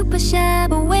shy,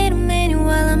 but wait a minute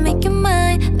while I make you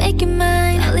mine, make you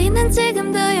mine. 떨리는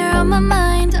지금도 you're on my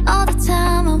mind all the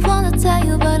time. I wanna tell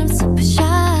you, but I'm super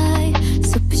shy,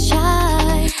 super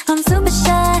shy. I'm super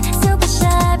shy,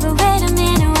 but wait a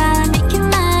minute while I make you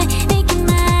mine, make you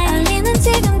mine. 떨리는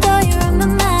지금도 you're on my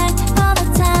mind all the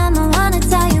time. I wanna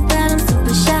tell you, but I'm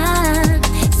super shy,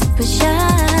 super shy.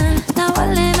 나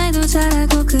원래 말도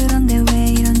잘하고 그런데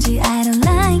왜 이런지 I don't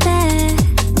like that.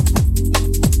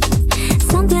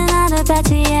 Something out about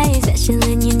you, yeah, you're special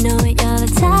and you know it, you're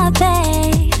the top,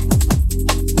 babe.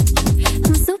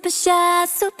 I'm super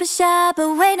shy, but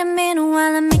wait a minute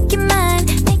while I make you mine,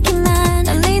 make you mine.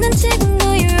 떨리는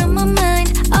지금도 you're on my mind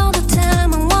all the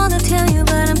time. I wanna tell you,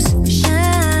 but I'm super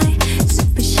shy,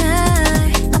 super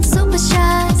shy. I'm super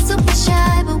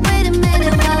shy, but wait a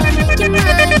minute while I make you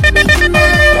mine, make you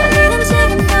mine. 떨리는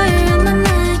지금도 you're on my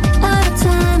mind all the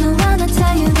time. I wanna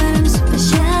tell you, but I'm super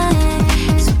shy,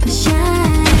 super shy.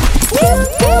 You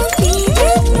don't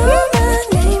even know my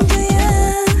name, do you?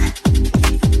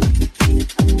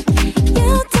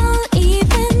 You don't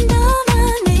even know my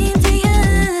name, do you?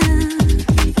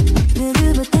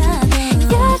 누구보다도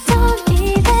You don't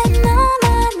even know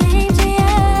my name, do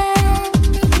you?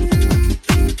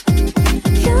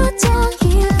 You don't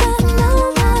even know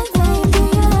my name, do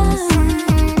you?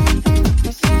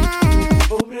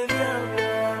 Pobre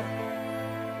diabla,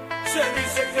 se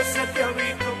dice que se te ha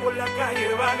visto por la calle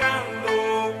vagando,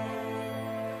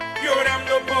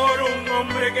 llorando por un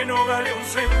hombre que no vale un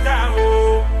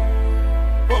centavo.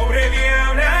 Pobre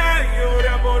diabla,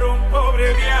 llora por un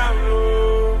pobre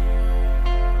diablo.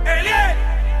 Eliel,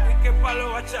 y que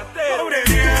palo bachatero. Pobre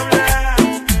diabla,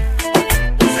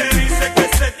 se dice que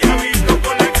se te ha visto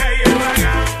por la calle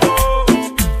vagando,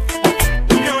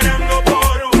 llorando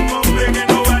por un hombre que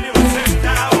no vale un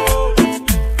centavo.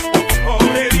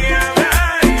 Pobre diabla,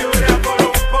 llora por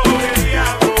un pobre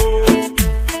diablo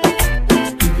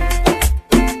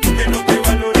que no te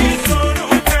valorizó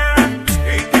nunca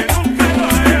y que nunca lo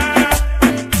hará.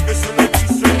 Eso le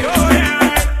quiso yo.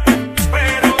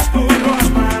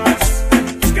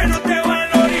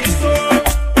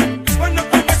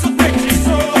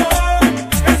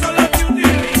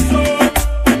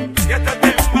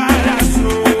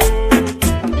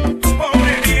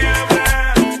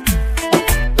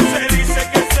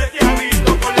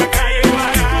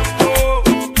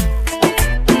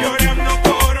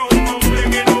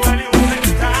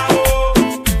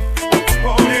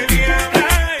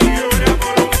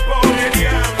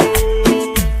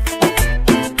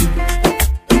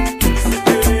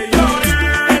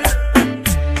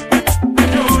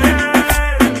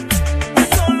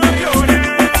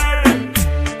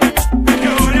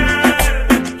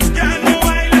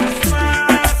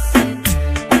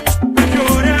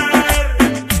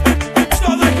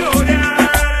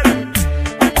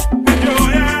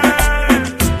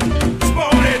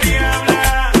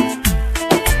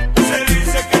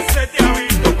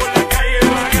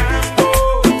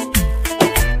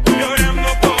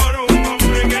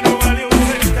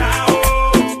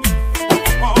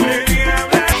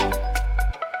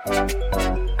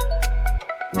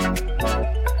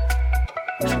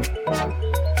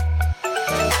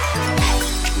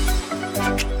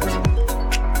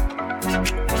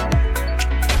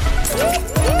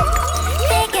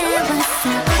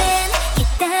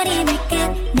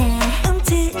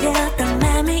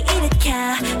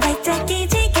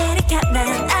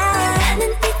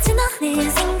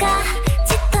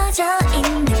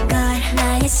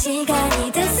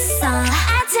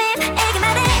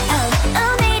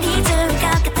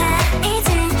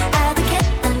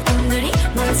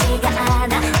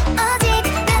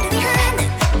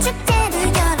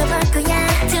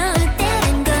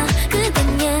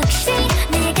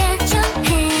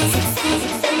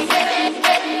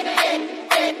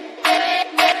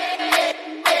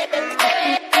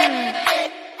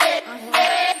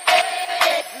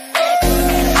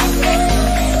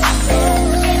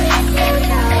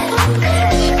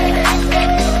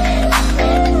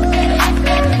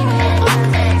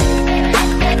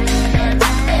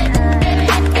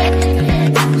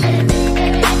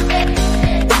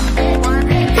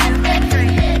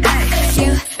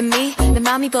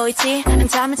 마음이 보이지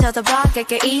않자면 쳐다봐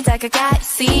가까이 다가가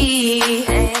See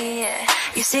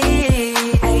You see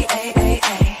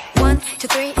One, two,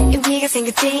 three 용기가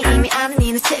생겼지 이미 아는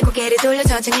네 눈치 고개를 돌려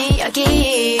천천히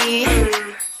여기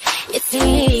You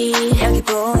see 여기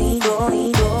보이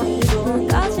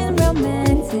꺼진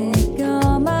romantic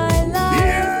all my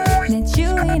life 내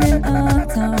주위는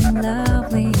autumn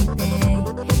lovely day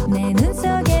내 눈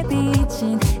속에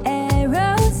비친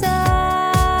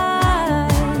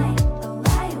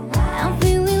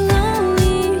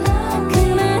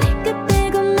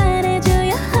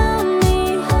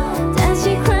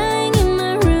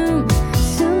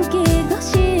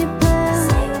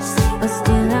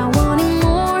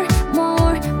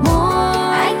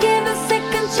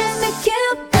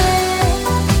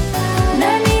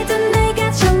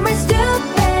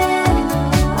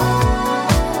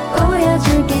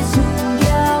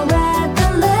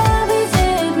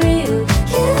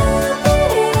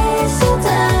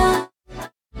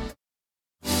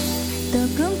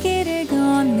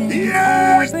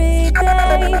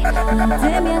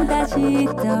되면 다시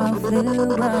또 flew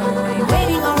away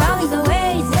Waiting around is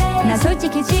always 나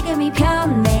솔직히 지금이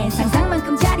편해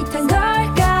상상만큼 짜릿한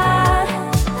걸까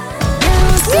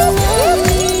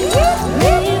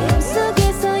내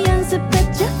속에서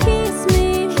연습했죠 Kiss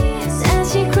me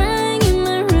다시 crying in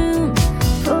my room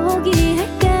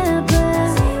포기할까봐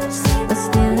But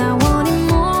still I want it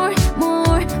more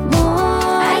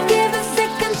I give a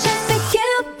second chance to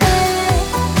Cupid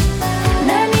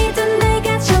날 믿은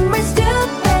내가 정말 stupid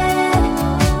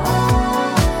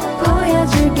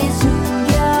보여줄게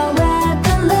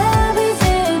숨겨왔던 love is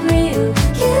it real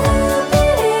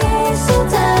Cupid is so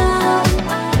dumb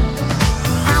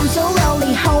I'm so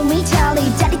lonely hold me tightly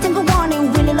짜릿한 거 원해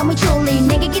really love me truly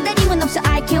내게 기다림은 없어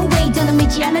I can't wait 너는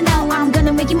믿지 않아 now I'm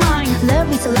gonna make you mine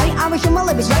Love is a lie I wish my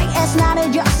love is right It's not a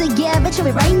joke so yeah but show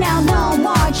me right now no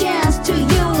more chance to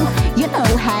you You know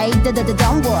hey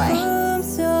don't worry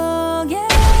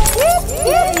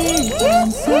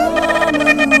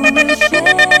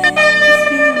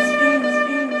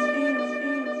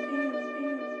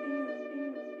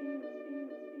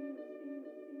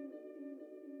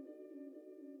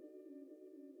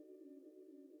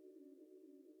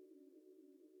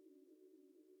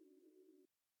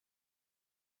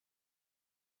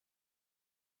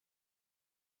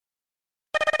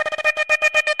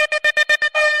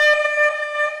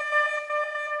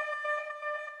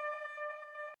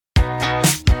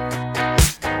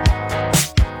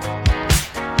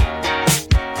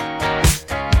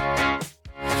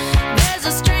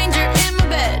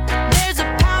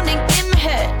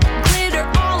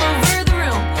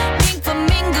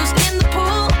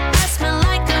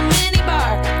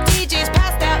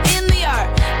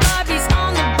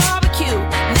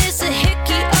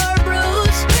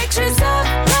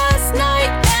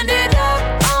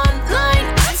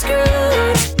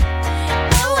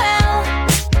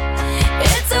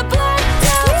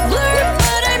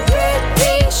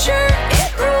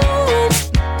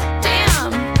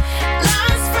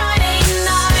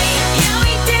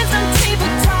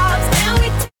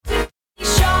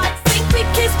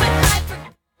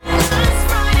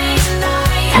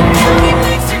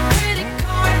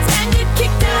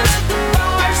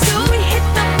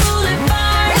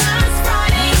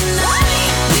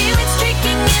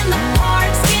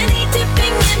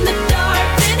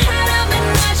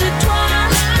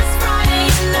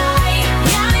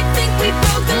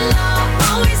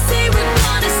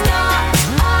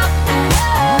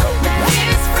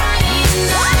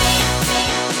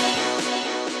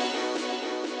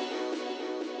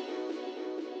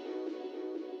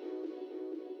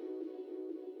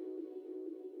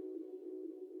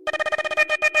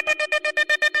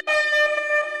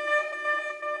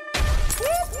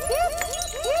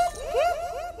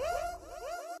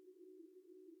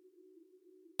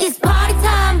It's party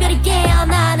time 별이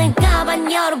깨어나는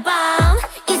까만 여름밤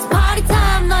It's party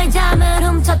time 너의 잠을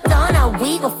훔쳤던 how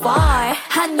we go far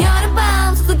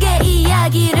한여름밤 속의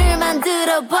이야기를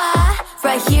만들어봐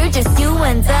Right here just you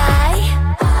and I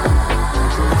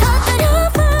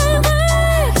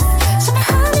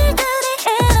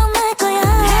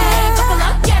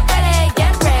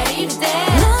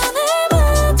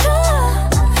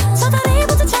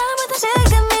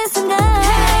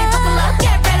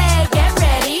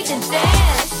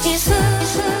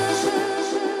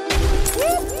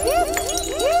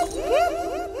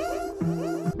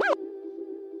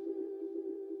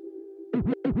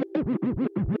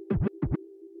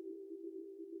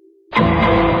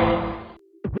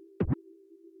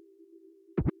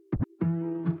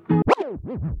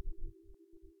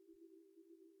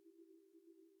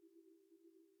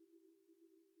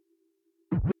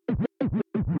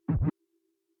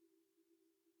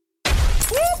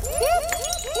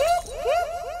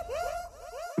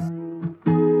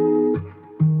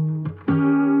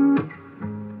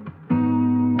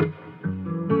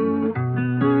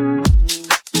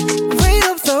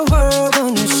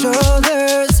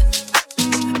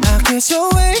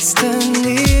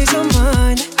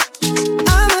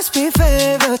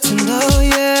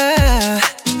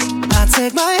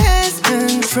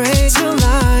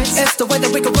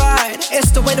that we could ride.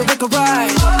 It's the way that we could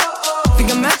ride.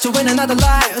 Think I'm meant to win another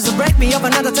life, so break me up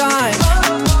another time.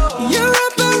 You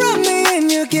wrap around me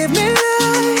and you give me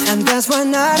life, and that's why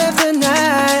night after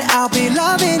night I'll be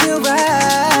loving you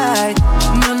right.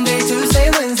 Monday, Tuesday,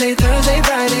 Wednesday, Thursday,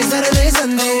 Friday, Saturday,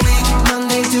 Sunday.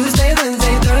 Monday, Tuesday,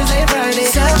 Wednesday, Thursday, Friday,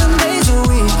 7 days a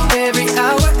week. Every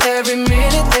hour, every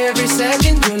minute, every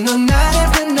second. You know night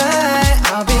after night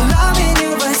I'll be loving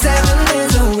you right 7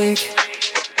 days a week.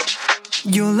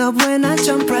 You love when I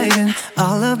jump right in.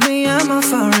 All of me, I'm a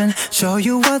foreign. Show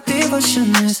you what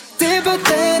devotion is. Deeper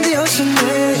than the ocean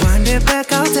is. Wind it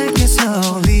back, I'll take it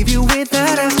slow. Leave you with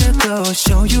that afterglow.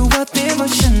 Show you what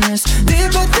devotion is.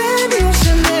 Deeper than the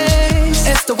ocean is.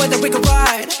 It's the way that we could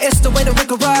ride. It's the way that we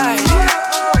could ride.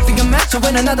 Think I'm meant to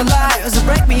win another life, so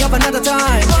break me up another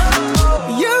time.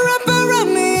 You're up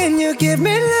around me and you give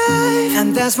me life,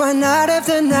 and that's why night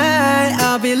after night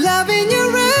I'll be loving you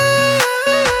right.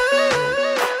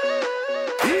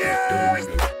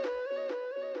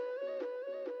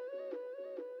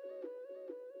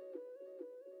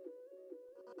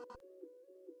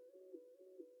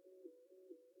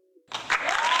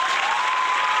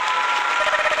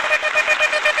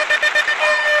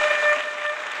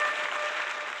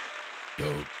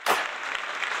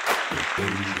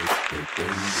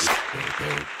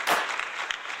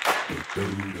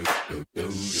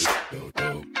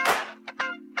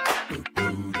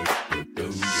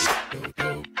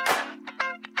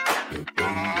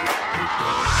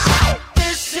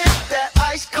 This shit that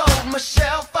ice cold,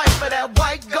 Michelle fight for that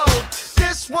white gold.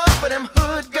 This one for them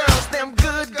hood girls, them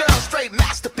good girls, straight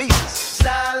masterpieces.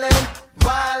 Stylin',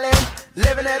 wildin',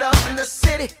 living it up in the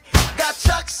city. Got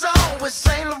Chuck's on with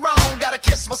Saint Laurent, gotta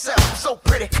kiss myself, I'm so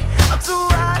pretty. I'm too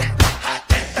hot.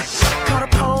 Call the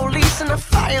police and the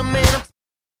fireman.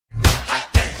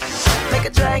 Make a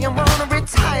dragon wanna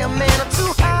retire, man. I'm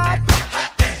too hot.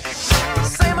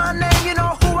 Say my name, you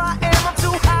know who I am. I'm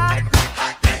too hot.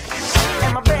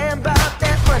 And my band bought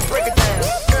that front, break it down.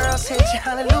 Girls hit you,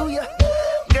 hallelujah.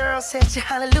 Girls hit you,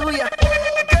 hallelujah.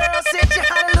 Girls hit you,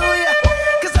 hallelujah.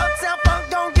 Cause Uptown Funk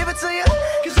don't give it to you.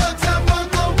 Cause Uptown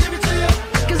Funk don't give it to you.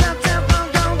 Cause Uptown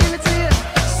Funk don't give it to you.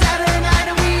 Saturday night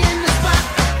and we in the spot.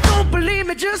 Don't believe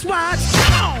me, just watch.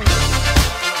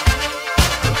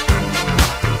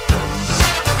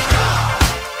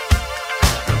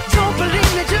 Don't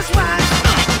believe me, just watch.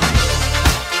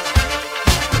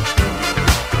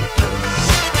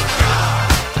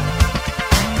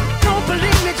 Don't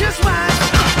believe me, just watch.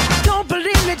 Don't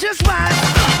believe me, just watch.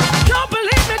 Don't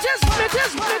believe me, just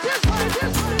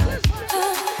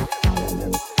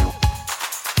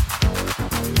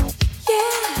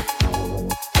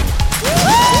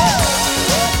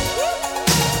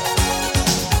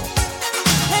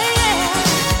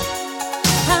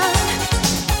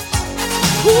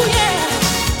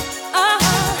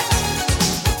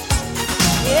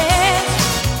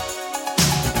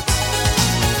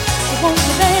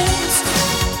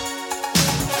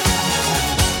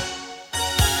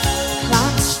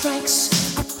Clock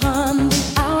strikes upon the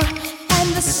hour and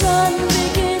the sun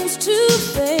begins to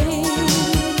fade.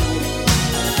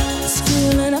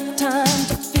 Still enough time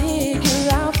to figure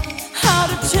out how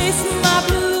to chase my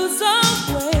blues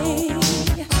away.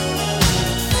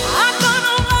 I'm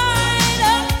gonna ride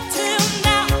up till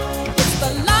now. It's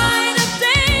the light of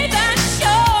day that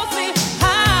shows me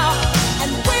how.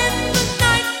 And when the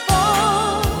night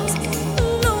falls,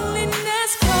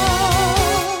 loneliness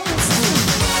calls.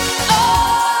 Oh,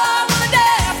 I wanna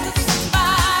dance with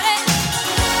somebody.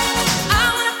 I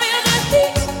wanna feel the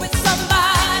heat with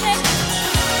somebody.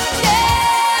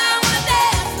 Yeah, I wanna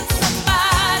dance with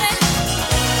somebody.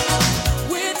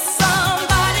 With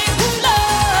somebody who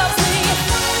loves me.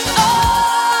 Oh,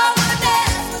 I wanna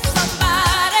dance with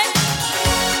somebody.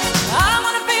 I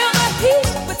wanna feel the heat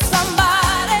with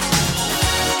somebody.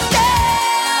 Yeah,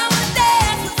 I wanna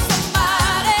dance with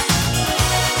somebody.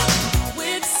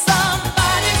 With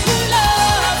somebody who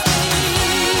loves me.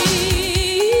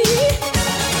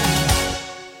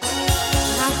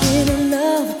 I've been in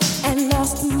love and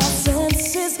lost my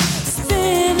senses,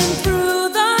 spinning through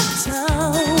the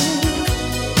town.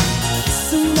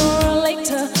 Sooner or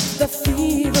later, the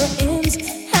fever ends,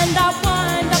 and I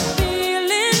wind up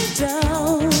feeling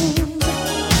down.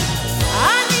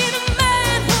 I need a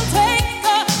man who'll take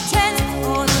a chance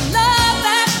on a love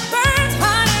that burns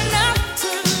hot enough to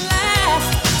last.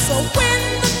 So when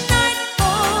the night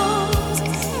falls,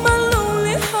 my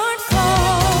lonely heart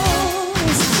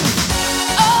calls.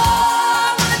 Oh, I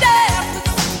wanna dance with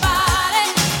somebody.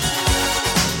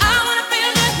 I wanna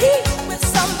feel the heat with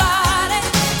somebody.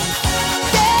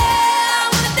 Yeah, I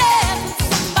wanna dance with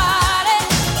somebody.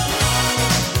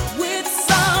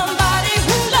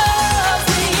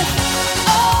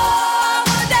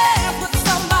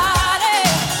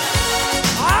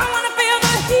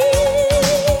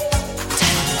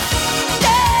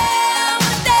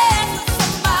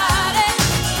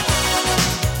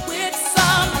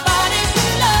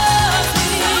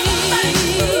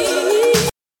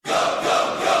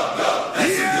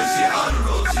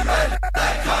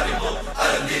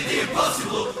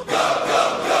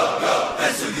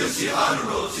 good, she on the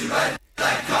road. She ride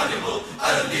like carnival.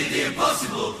 I don't need the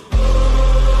impossible.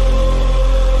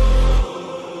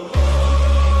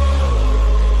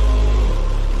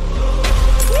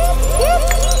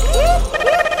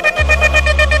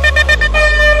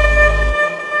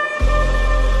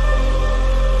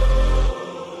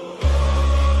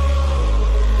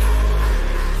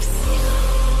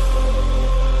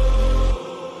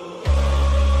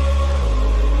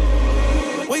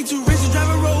 Way too rich to drive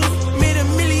a road. Made a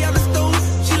milli out of stove.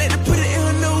 She let her put it in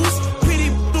her nose. Pretty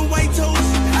the white toes.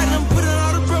 I done put on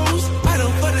all the bros. I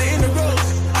done put her in the rose.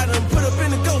 I done put up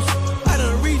in the ghost. I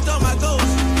done reached all my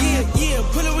goals. Yeah, yeah.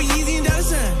 Pull up with Yeezy and dollar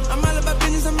sign. I'm all about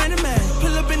business, I'm right in man.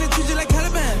 Pull up in the trees like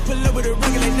Caliban. Pull up with a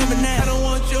record like number 9. I don't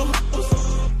want your hoes.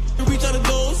 Reach all the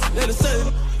goals. Let her say it.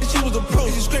 She was a pro.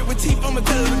 She straight with teeth. I'ma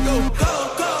tell her to go. Go,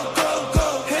 go, go, go.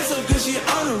 Hair so good, she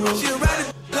on the road. She a rider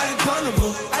like a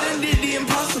carnival. I done did the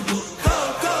impossible. Go,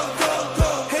 go, go, go.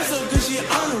 Hair so good, she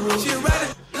on the road. She a rider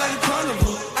like a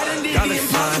carnival. I done did the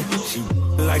impossible. She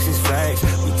like she's flags.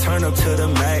 We turn up to the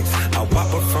max. I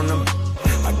whop her from the.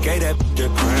 I gave that the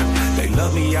gram. They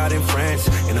love me out in France.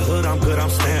 In the hood, I'm good, I'm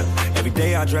stamped. Every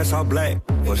day I dress all black.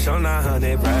 For sure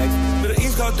 900 rags. To the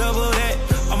East Coast, double that.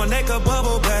 On my neck, a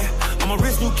bubble bag. On my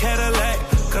wrist, new Cadillac.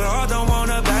 Cause I all don't want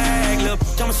a bag. Look,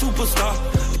 I'm a superstar.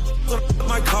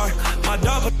 My car, my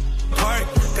dog park.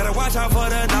 Gotta watch out for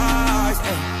the dogs.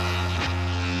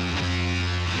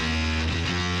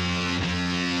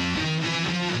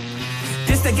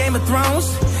 This the Game of Thrones.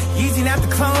 Yeezy not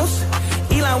the clones.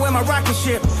 Elon with my rocket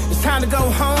ship. It's time to go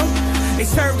home. They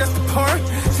served us the porn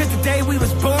since the day we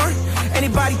was born.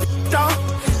 Anybody off?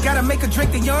 Gotta make a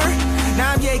drink the urine.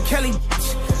 Now I'm Ye Kelly.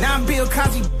 Now I'm Bill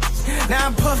Cosby. Now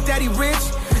I'm Puff Daddy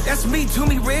Rich. That's me, to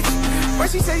me rich. Where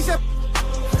she say she's up?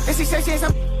 And she say she ain't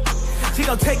some. She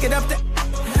gon' take it up the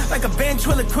like a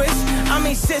ventriloquist. I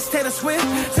mean, sis Taylor Swift.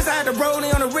 Since I had the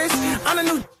rolling on the wrist, I'm the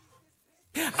new.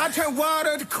 I turn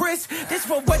water to Chris. This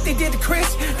for what they did to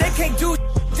Chris. They can't do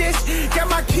this. Got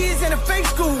my kids in a fake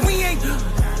school. We ain't.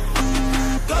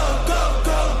 Go, go,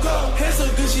 go, go. Hair so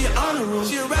good, she on the road.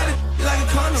 She a rider like a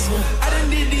carnival. I done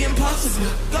did the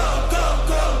impossible. Go, go,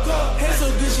 go, go. Hair so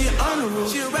good, she on the road.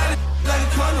 She a rider like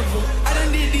a carnival. I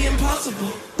done did the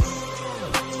impossible.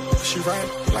 She ride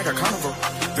like a carnival.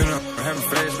 Been up having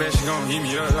flashbacks, she gon' heat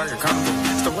me up like a carnival.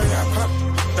 It's the way I pop,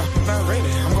 not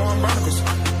ready, I'm going barnacles.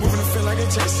 Moving to feel like a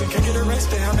Jason, can't get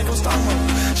arrested, how they gon' stop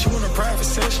mode. She want a private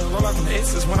session, roll out in the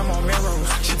X's when I'm on Melrose.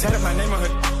 She tatted my name on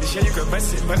her, yeah you could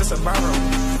bust it, but it's a borrow.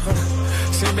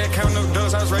 Sit back, count no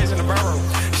doors, I was raised in the barrow.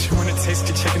 She wanna taste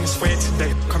the chicken and sweat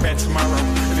today, come back tomorrow.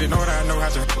 If you know what I know how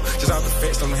to, just off the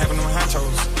face, don't have no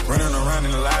honchos. Running around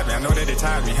in the lobby, I know that they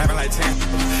tired me, having like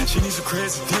 10. She needs some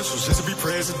credentials just to be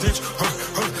presidential.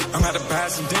 I'm out to buy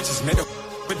some dentures, make a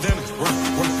with dinner.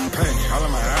 Pain all in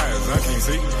my eyes, I can't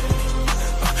see.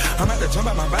 I'm out to jump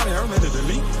out my body, I'm ready to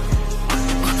leave.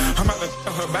 I'm out to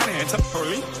her body and tell her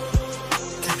leave.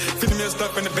 50 mil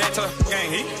stuff in the bag, tell her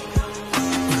ain't heat.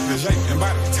 The shape and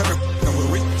body, tell her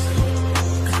we're weak.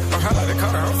 I like the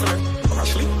color, I'm feeling my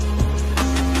sleep.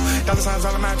 Dollar signs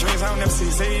all of my dreams, I don't never see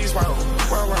Z's. Wow,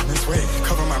 this way,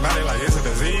 cover my body like it's a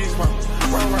disease. Wow.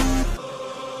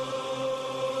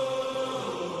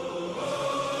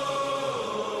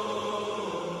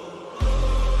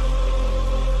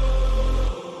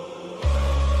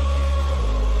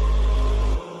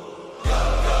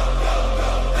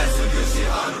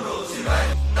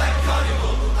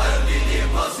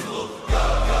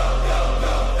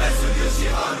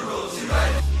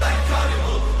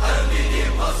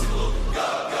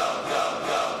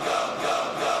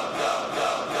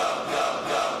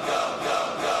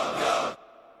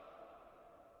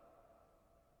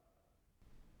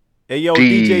 Hey yo,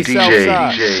 DJ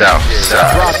Southside.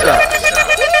 Drop that.